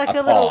pasty. It's like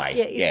a a little, pie,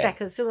 yeah, yeah.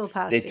 exactly. It's a little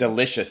pasty. They're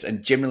delicious,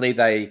 and generally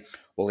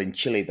in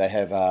Chile they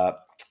have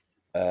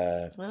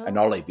an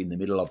olive in the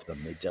middle of them.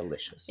 They're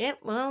delicious. Yep.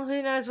 Well,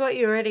 who knows what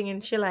you're eating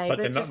in Chile? But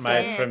they're not just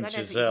made saying. from that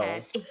doesn't Giselle.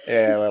 count.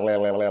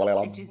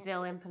 Yeah,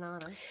 Giselle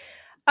empanada.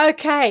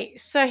 Okay,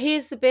 so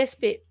here's the best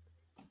bit.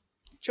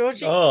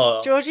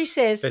 Georgie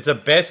says, It's the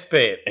best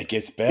bit. it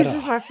gets better. this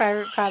is my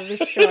favourite part of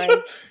this story.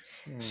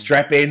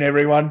 Strap in,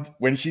 everyone,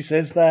 when she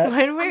says that.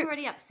 when I'm we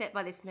already upset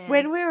by this man.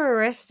 when we were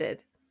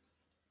arrested,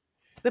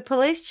 the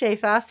police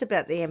chief asked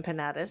about the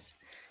empanadas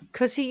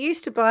because he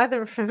used to buy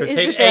them from 'Cause he'd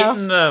Isabel,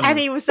 eaten them. and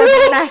he was a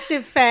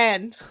massive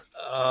fan.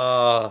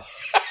 Oh.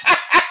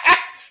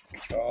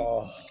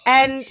 Oh.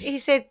 And he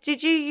said,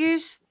 "Did you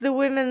use the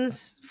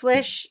women's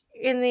flesh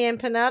in the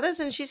empanadas?"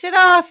 And she said,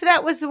 "Oh, if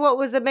that was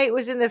the meat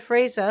was in the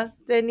freezer,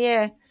 then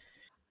yeah."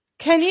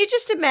 Can you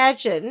just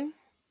imagine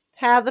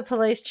how the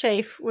police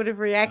chief would have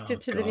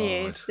reacted to the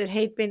news that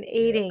he'd been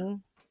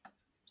eating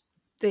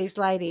these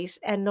ladies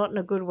and not in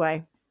a good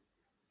way?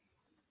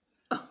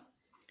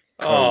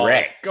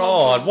 Correct.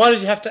 Oh, God, why did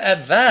you have to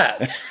add that?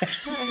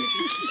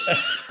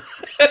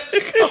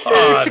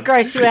 Just to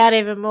gross you out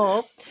even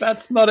more.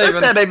 That's not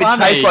even That even funny.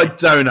 tastes like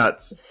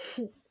donuts.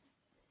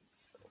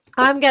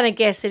 I'm going to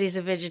guess that he's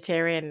a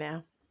vegetarian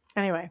now.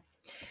 Anyway.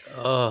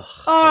 Ugh,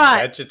 All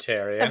right.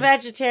 vegetarian. A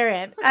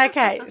vegetarian.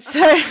 Okay,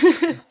 so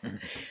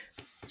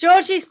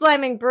Georgie's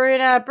blaming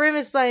Bruna.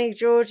 Bruna's blaming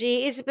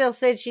Georgie. Isabel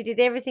said she did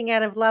everything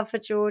out of love for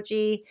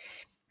Georgie.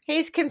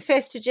 He's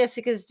confessed to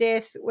Jessica's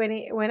death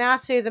when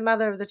asked who the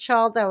mother of the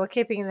child they were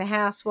keeping in the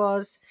house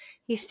was.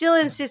 He still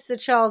insists the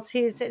child's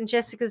his, and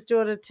Jessica's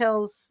daughter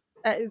tells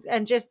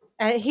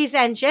his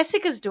and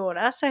Jessica's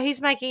daughter. So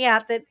he's making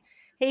out that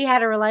he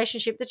had a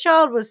relationship. The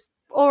child was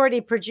already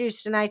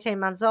produced and 18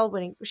 months old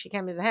when she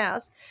came to the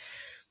house.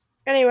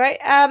 Anyway,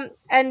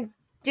 and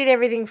did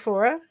everything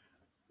for her.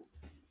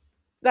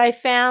 They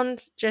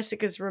found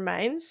Jessica's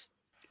remains,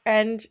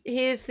 and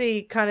here's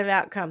the kind of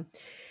outcome.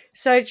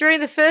 So during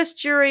the first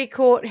jury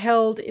court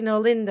held in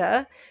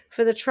Olinda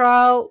for the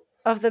trial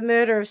of the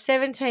murder of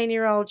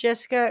 17-year-old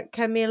Jessica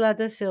Camila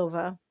da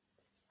Silva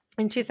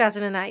in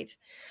 2008,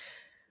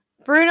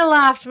 Bruna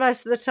laughed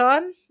most of the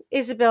time.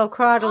 Isabel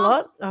cried a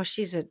lot. Oh,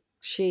 she's a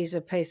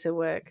piece of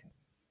work.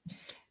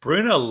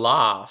 Bruna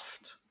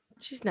laughed.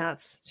 She's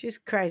nuts. She's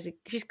crazy.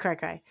 She's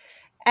cray-cray.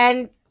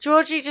 And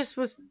Georgie just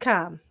was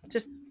calm.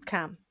 Just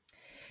calm.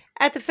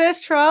 At the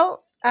first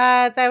trial,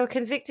 they were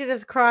convicted of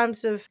the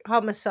crimes of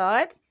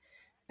homicide,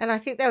 and I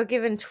think they were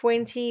given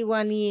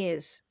 21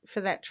 years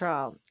for that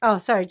trial. Oh,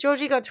 sorry.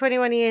 Georgie got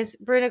 21 years.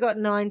 Bruna got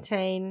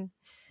 19.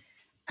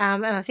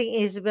 And I think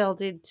Isabel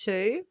did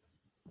too.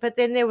 But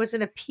then there was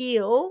an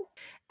appeal,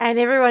 and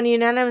everyone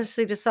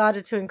unanimously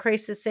decided to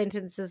increase the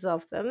sentences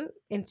of them.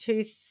 In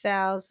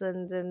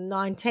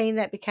 2019,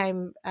 that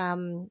became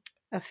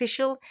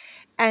official,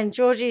 and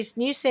Georgie's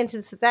new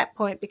sentence at that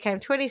point became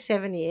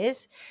 27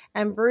 years,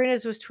 and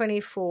Bruna's was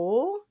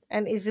 24,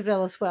 and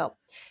Isabel as well.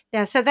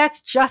 Now, so that's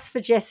just for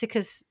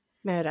Jessica's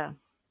murder,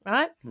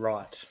 right?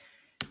 Right.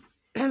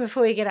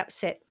 Before you get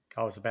upset.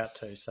 I was about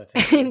to, so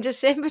thank you. In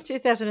December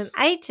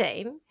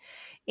 2018,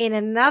 in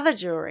another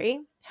jury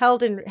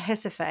held in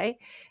Recife,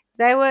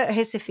 they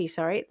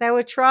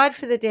were tried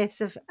for the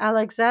deaths of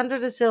Alexandra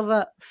da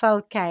Silva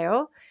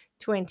Falcao,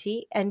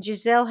 20, and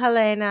Giselle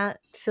Helena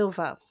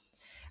Silva.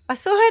 I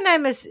saw her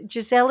name as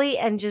Giselle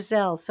and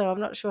Giselle, so I'm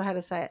not sure how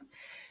to say it,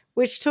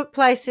 which took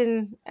place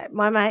in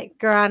my mate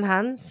Garan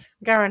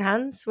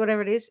Hans,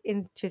 whatever it is,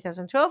 in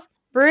 2012.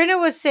 Bruna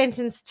was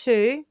sentenced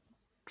to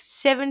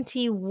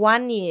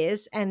 71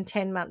 years and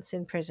 10 months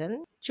in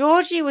prison.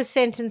 Georgie was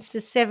sentenced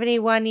to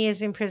 71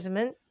 years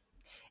imprisonment,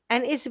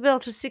 and Isabel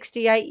to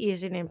 68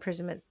 years in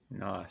imprisonment.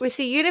 Nice. With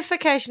the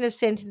unification of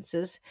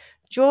sentences,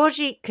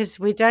 Georgie, because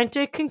we don't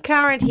do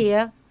concurrent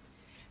here,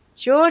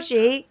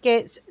 Georgie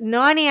gets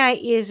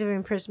 98 years of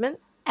imprisonment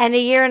and a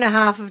year and a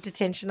half of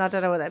detention. I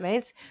don't know what that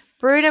means.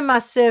 Bruna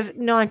must serve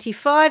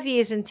 95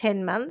 years and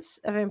 10 months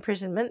of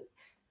imprisonment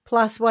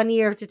plus 1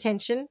 year of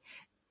detention.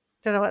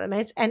 Don't know what that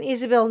means. And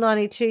Isabel,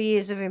 92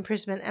 years of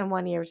imprisonment and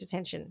 1 year of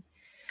detention.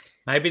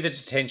 Maybe the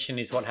detention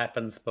is what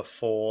happens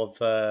before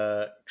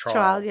the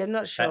trial. Yeah, I'm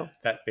not sure.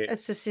 That bit.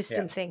 It's a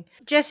system thing.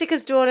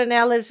 Jessica's daughter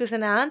now lives with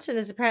an aunt and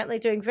is apparently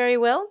doing very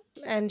well,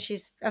 and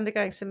she's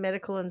undergoing some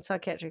medical and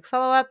psychiatric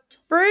follow-up.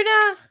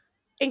 Bruna,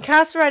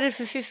 incarcerated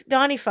for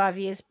 95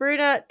 years.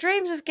 Bruna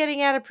dreams of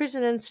getting out of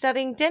prison and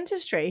studying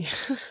dentistry.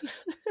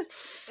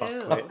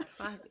 Ew.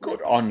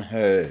 Good on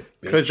her.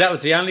 Because that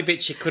was the only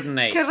bit she couldn't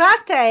eat.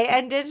 Karate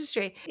and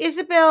dentistry.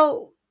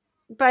 Isabel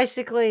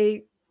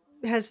basically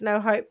has no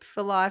hope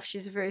for life.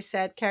 She's a very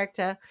sad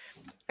character.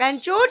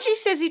 And Georgie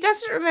says he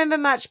doesn't remember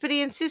much, but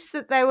he insists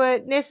that they were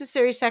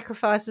necessary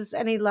sacrifices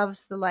and he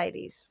loves the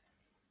ladies.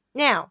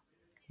 Now,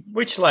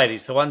 Which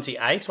ladies? The ones he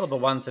ate or the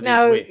ones that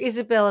no, he's with?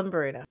 Isabel and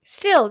Bruna.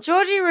 Still,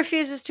 Georgie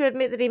refuses to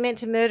admit that he meant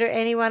to murder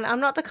anyone. I'm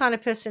not the kind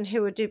of person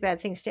who would do bad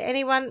things to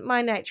anyone.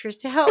 My nature is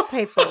to help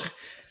people.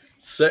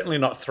 Certainly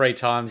not 3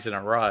 times in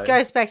a row.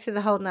 Goes back to the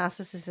whole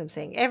narcissism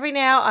thing. Every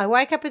now I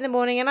wake up in the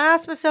morning and I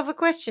ask myself a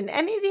question,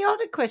 an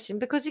idiotic question,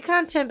 because you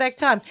can't turn back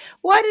time.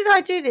 Why did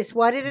I do this?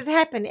 Why did it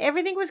happen?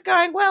 Everything was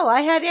going well.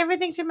 I had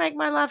everything to make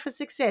my life a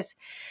success.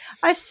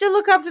 I still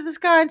look up to the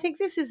sky and think,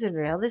 this isn't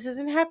real. This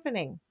isn't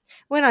happening.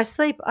 When I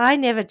sleep, I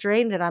never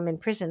dream that I'm in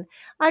prison.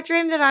 I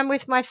dream that I'm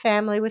with my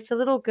family, with the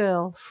little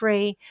girl,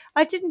 free.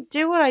 I didn't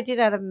do what I did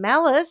out of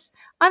malice.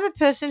 I'm a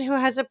person who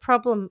has a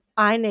problem.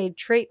 I need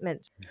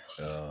treatment.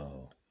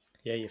 Oh.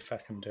 Yeah, you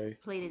fucking do.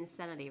 Complete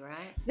insanity, right?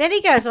 Then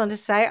he goes on to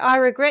say, I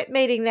regret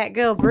meeting that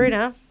girl,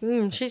 Bruna.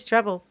 She's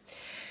trouble.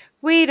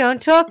 We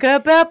don't talk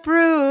about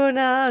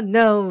Bruna.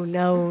 No,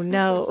 no,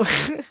 no.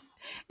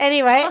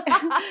 Anyway,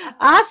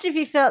 asked if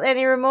he felt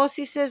any remorse.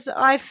 He says,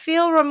 I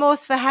feel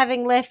remorse for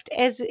having left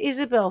as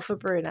Isabel for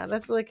Bruna.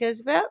 That's all he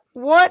cares about.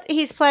 What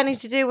he's planning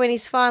to do when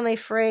he's finally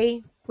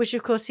free, which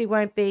of course he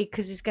won't be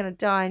because he's going to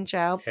die in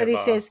jail. But he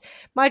says,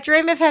 my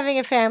dream of having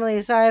a family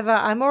is over.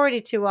 I'm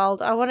already too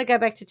old. I want to go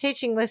back to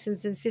teaching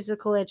lessons in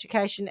physical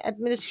education,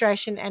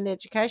 administration, and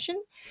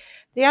education.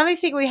 The only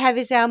thing we have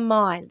is our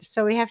mind,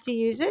 so we have to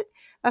use it.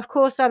 Of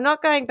course, I'm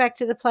not going back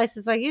to the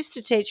places I used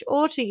to teach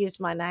or to use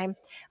my name.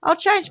 I'll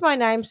change my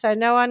name so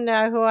no one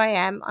knows who I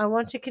am. I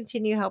want to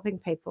continue helping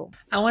people.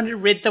 I want to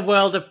rid the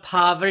world of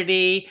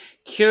poverty,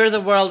 cure the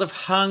world of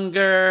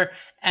hunger,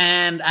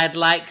 and I'd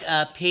like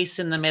peace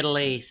in the Middle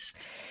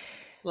East.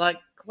 Like,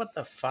 what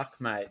the fuck,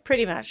 mate?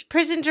 Pretty much.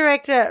 Prison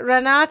director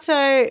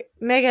Renato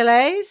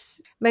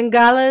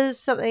Mengales,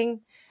 something,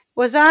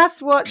 was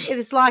asked what it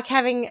is like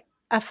having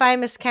a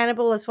famous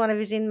cannibal as one of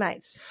his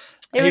inmates.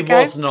 Here we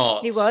go. Was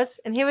not. He was.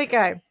 And here we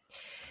go.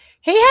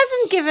 He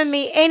hasn't given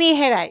me any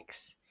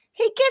headaches.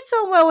 He gets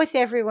on well with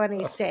everyone,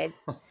 he said.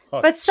 Oh,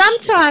 But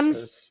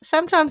Jesus.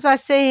 sometimes I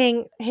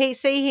see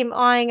him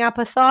eyeing up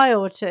a thigh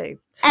or two.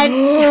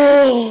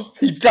 And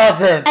He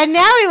doesn't. and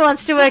now he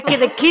wants to work in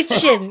the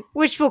kitchen,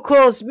 which will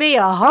cause me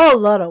a whole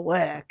lot of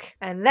work.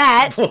 And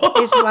that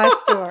is my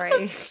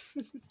story.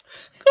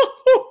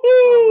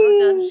 Oh,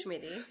 well done,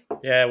 Schmitty.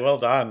 Yeah, well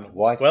done.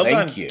 Why, well thank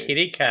done, you.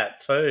 Kitty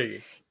Cat, too.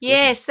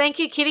 Yes, thank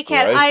you, Kitty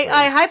Cat. I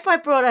Groceries. hope I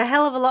brought a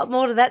hell of a lot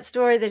more to that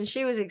story than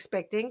she was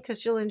expecting,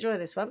 because she'll enjoy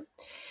this one.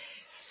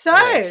 So,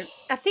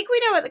 I think we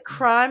know what the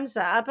crimes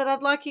are, but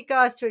I'd like you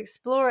guys to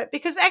explore it,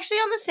 because actually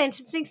on the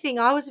sentencing thing,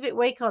 I was a bit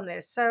weak on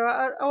this, so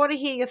I want to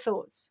hear your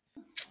thoughts.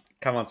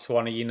 Come on,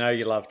 Swanee, you know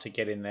you love to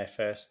get in there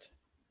first.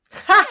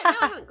 No, I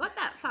haven't got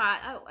that far.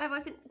 I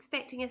wasn't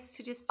expecting us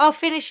to just... I'll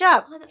finish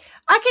up. Oh, that-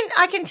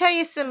 I can tell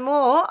you some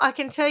more. I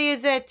can tell you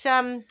that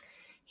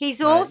he's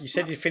No, also... you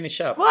said you'd finish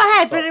up. Well, I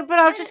had, Stop. but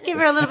I'll just give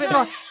her a little bit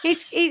more.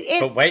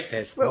 But wait,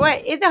 there's more.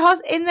 Wait, in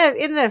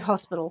the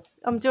hospital.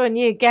 I'm doing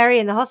you, Gary,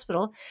 in the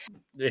hospital.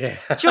 Yeah.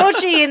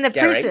 Georgie in the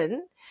Gary.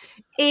 prison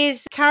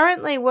is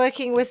currently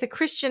working with a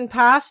Christian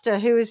pastor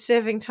who is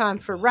serving time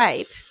for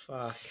rape,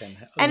 Fucking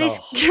hell. and is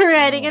No.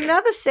 creating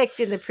another sect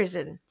in the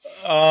prison.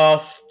 Oh,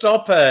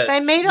 stop it. They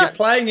meet You're on-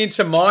 playing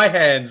into my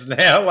hands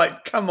now.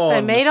 Like, come on.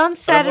 They meet on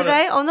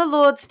Saturday on the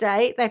Lord's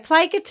Day. They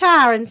play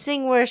guitar and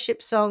sing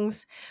worship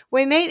songs.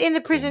 We meet in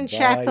the prison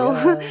chapel,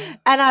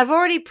 and I've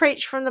already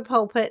preached from the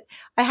pulpit.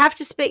 I have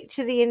to speak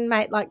to the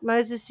inmate like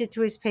Moses did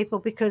to his people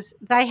because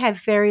they have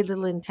very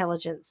little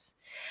intelligence.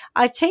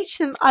 I teach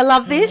them. I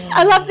love this.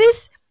 I love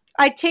this.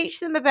 I teach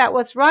them about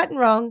what's right and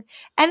wrong,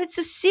 and it's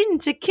a sin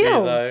to Yeah,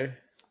 kill. though.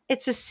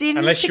 It's a sin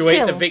Unless to you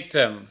kill. eat the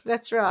victim.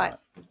 That's right.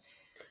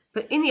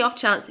 But in the off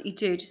chance that you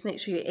do, just make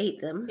sure you eat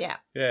them. Yeah.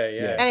 Yeah.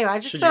 Yeah. Anyway, I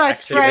just Should thought you I'd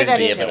throw accidentally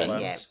that eat in the there.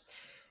 evidence? Yeah.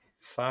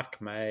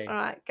 Fuck me. All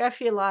right, go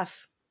for your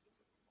life.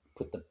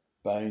 Put the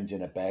bones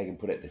in a bag and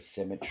put it at the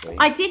cemetery.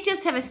 I did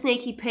just have a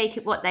sneaky peek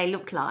at what they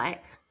look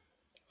like.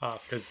 Oh,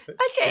 because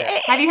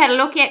Have you had a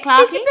look yet,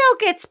 Clarky? Isabel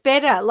gets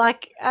better.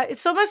 Like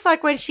it's almost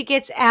like when she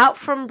gets out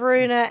from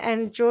Bruna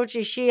and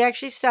Georgie, she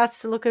actually starts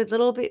to look a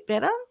little bit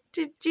better.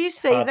 Do you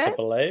see hard to that?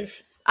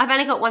 believe. I've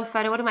only got one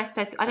photo. What am I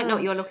supposed to... I don't know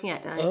what you're looking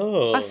at, Dave.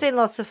 Oh. I've seen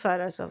lots of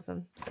photos of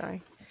them.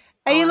 Sorry.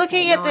 Are Oh, you okay,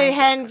 looking at the nice.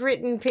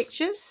 handwritten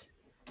pictures?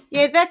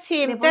 Yeah, that's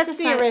There him. was That's a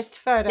the photo- arrest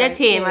photo. That's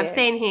him. Yeah, I've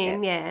seen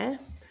him, yeah.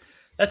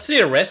 That's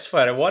the arrest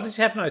photo. Why does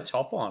he have no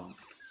top on?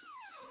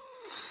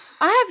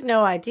 I have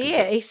no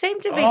idea. He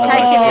seemed to be Oh. taken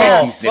Check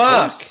out. his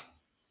fuck. nipples.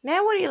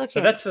 Now what are you looking So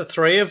at? that's the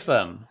 3 of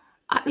them.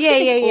 I'm Yeah,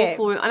 looking at this yeah.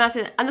 awful room.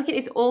 I'm looking at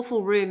this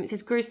awful room. It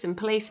says gruesome.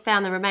 Police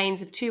found the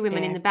remains of 2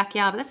 women Yeah. in the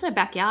backyard. But that's not a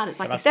backyard. It's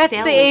like a That's That's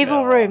cell. the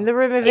evil room. The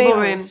room of Evil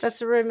evil. room. That's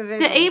the room of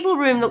evil. The evil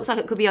room looks like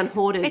it could be on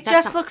hoarders. It That's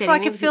just looks upsetting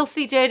like me a because-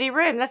 filthy, dirty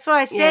room. That's what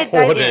I said.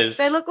 Yeah. Hoarders.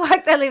 They look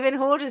like they live in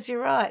hoarders.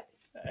 You're right.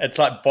 It's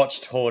like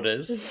botched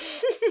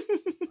hoarders.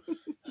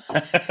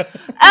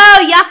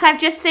 Oh, yuck. I've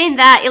just seen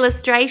that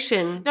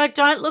illustration. No,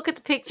 don't look at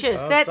the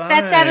pictures. Oh, That's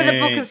out of the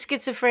book don't. of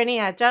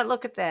schizophrenia. Don't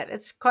look at that.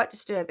 It's quite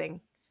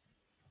disturbing.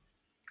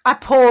 I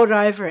poured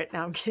over it.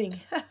 No, I'm kidding.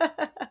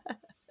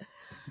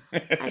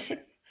 I should...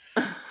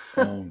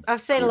 Oh, I've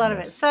seen a lot of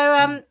it. goodness.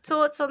 So,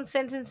 thoughts on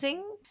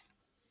sentencing?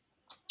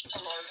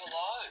 Hello.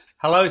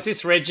 Hello, is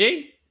this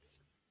Reggie?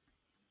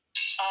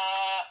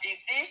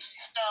 Is this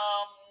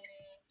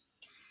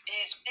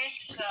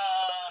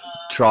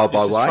Trial by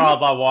This is Wine. Trial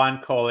by Wine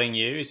calling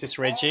you. Is this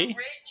Reggie? Reggie,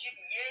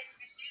 yes,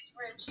 this is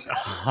Reggie.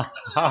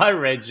 Hi,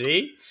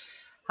 Reggie.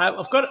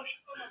 I've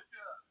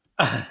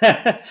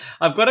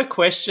got a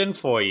question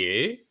for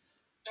you.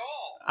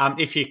 Oh,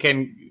 If you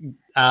can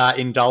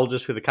indulge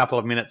us with a couple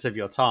of minutes of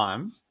your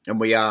time. And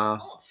we are.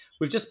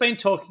 We've just been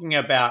talking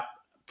about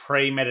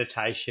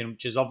premeditation,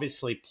 which is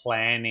obviously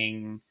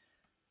planning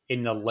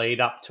in the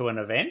lead up to an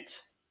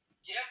event.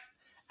 yeah.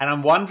 And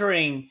I'm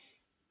wondering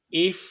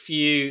if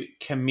you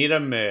commit a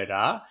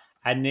murder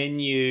and then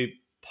you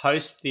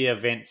post the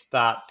event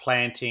start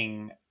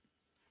planting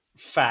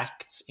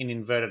facts in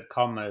inverted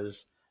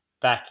commas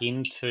back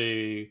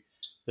into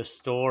the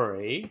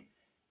story,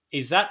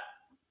 is that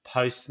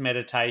post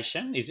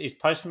meditation? Is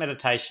post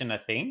meditation a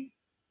thing?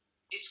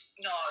 It's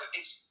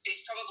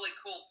probably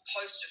called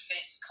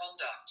post-offence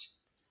conduct.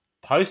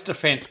 Post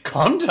offense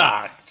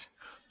conduct.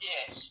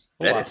 Yes.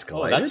 That Oh,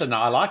 escalated.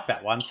 I like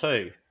that one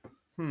too.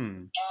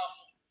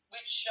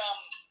 Which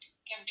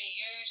can be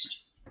used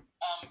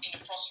in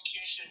a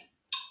prosecution.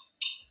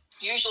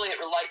 Usually it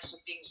relates to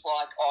things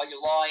like,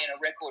 you lie in a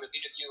record of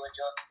interview and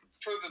you're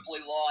provably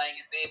lying,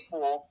 and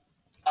therefore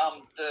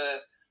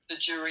the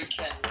jury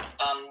can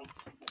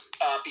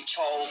be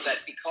told that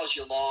because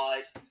you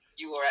lied,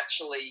 you were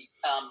actually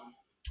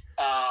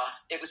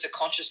it was a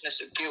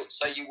consciousness of guilt,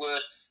 so you were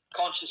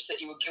conscious that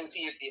you were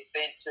guilty of the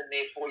offence and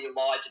therefore you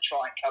lied to try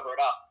and cover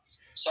it up.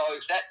 So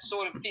that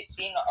sort of fits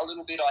in a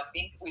little bit, I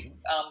think,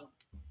 with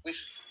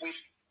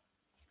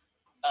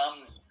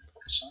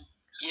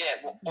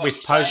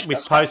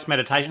post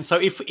meditation. So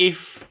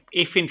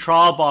if in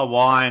Trial by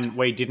Wine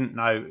we didn't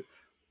know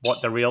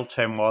what the real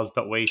term was,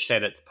 but we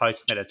said it's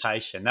post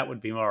meditation, that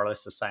would be more or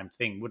less the same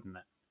thing, wouldn't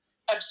it?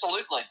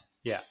 Absolutely.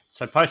 Yeah.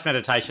 So post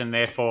meditation,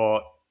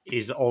 therefore,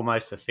 is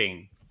almost a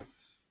thing.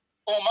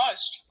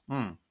 Almost.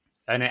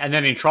 And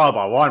then in Trial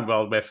by Wine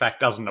world, where fact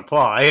doesn't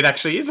apply, it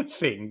actually is a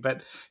thing.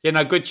 But,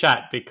 good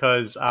chat,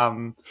 because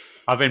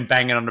I've been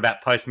banging on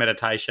about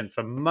post-meditation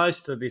for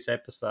most of this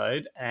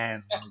episode,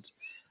 and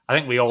I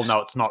think we all know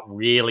it's not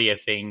really a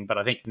thing, but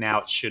I think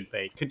now it should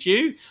be. Could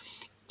you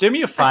do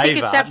me a favour? I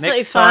think it's absolutely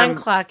next fine,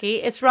 time...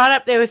 Clarky. It's right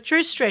up there with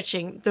truth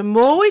stretching. The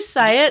more we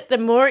say it, the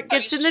more it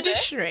gets in the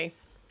dictionary.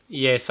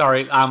 Yeah,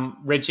 sorry,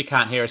 Reggie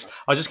can't hear us.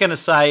 I was just going to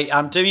say,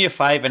 do me a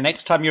favour.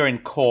 Next time you're in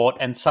court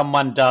and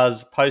someone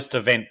does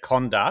post-event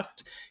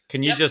conduct,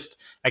 can you just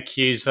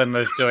accuse them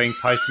of doing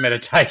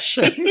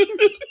post-meditation?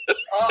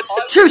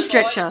 True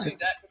stretcher. I do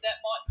that, but that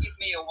might give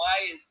me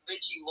away as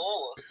Reggie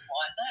Lawless,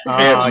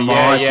 mightn't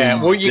that?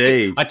 Yeah. Well,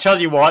 Indeed. I tell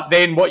you what,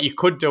 then what you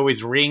could do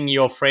is ring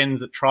your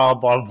friends at Trial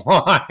by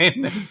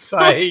Wine and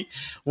say,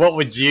 what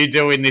would you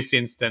do in this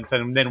instance?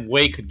 And then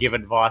we could give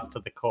advice to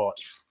the court.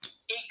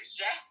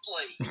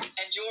 Exactly.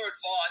 And your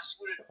advice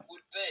would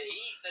be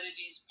that it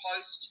is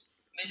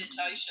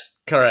post-meditation.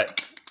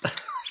 Correct.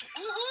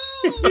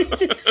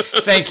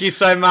 Woohoo! Thank you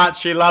so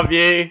much. We love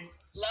you.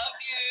 Love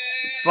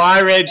you.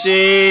 Bye,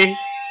 Reggie.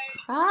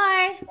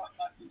 Bye.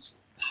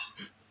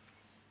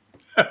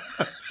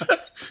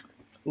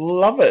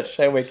 Love it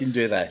how we can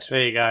do that.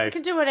 There you go. You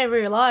can do whatever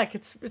you like.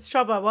 It's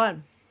Trial by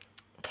Wine.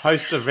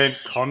 Post-event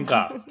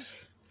conduct.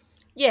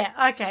 Yeah,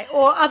 okay.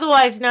 Or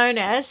otherwise known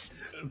as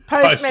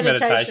post-meditation.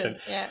 Post-meditation.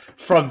 Yeah.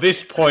 From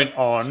this point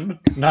on,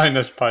 known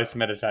as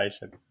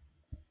post-meditation.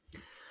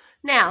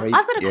 Now, Great.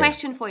 I've got a Yeah.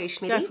 question for you,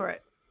 Schmitty. Go for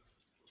it.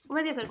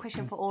 Maybe I've got a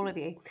question for all of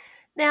you.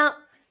 Now,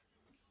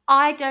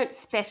 I don't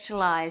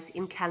specialise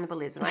in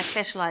cannibalism. I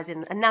specialise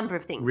in a number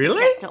of things. but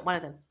Really? That's not one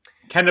of them.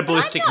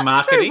 Cannibalistic So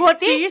marketing. what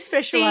do you This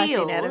specialise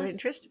in out of feels-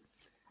 interest?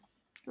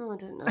 Oh, I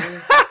don't know.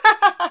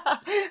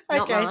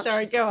 Not Okay, much.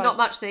 sorry, go on. Not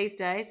much these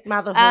days.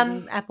 Motherhood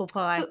and apple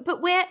pie.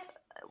 But where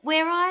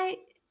I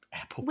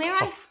Apple where I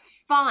pie.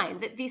 find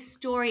that this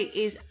story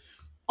is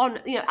on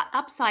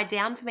upside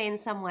down for me in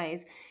some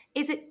ways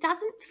is it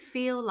doesn't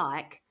feel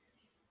like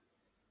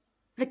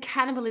the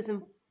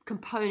cannibalism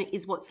component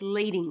is what's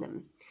leading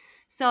them.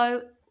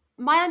 So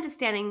my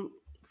understanding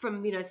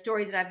from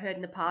stories that I've heard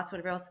in the past,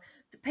 whatever else,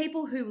 the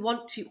people who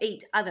want to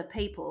eat other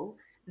people,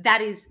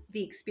 that is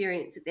the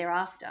experience that they're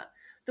after.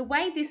 The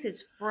way this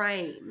is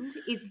framed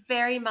is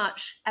very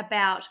much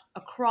about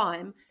a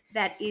crime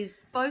that is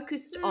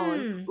focused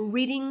on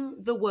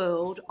ridding the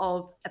world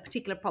of a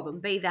particular problem,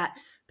 be that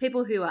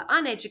people who are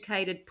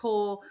uneducated,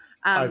 poor,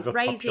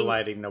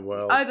 Overpopulating the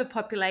world.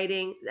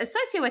 overpopulating, a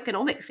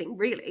socioeconomic thing,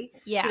 really.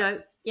 Yeah.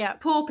 Yeah.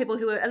 Poor people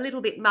who are a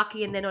little bit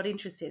mucky and they're not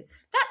interested.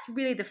 That's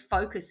really the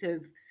focus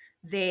of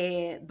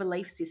their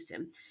belief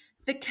system.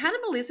 The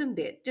cannibalism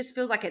bit just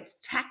feels like it's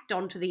tacked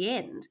on to the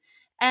end.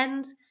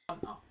 And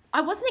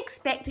I wasn't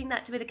expecting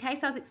that to be the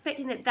case. I was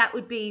expecting that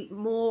would be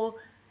more,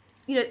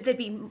 there'd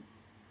be,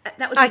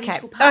 that would be an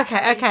integral part.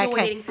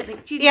 Okay. Eating something.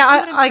 Do you Yeah, see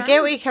what I'm I get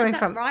saying? where you're coming Is that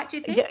from. right, do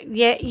you think?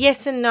 Yeah,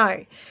 yes and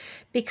no.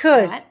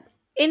 Because Right.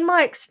 in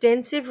my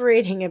extensive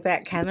reading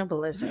about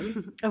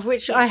cannibalism, of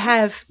which I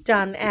have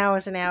done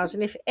hours and hours,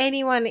 and if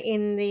anyone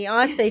in the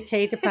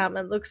ICT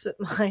department looks at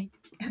my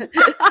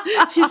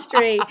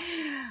history,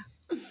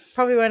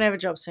 probably won't have a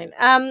job soon.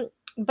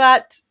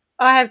 But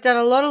I have done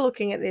a lot of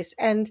looking at this,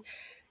 and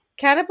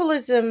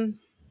cannibalism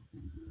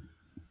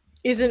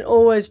isn't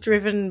always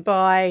driven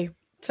by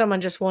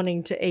someone just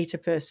wanting to eat a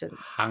person.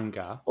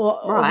 Hunger.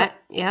 Right.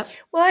 Yep.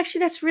 Well, actually,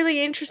 that's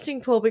really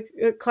interesting, Paul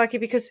Clarkey,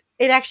 because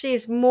it actually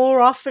is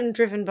more often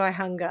driven by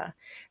hunger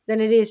than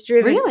it is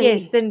driven, Really?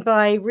 yes, than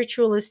by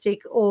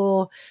ritualistic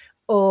or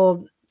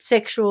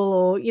sexual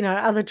or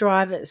other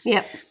drivers.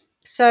 Yep.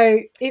 So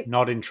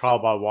Not in Trial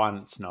by Wine,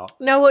 it's not.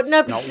 no, but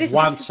Not this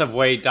once have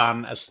we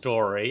done a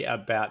story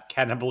about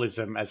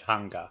cannibalism as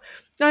hunger.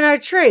 no,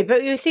 true.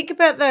 But you think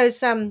about those.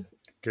 Googling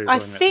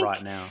think- it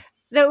right now.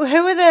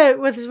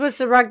 Who was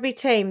the rugby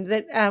team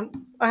that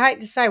I hate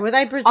to say, were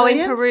they Oh, Brazilian?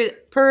 in Peru.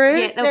 Peru.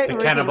 Yeah, they were Peruvian.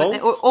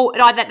 cannibals?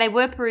 Or either they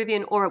were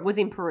Peruvian or it was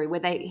in Peru where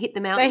they hit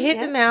the mountain. They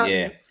hit the mountain,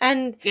 Yeah.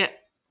 and Yeah.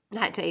 They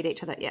had to eat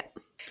each other. Yeah.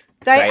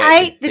 they They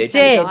ate the ate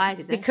dead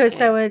the dead. because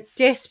they Yeah. were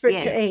desperate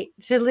Yes.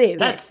 to live.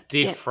 That's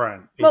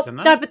different, well, isn't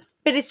it? no, but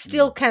it's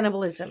still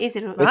cannibalism. Is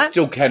it? But Right? it's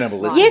still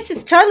cannibalism. Yes,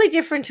 it's totally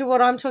different to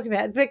what I'm talking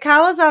about. But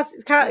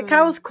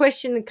Carla's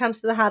question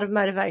comes to the heart of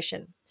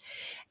motivation.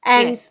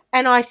 And Yes.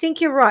 and I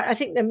think you're right. I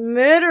think the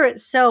murder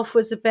itself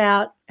was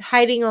about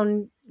hating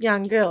on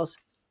young girls.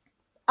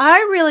 I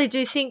really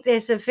do think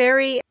there's a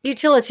very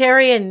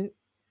utilitarian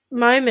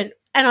moment,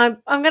 and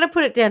I'm going to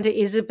put it down to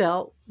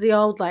Isabel, the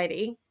old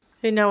lady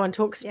who no one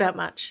talks about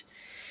much.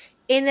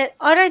 In that,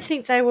 I don't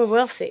think they were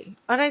wealthy.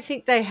 I don't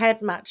think they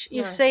had much.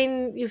 You've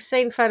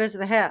seen photos of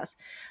the house.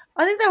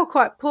 I think they were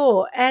quite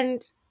poor,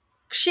 and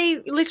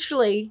she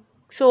literally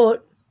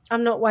thought,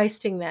 "I'm not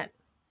wasting that."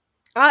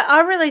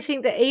 I really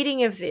think the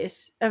eating of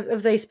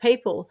these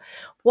people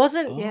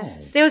wasn't. Yeah.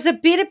 There was a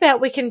bit about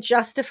we can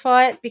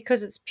justify it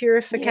because it's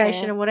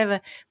purification Yeah. and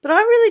whatever, but I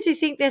really do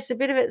think there's a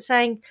bit of it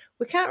saying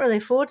we can't really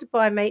afford to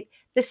buy meat.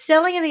 The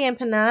selling of the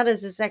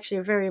empanadas is actually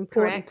a very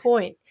important Correct.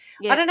 point.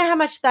 Yeah. I don't know how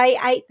much they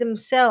ate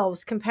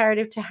themselves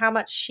comparative to how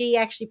much she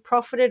actually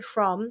profited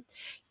from.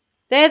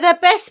 They're the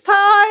best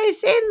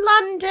pies in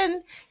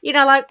London.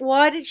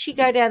 Why did she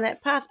go down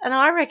that path? And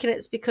I reckon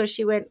it's because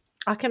she went,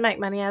 I can make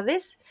money out of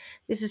this.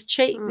 This is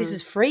cheap. This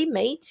is free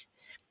meat.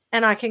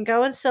 And I can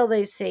go and sell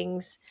these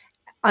things.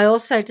 I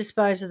also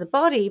dispose of the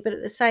body, but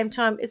at the same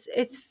time,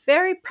 it's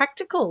very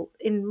practical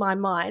in my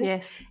mind,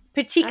 Yes.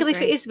 particularly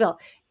for agree. Isabel.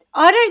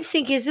 I don't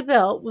think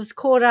Isabel was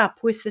caught up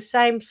with the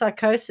same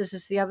psychosis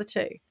as the other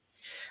two.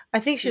 I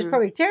think she was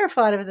probably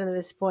terrified of them at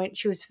this point.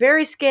 She was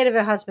very scared of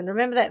her husband.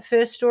 Remember that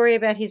first story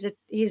about his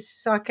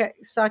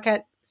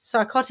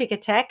psychotic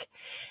attack,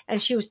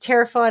 and she was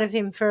terrified of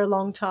him for a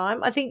long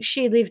time. I think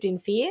she lived in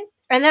fear,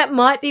 and that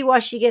might be why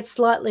she gets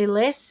slightly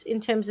less in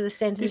terms of the This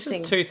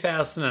sentencing. is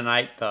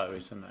 2008, though,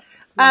 isn't it?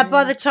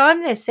 By the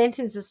time their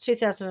sentence is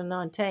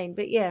 2019,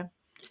 but yeah,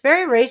 it's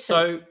very recent.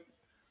 So,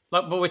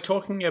 but we're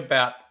talking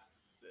about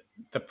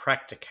the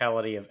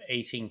practicality of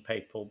eating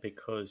people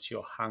because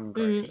you're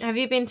hungry. Have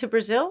you been to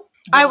Brazil?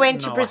 I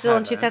went to no, I Brazil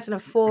in haven't.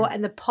 2004,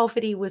 and the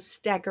poverty was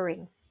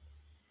staggering.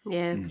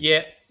 Yeah.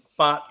 Yeah,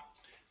 but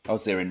I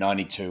was there in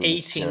 '92. and it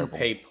was eating terrible.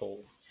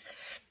 people,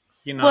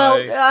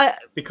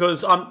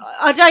 because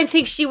I don't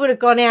think she would have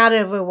gone out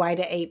of her way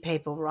to eat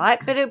people, right?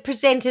 But it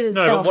presented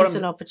itself what as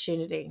I'm- an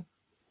opportunity.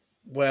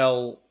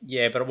 Well,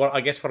 yeah, but what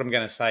I'm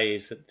going to say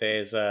is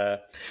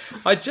that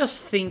I just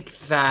think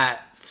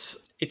that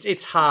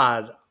it's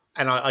hard,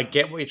 and I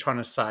get what you're trying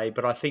to say,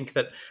 but I think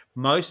that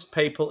most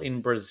people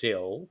in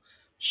Brazil,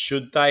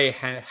 should they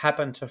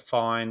happen to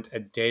find a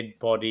dead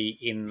body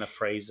in the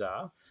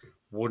freezer,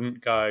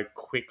 wouldn't go,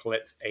 quick,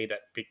 let's eat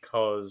it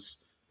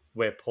because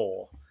we're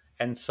poor.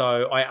 And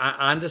so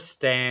I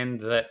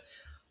understand that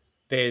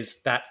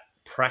there's that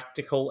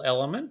practical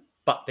element,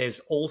 but there's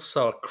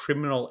also a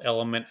criminal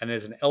element, and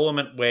there's an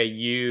element where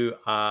you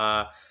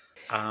are,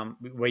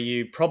 where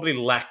you probably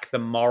lack the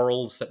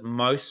morals that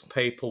most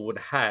people would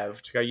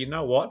have to go, you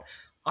know what?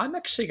 I'm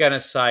actually going to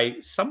say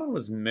someone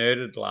was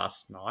murdered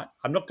last night.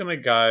 I'm not going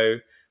to go,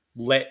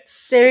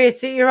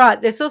 You're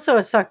right. There's also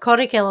a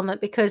psychotic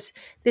element because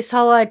this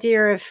whole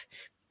idea of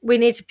we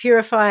need to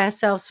purify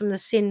ourselves from the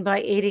sin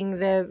by eating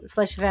the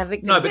flesh of our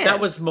victims. No, but that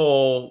was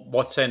more,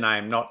 what's her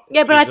name? Not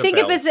Yeah, but I think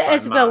it was so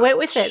Isabel went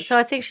with much. it. So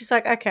I think she's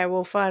like, okay,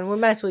 well, fine. We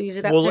may as well use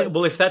it up too.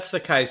 Well, if that's the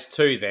case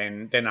too,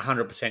 then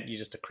 100% you're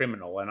just a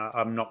criminal, and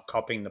I'm not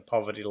copying the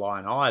poverty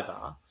line either.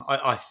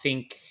 I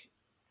think.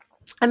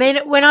 I mean,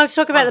 when I was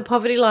talking about the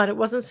poverty line, it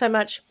wasn't so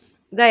much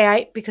they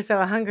ate because they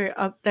were hungry.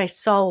 They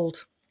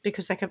sold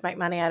because they could make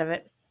money out of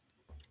it.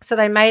 So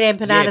they made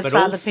empanadas but for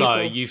other also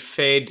people. you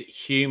fed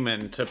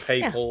human to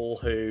people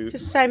who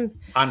Just same.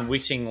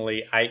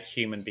 unwittingly ate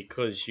human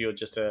because you're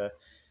just a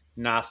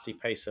nasty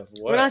piece of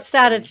work. When I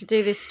started to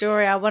do this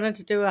story, I wanted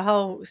to do a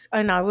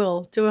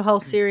whole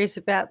series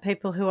about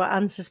people who are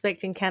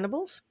unsuspecting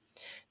cannibals.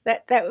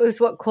 That was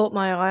what caught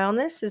my eye on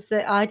this, is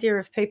the idea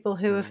of people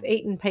who have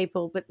eaten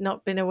people but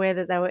not been aware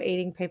that they were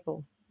eating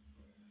people.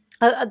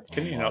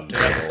 Can you not do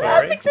that I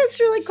story? think that's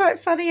really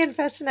quite funny and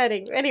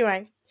fascinating.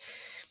 Anyway,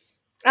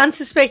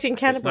 unsuspecting There's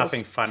cannibals.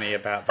 nothing funny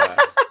about that.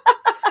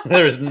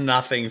 There is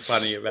nothing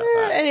funny about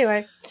that.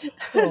 Anyway,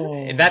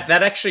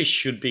 That actually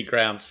should be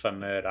grounds for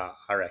murder,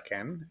 I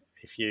reckon.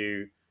 If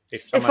you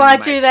If I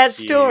do that makes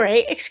you- story,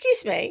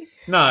 excuse me.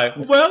 No,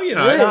 well, you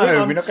know, No,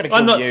 I'm, we're not gonna I'm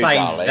kill not you,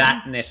 saying darling.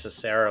 that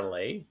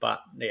necessarily, but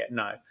yeah,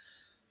 no,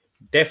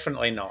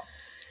 definitely not.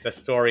 The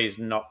story is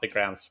not the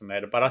grounds for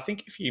murder, but I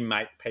think if you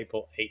make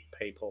people eat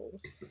people,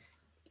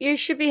 You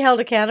should be held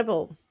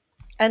accountable,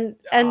 and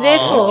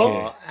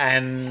therefore,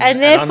 and and I'm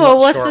therefore, not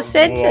what's sure the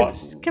what-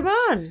 sentence? Come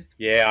on,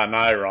 Yeah, I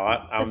know, right?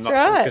 I'm That's not sure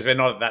right. because we're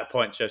not at that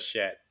point just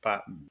yet.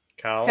 But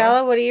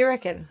Carla, what do you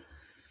reckon?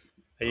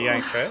 are you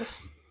going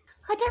first?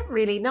 I don't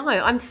really know.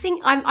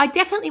 I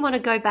definitely want to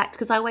go back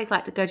because I always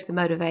like to go to the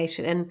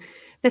motivation. And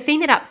the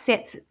thing that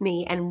upsets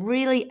me and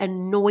really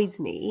annoys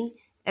me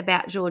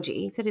about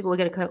Georgie, so what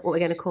we're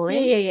going to call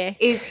him, Yeah.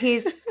 is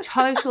his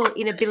total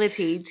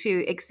inability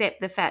to accept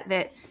the fact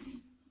that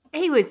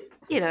he was,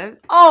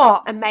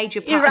 Oh, a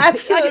major part. you're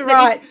absolutely that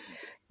right.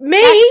 Me,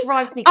 That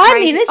drives me I'm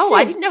crazy. innocent. Oh,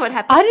 I didn't know what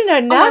happened. I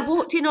didn't know Oh, I nothing.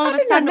 walked in all of I a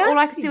didn't know sudden. All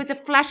I could see nothing.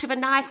 was a flash of a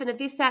knife and a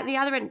this, that, and the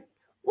other. And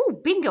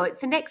oh, bingo! It's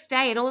the next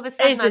day, and all of a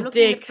sudden He's a I'm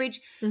looking in the dick. fridge,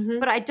 Mhm.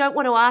 but I don't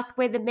want to ask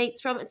where the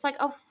meat's from. It's like,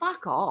 oh,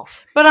 fuck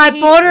off. But I He-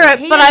 bought her.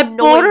 he But I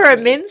bought her a annoys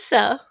me.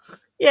 mincer.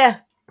 Yeah,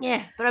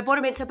 Yeah, but I bought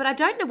him into. But I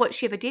don't know what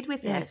she ever did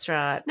with it. that's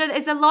right. No,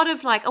 there's a lot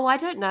of like, oh, I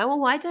don't know.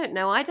 Oh, I don't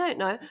know. I don't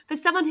know. For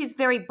someone who's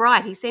very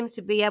bright, he seems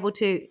to be able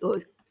to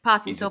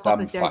pass He's a himself off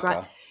dumb as very bright.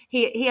 fucker.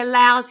 He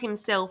allows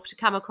himself to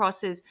come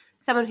across as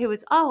someone who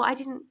was, oh, I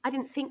didn't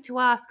think to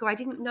ask, or I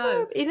didn't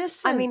know.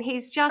 Innocent. I mean,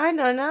 he's just I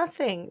know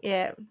nothing.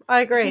 Yeah,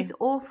 I agree. he's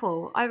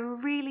awful. I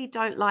really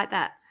don't like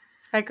that.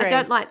 I agree. I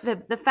don't like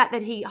the fact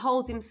that he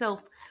holds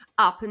himself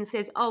up and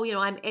says, oh,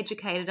 I'm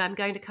educated, I'm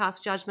going to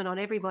cast judgment on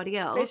everybody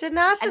else. He's a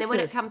narcissist. And then when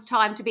it comes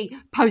time to be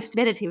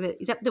post-meditative,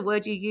 is that the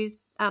word you use,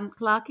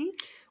 Clarky?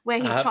 Where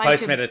he's trying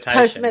Post to... meditation.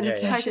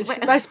 Post-meditation.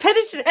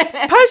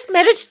 Yeah.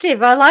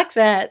 Post-meditative. I like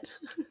that.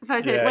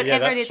 Whatever it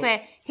that's is,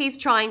 where he's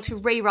trying to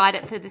rewrite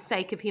it for the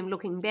sake of him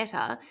looking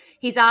better.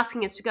 He's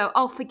asking us to go,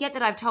 oh, forget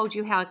that I've told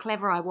you how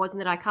clever I was and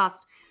that I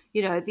cast,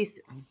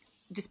 this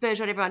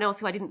dispersion on everyone else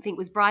who I didn't think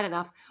was bright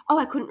enough. Oh,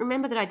 I couldn't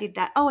remember that I did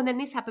that. Oh, and then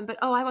this happened, but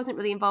I wasn't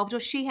really involved, or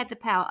she had the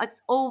power.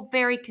 It's all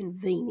very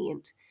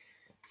convenient.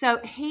 So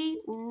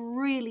he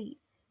really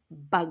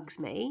bugs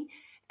me.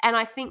 And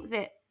I think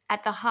that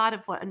at the heart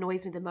of what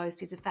annoys me the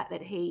most is the fact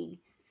that he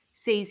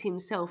sees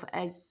himself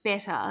as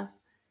better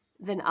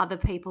than other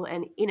people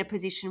and in a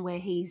position where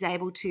he's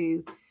able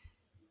to,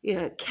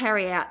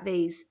 carry out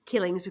these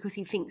killings because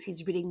he thinks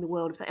he's ridding the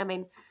world of something. I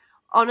mean,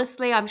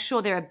 honestly, I'm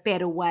sure there are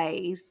better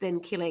ways than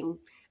killing,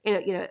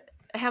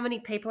 how many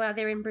people are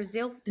there in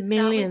Brazil? To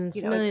Millions,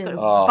 start with? It's got a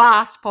millions.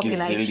 vast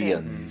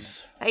population.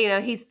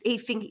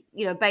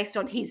 Gazillions. Based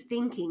on his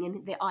thinking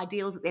and the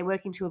ideals that they're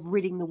working to of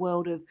ridding the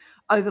world of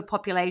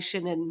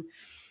overpopulation and,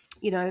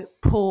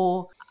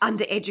 poor,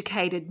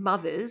 undereducated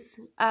mothers.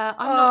 I'm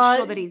not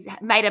sure that he's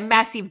made a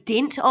massive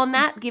dint on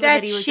that, given That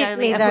that he was shit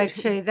only me though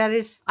too. That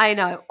is. I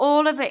know.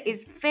 All of it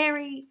is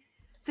very,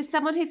 for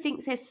someone who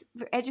thinks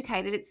they're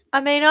educated, it's I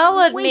mean, I'll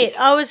admit, weak,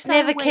 I was so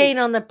never weak. keen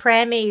on the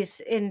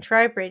prammies in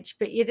Trowbridge,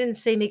 but you didn't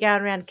see me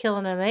going around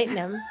killing them, eating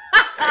them.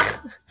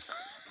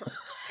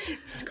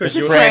 Because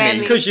The you're, pram-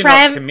 it's 'cause you're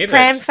not committed.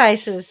 Pram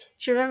faces.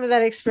 Do you remember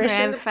that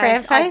expression? pram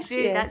face. Pram I face?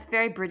 do. Yeah. That's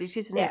very British,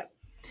 isn't Yeah. it?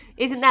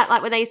 Isn't that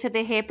like when they used to have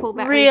their hair pulled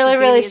back really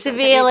severely?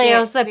 severely, Yeah, or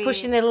was they severe.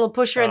 pushing their little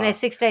pusher and they're Oh.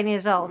 16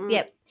 years old. Mm.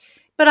 Yep.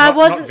 But I Not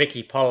wasn't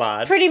Vicky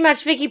Pollard. pretty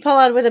much Vicky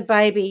Pollard with a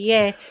baby,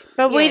 yeah.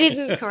 But we Yes,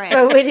 didn't correct.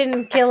 but we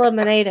didn't kill them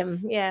and eat them.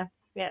 Yeah.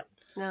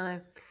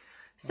 No.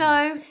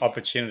 So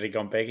Opportunity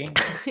gone begging.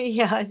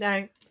 Yeah, I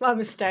know. My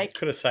mistake.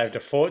 Could have saved a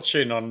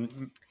fortune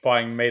on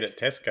buying meat at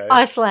Tesco's.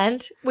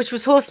 Iceland, which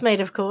was horse meat,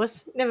 of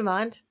course. Never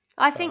mind.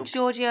 I think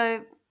Georgie,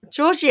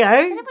 Georgie.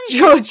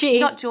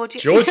 not Georgie.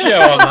 Giorgio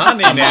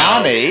Armani now.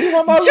 Armani?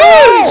 What am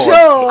I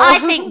Giorgio. I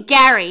think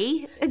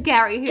Gary, who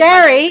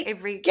Gary.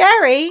 every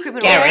Gary.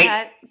 criminal Gary. I've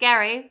had.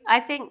 Gary. I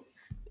think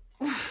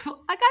I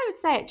can't even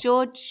say it.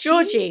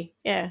 Georgie.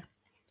 Yeah.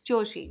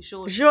 Georgie.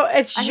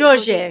 It's I think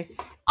Georgie.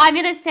 I'm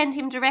going to send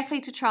him directly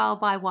to trial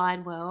by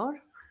Wine World,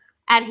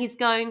 and he's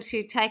going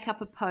to take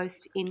up a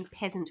post in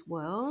Peasant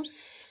World,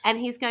 and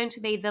he's going to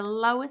be the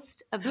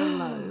lowest of the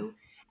low,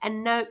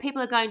 and no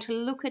people are going to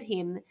look at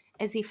him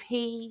as if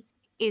he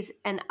is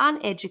an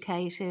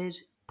uneducated,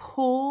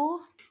 poor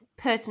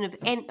person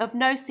of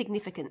no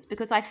significance,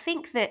 because I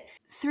think that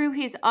through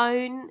his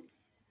own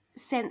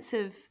sense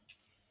of,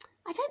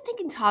 I don't think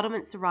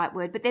entitlement's the right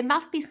word, but there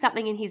must be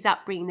something in his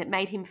upbringing that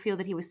made him feel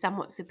that he was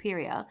somewhat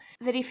superior,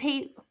 that if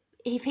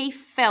he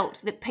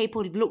felt that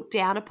people looked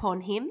down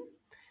upon him,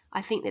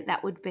 I think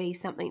that would be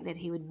something that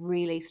he would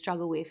really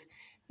struggle with,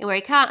 and where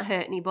he can't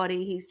hurt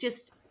anybody. He's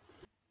just,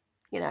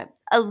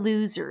 a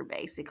loser,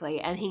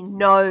 basically, and he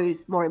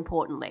knows, more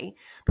importantly,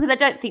 because I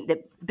don't think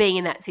that being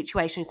in that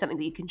situation is something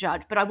that you can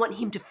judge, but I want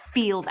him to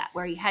feel that,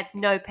 where he has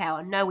no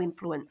power, no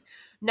influence,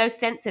 no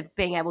sense of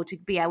being able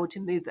to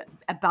move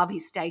above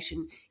his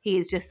station. He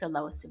is just the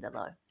lowest of the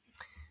low.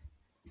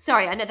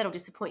 Sorry, I know that'll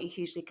disappoint you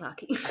hugely,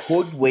 Clarky.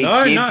 Could we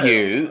No, give no.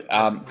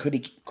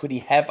 you? Could he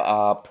have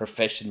a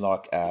profession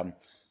like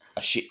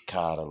a shit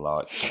carter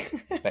like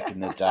back in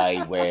the day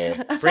where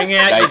Bring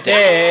out your bring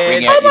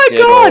dead. out your dead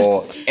God.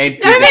 or empty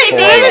No, the the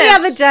toilet.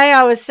 other day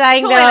I was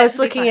saying that I Toilets was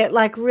would be looking fine. at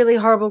like really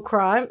horrible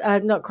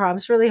not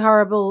crimes, really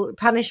horrible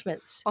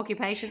punishments.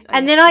 Occupations.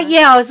 And then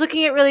I was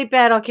looking at really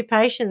bad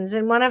occupations,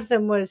 and one of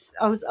them was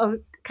I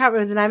can't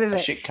remember the name of A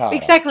it. shit carter.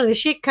 Exactly, the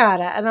shit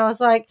carter. And I was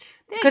like,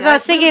 There you because go. I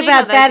was thinking We'll do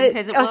one about of those that. in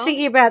Peasant I was World.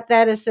 thinking about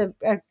that as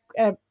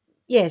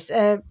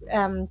a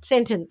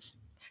sentence.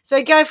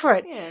 So go for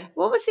it. Yeah.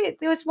 What was it?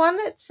 There was one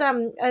that's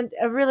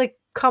a really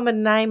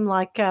common name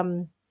like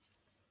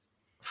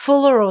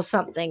Fuller or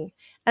something,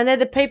 and they're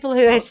the people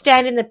who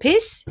stand in the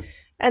piss,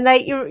 and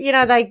they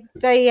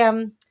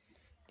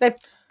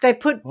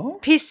put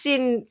What? piss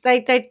in.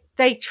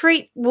 They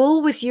treat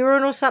wool with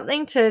urine or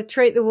something to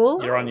treat the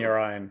wool. You're on your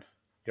own.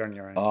 You're on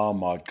your own. Oh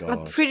my god!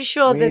 I'm pretty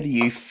sure Where that do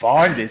you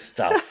find this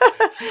stuff?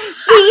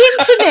 the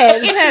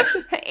internet,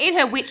 In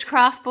her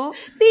witchcraft book,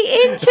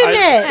 the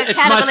internet. her It's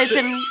my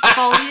cannibalism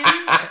volume.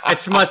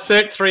 It's my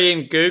Cert 3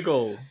 in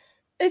Google.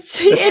 It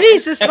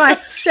is. It's my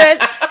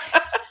search.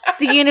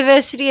 The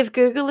University of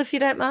Google, if you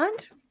don't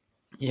mind.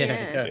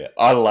 Yes. Yeah. Yeah,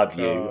 I love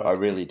you. God. I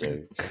really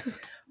do.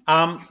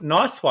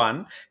 Nice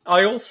one.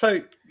 I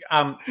also,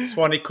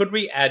 Swanee, could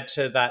we add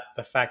to that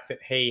the fact that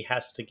he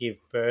has to give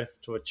birth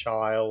to a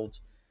child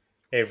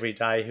every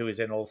day who is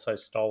then also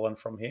stolen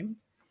from him?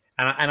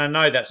 And I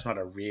know that's not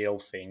a real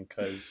thing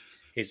because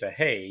he's a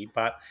he,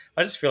 but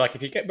I just feel like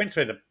if you went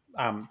through the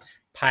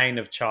pain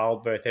of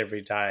childbirth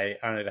every day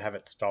only to have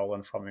it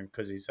stolen from him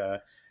because he's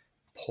a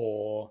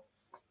poor,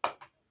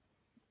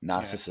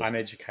 Narcissist.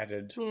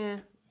 uneducated,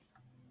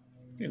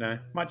 Yeah.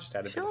 might just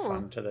add a bit of Sure.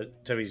 fun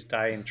to his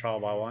day in Trial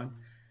by Wine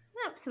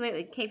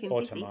Absolutely. Keep him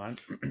or to busy. mine.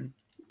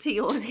 To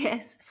yours,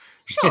 yes.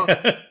 Sure.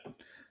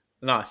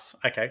 Nice.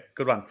 Okay,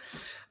 good one.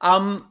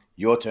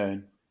 Your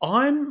turn.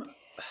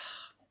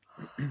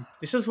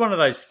 This is one of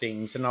those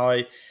things, and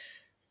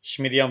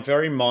Schmitty, I'm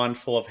very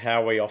mindful of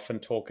how we often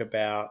talk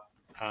about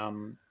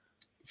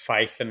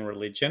faith and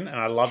religion, and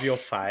I love your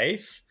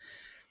faith,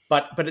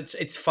 but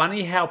it's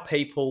funny how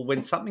people,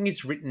 when something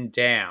is written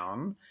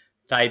down,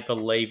 they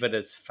believe it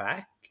as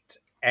fact,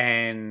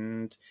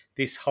 and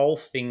this whole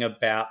thing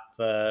about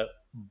the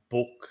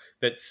book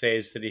that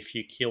says that if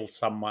you kill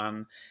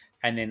someone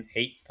and then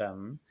eat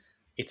them,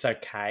 it's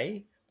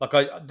okay. Like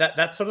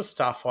that sort of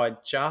stuff, I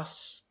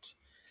just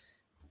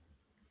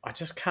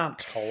can't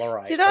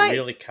tolerate. Did I I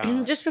really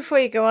can't. just before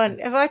you go on,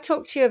 have I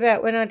talked to you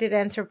about when I did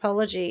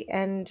anthropology?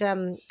 And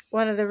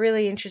one of the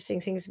really interesting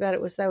things about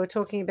it was they were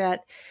talking about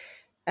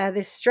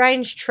this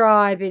strange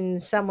tribe in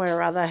somewhere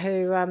or other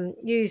who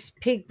use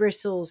pig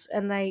bristles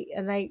and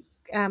they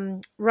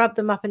rub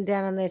them up and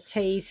down on their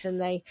teeth, and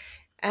they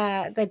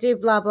do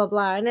blah blah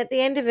blah. And at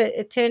the end of it,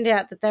 it turned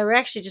out that they were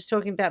actually just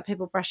talking about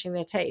people brushing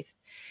their teeth.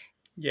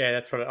 Yeah,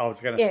 that's what I was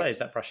going to Yeah. say. Is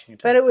that brushing your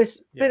teeth? But it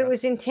was Yeah. it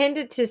was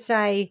intended to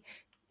say,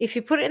 if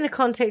you put it in the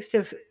context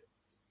of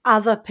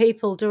other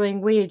people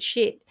doing weird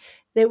shit,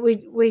 that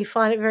we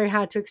find it very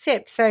hard to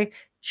accept. So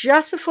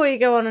just before you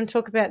go on and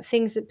talk about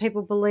things that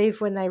people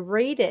believe when they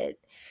read it,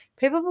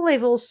 people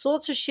believe all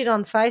sorts of shit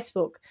on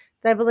Facebook.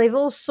 They believe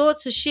all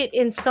sorts of shit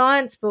in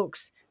science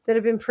books that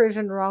have been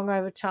proven wrong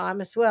over time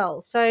as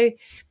well. So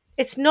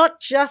it's not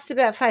just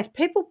about faith.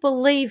 People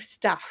believe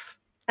stuff.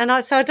 And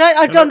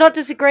I'm not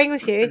disagreeing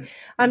with you.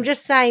 I'm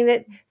just saying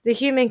that the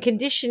human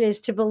condition is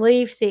to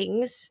believe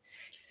things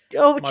to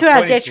our point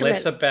is detriment.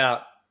 less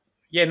about.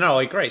 Yeah, no,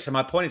 I agree. So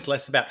my point is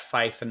less about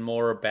faith and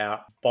more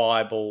about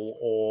Bible,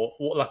 or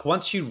like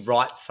once you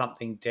write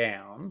something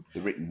down, The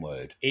written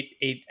word.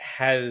 it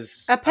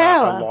has A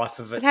power. a life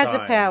of its It has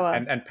own. a power.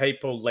 And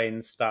people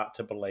then start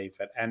to believe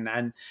it.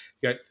 And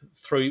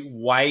through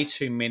way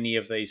too many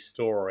of these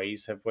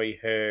stories have we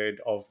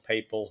heard of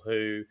people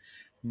who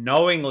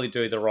knowingly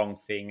do the wrong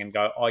thing and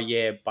go, oh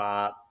yeah,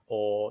 but,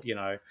 or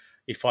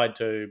if I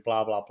do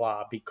blah blah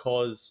blah,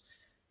 because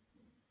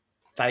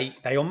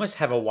they almost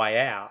have a way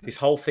out. This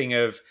whole thing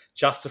of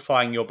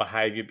justifying your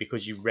behavior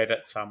because you read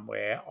it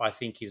somewhere, I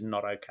think is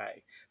not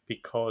okay,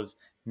 because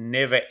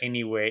never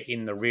anywhere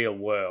in the real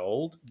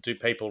world do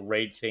people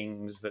read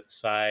things that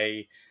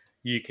say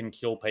you can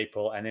kill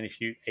people and then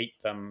if you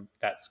eat them,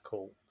 that's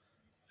cool.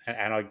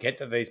 And I get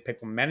that these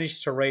people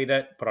manage to read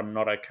it, but I'm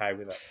not okay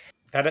with it.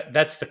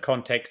 That's the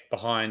context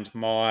behind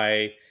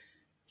my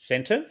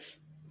sentence.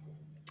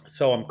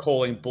 So I'm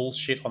calling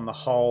bullshit on the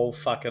whole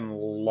fucking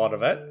lot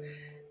of it.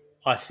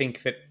 I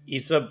think that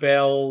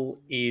Isabel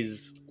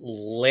is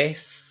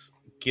less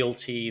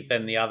guilty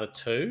than the other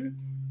two.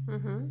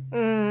 Mm-hmm.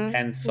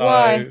 And so,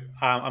 Why?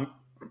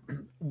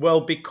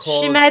 because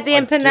She made the I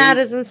do-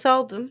 empanadas and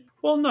sold them.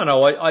 Well,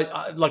 no.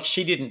 I like,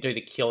 she didn't do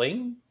the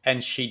killing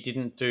and she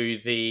didn't do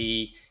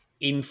the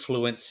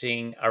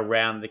influencing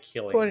around the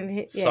killing. According to,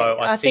 yeah, So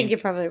I think you're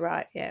probably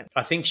right. Yeah.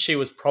 I think she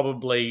was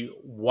probably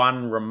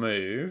one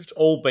removed,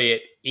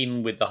 albeit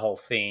in with the whole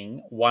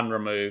thing, one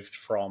removed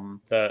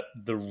from the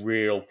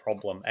real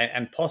problem.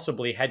 And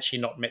possibly had she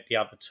not met the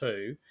other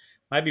two,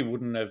 maybe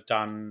wouldn't have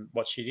done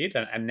what she did.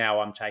 And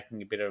now I'm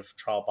taking a bit of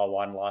trial by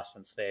wine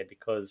license there,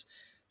 because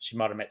she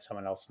might have met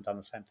someone else and done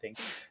the same thing.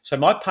 So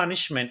my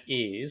punishment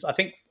is, I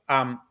think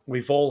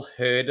we've all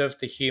heard of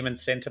the human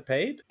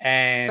centipede,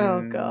 and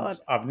Oh, God.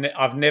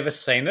 I've never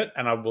seen it,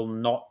 and I will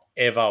not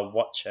ever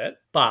watch it.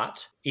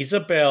 But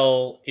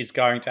Isabel is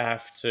going to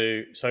have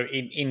to, so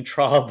in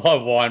Trial by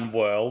Wine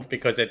world,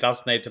 because there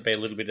does need to be a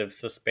little bit of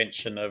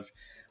suspension of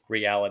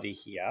reality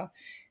here,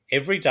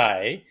 every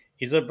day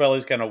Isabel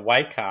is going to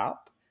wake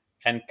up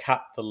and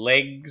cut the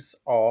legs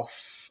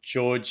off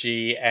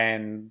Georgie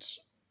and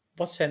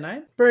what's her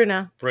name?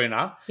 Bruna.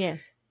 Yeah.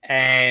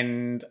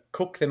 And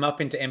cook them up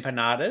into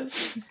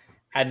empanadas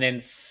and then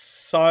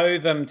sew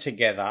them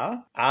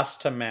together, ass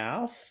to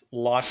mouth,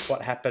 like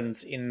what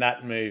happens in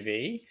that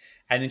movie.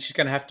 And then she's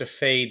going to have to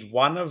feed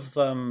one of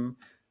them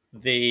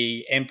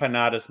the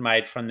empanadas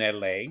made from their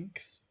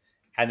legs,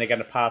 and they're going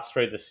to pass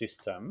through the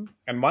system.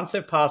 And once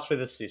they've passed through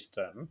the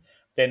system,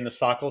 then the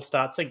cycle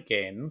starts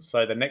again.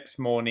 So the next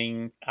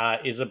morning,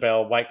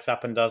 Isabel wakes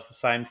up and does the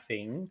same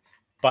thing,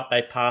 but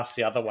they pass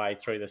the other way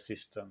through the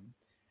system.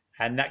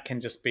 And that can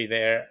just be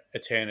their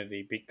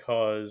eternity,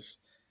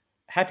 because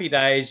happy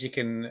days, you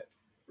can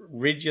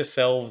rid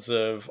yourselves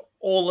of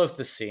all of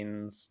the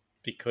sins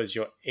because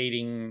you're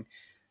eating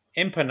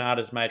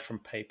empanadas made from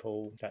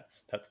people.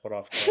 That's what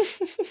I've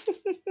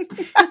got.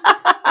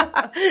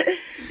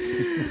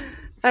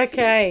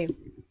 Okay.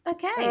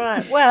 All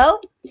right.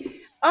 Well,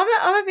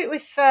 I'm a bit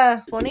with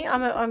Bonnie.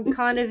 I'm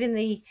kind of in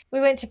the.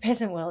 We went to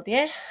Peasant World,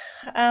 yeah.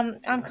 I'm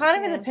kind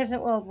of in the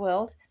Peasant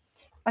world.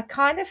 I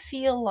kind of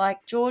feel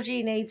like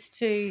Georgie needs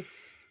to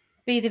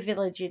be the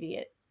village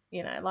idiot,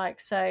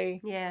 so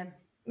Yeah.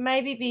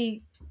 maybe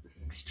be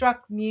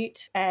struck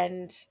mute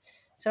and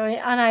so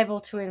unable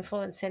to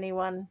influence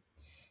anyone.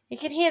 He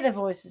can hear the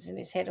voices in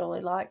his head all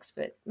he likes,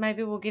 but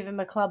maybe we'll give him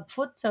a club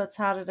foot so it's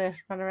harder to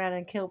run around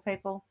and kill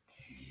people.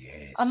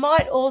 Yes. I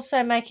might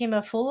also make him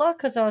a fuller,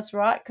 because I was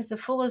right, because the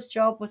fuller's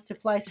job was to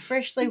place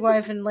freshly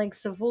woven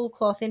lengths of wool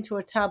cloth into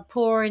a tub,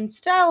 pour in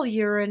stale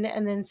urine,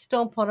 and then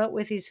stomp on it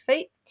with his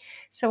feet.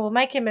 So we'll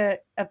make him a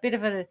bit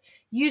of a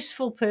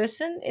useful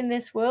person in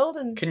this world.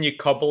 And Can you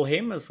cobble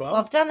him as well?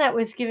 I've done that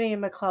with giving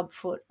him a club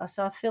foot,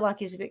 so I feel like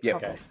he's a bit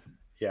cobbled. Okay.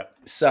 Yeah.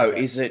 So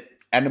is it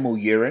animal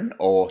urine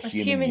or It's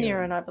human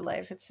urine, I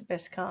believe. It's the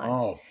best kind.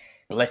 Oh,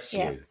 bless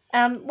Yeah. you.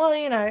 Well,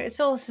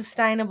 it's all a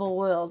sustainable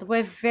world.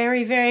 We're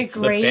very, very It's the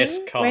green.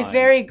 best kind. We're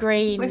very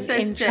green We're so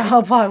in strict.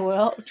 trial by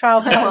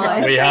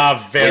wine. We are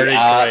very We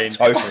are, green.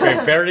 totally.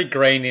 We're very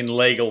green in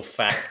legal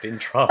fact in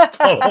Trial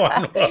by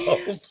Wine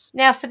world.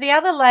 Now, for the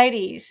other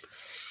ladies,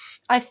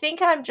 I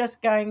think I'm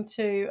just going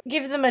to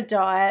give them a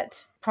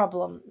diet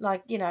problem.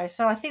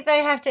 So I think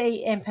they have to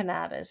eat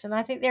empanadas, and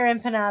I think their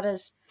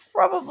empanadas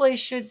probably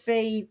should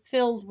be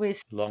filled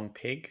with, Long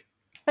pig.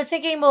 I was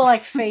thinking more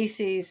like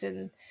feces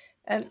and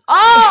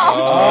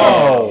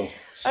Oh,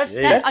 I was-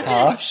 that's Okay.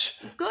 harsh.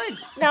 Good.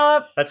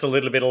 no, That's a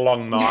little bit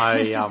along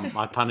my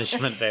my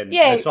punishment then.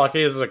 Yeah. It's like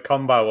here's a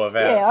combo of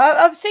yeah, our.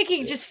 I'm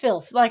thinking just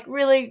filth, like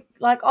really,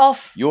 like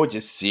off You're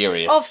just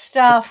serious.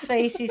 stuff,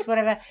 feces,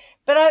 whatever.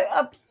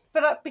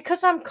 But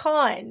because I'm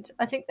kind,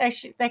 I think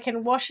they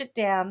can wash it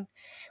down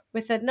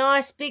with a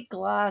nice big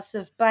glass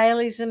of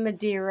Baileys and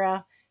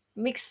Madeira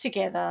mixed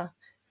together,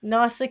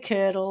 nicely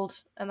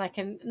curdled, and they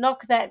can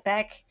knock that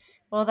back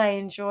while they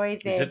enjoy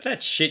Is their.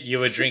 that shit you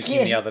were drinking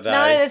Yes. the other day?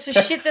 No, that's the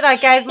shit that I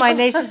gave my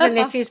nieces and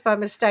nephews by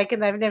mistake,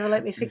 and they've never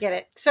let me forget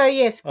it. So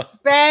yes,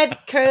 bad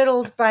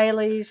curdled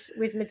Baileys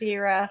with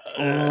Madeira,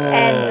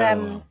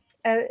 and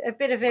a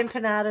bit of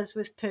empanadas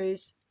with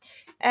poos,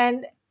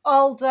 and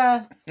old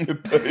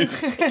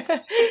Poos.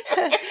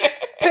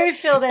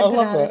 poo-filled I love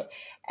empanadas, that.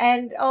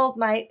 and old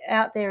mate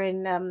out there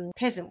in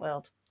Peasant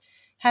World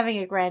having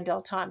a grand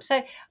old time.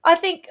 So I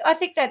think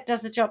that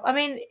does the job. I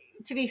mean,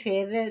 to be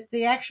fair,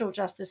 the actual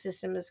justice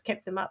system has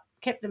kept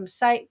them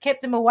safe,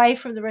 kept them away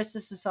from the rest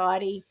of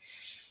society,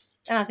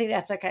 and I think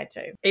that's okay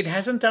too. It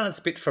hasn't done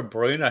its bit for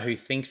Bruna, who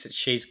thinks that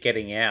she's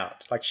getting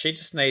out. Like, she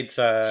just needs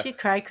a, She'd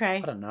cray. I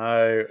don't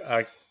know,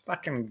 a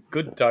fucking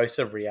good dose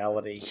of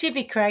reality. She'd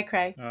be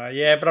cray.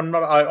 Yeah, but I'm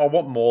not. I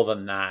want more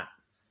than that.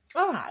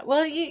 All right.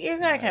 Well, you're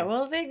okay.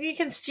 Well, then you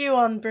can stew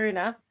on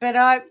Bruna, but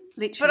I'm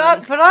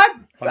Literally.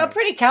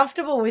 pretty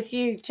comfortable with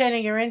you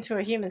turning her into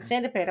a human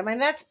centipede. I mean,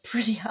 that's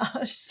pretty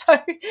harsh. So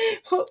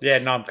Yeah,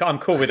 no, I'm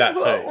cool with that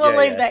too. we'll Yeah,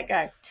 leave yeah. that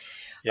go.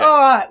 Yeah. All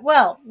right.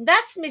 Well,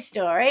 that's my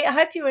story. I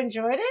hope you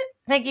enjoyed it.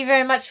 Thank you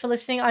very much for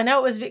listening. I know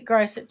it was a bit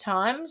gross at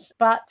times,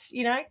 but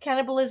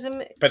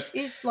cannibalism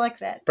is like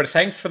that. But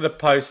thanks for the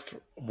post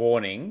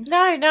warning.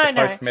 No.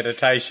 Post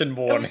meditation It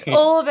warning. was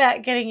all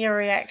about getting your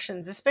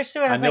reactions,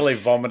 especially when I I was nearly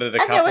like, vomited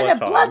a and then couple when of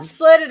the blood times.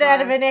 splurted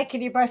out of her Gross. neck,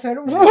 and you both went,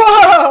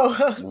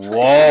 "Whoa!"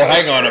 Whoa,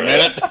 hang on a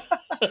minute.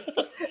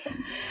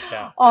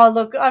 Yeah. Oh,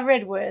 look, I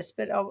read worse,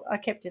 but I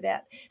kept it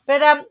out.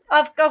 But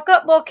I've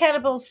got more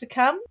cannibals to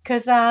come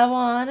because I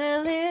want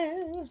to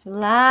live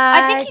like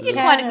I think you did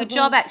quite a good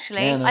job, cannibals.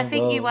 actually. I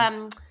think you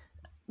Cannibals.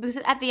 because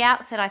at the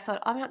outset I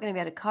thought I'm not going to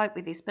be able to cope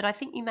with this, but I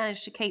think you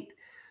managed to keep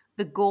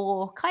the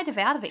gore kind of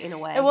out of it in a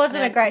way. It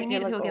wasn't And a great you knew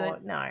deal of people were gore.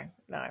 gonna-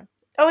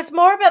 No. Oh, it's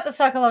more about the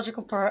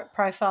psychological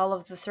profile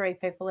of the three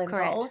people Correct,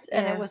 involved,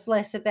 and yeah. it was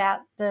less about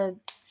the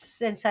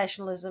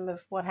sensationalism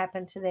of what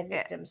happened to their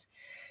victims.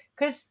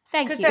 Because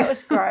Thank you. that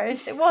was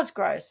gross. It was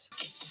gross.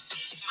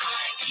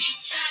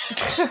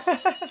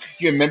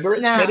 Do you remember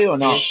it, No. Smitty, or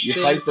not? Your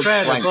favourite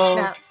blank. Incredible.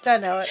 No, don't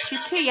know it.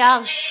 She's too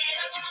young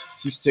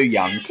She's too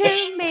young.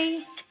 to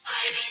me.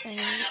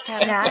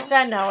 No,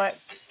 don't know it.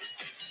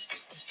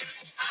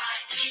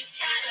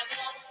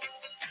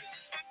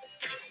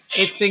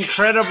 It's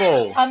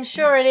incredible. I'm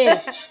sure it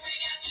is.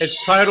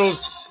 It's total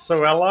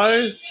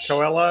Coelho.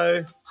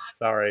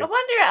 Sorry. I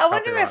wonder if,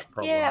 Copyright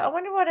problem. I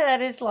wonder what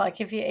that is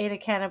like if you eat a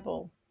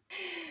cannibal.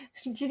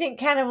 Do you think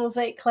cannibals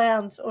eat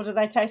clowns, or do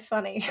they taste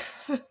funny?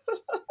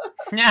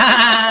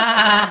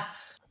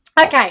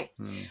 Okay.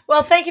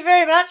 Well, thank you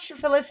very much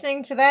for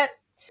listening to that.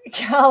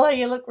 Carla,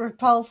 you look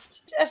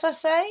repulsed, as I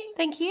say.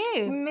 Thank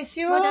you. Miss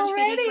you Well done,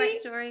 already. Smitty. Great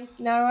story.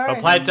 No worries.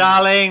 Well played,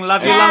 darling.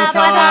 Love you Yeah, long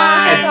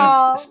bye-bye.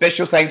 time. Oh.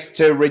 Special thanks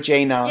to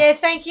Regina. Yeah,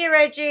 thank you,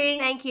 Reggie.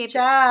 Thank you.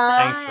 Ciao.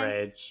 Thanks,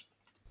 Reg.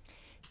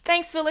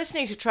 Thanks for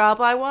listening to Trial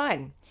by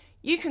Wine.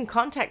 You can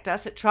contact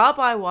us at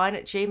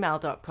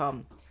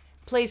trialbywine@gmail.com.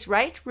 Please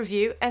rate,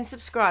 review and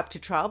subscribe to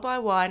Trial by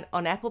Wine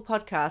on Apple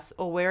Podcasts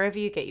or wherever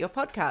you get your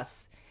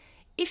podcasts.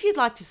 If you'd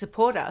like to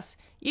support us,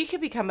 you can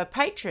become a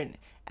patron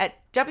at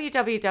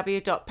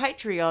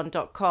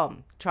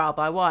www.patreon.com, Trial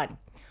by Wine,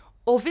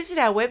 or visit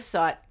our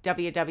website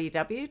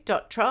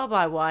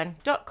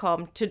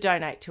www.trialbywine.com to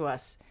donate to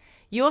us.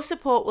 Your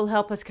support will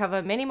help us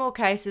cover many more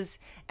cases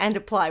and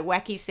apply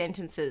wacky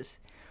sentences.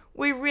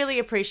 We really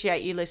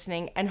appreciate you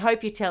listening and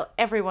hope you tell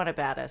everyone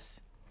about us.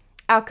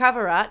 Our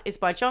cover art is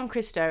by John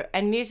Christo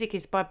and music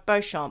is by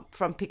Beauchamp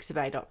from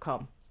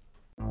Pixabay.com.